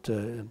not,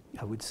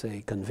 I would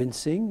say,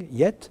 convincing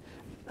yet.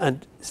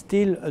 And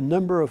still a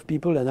number of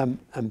people, and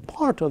I'm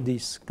part of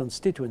this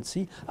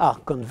constituency, are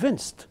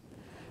convinced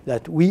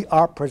that we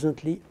are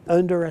presently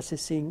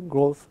under-assessing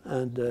growth,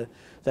 and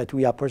that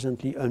we are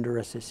presently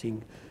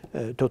under-assessing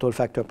total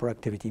factor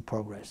productivity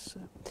progress.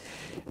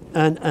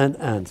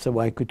 And so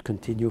I could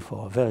continue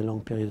for a very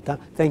long period of time.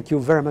 Thank you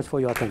very much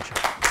for your attention.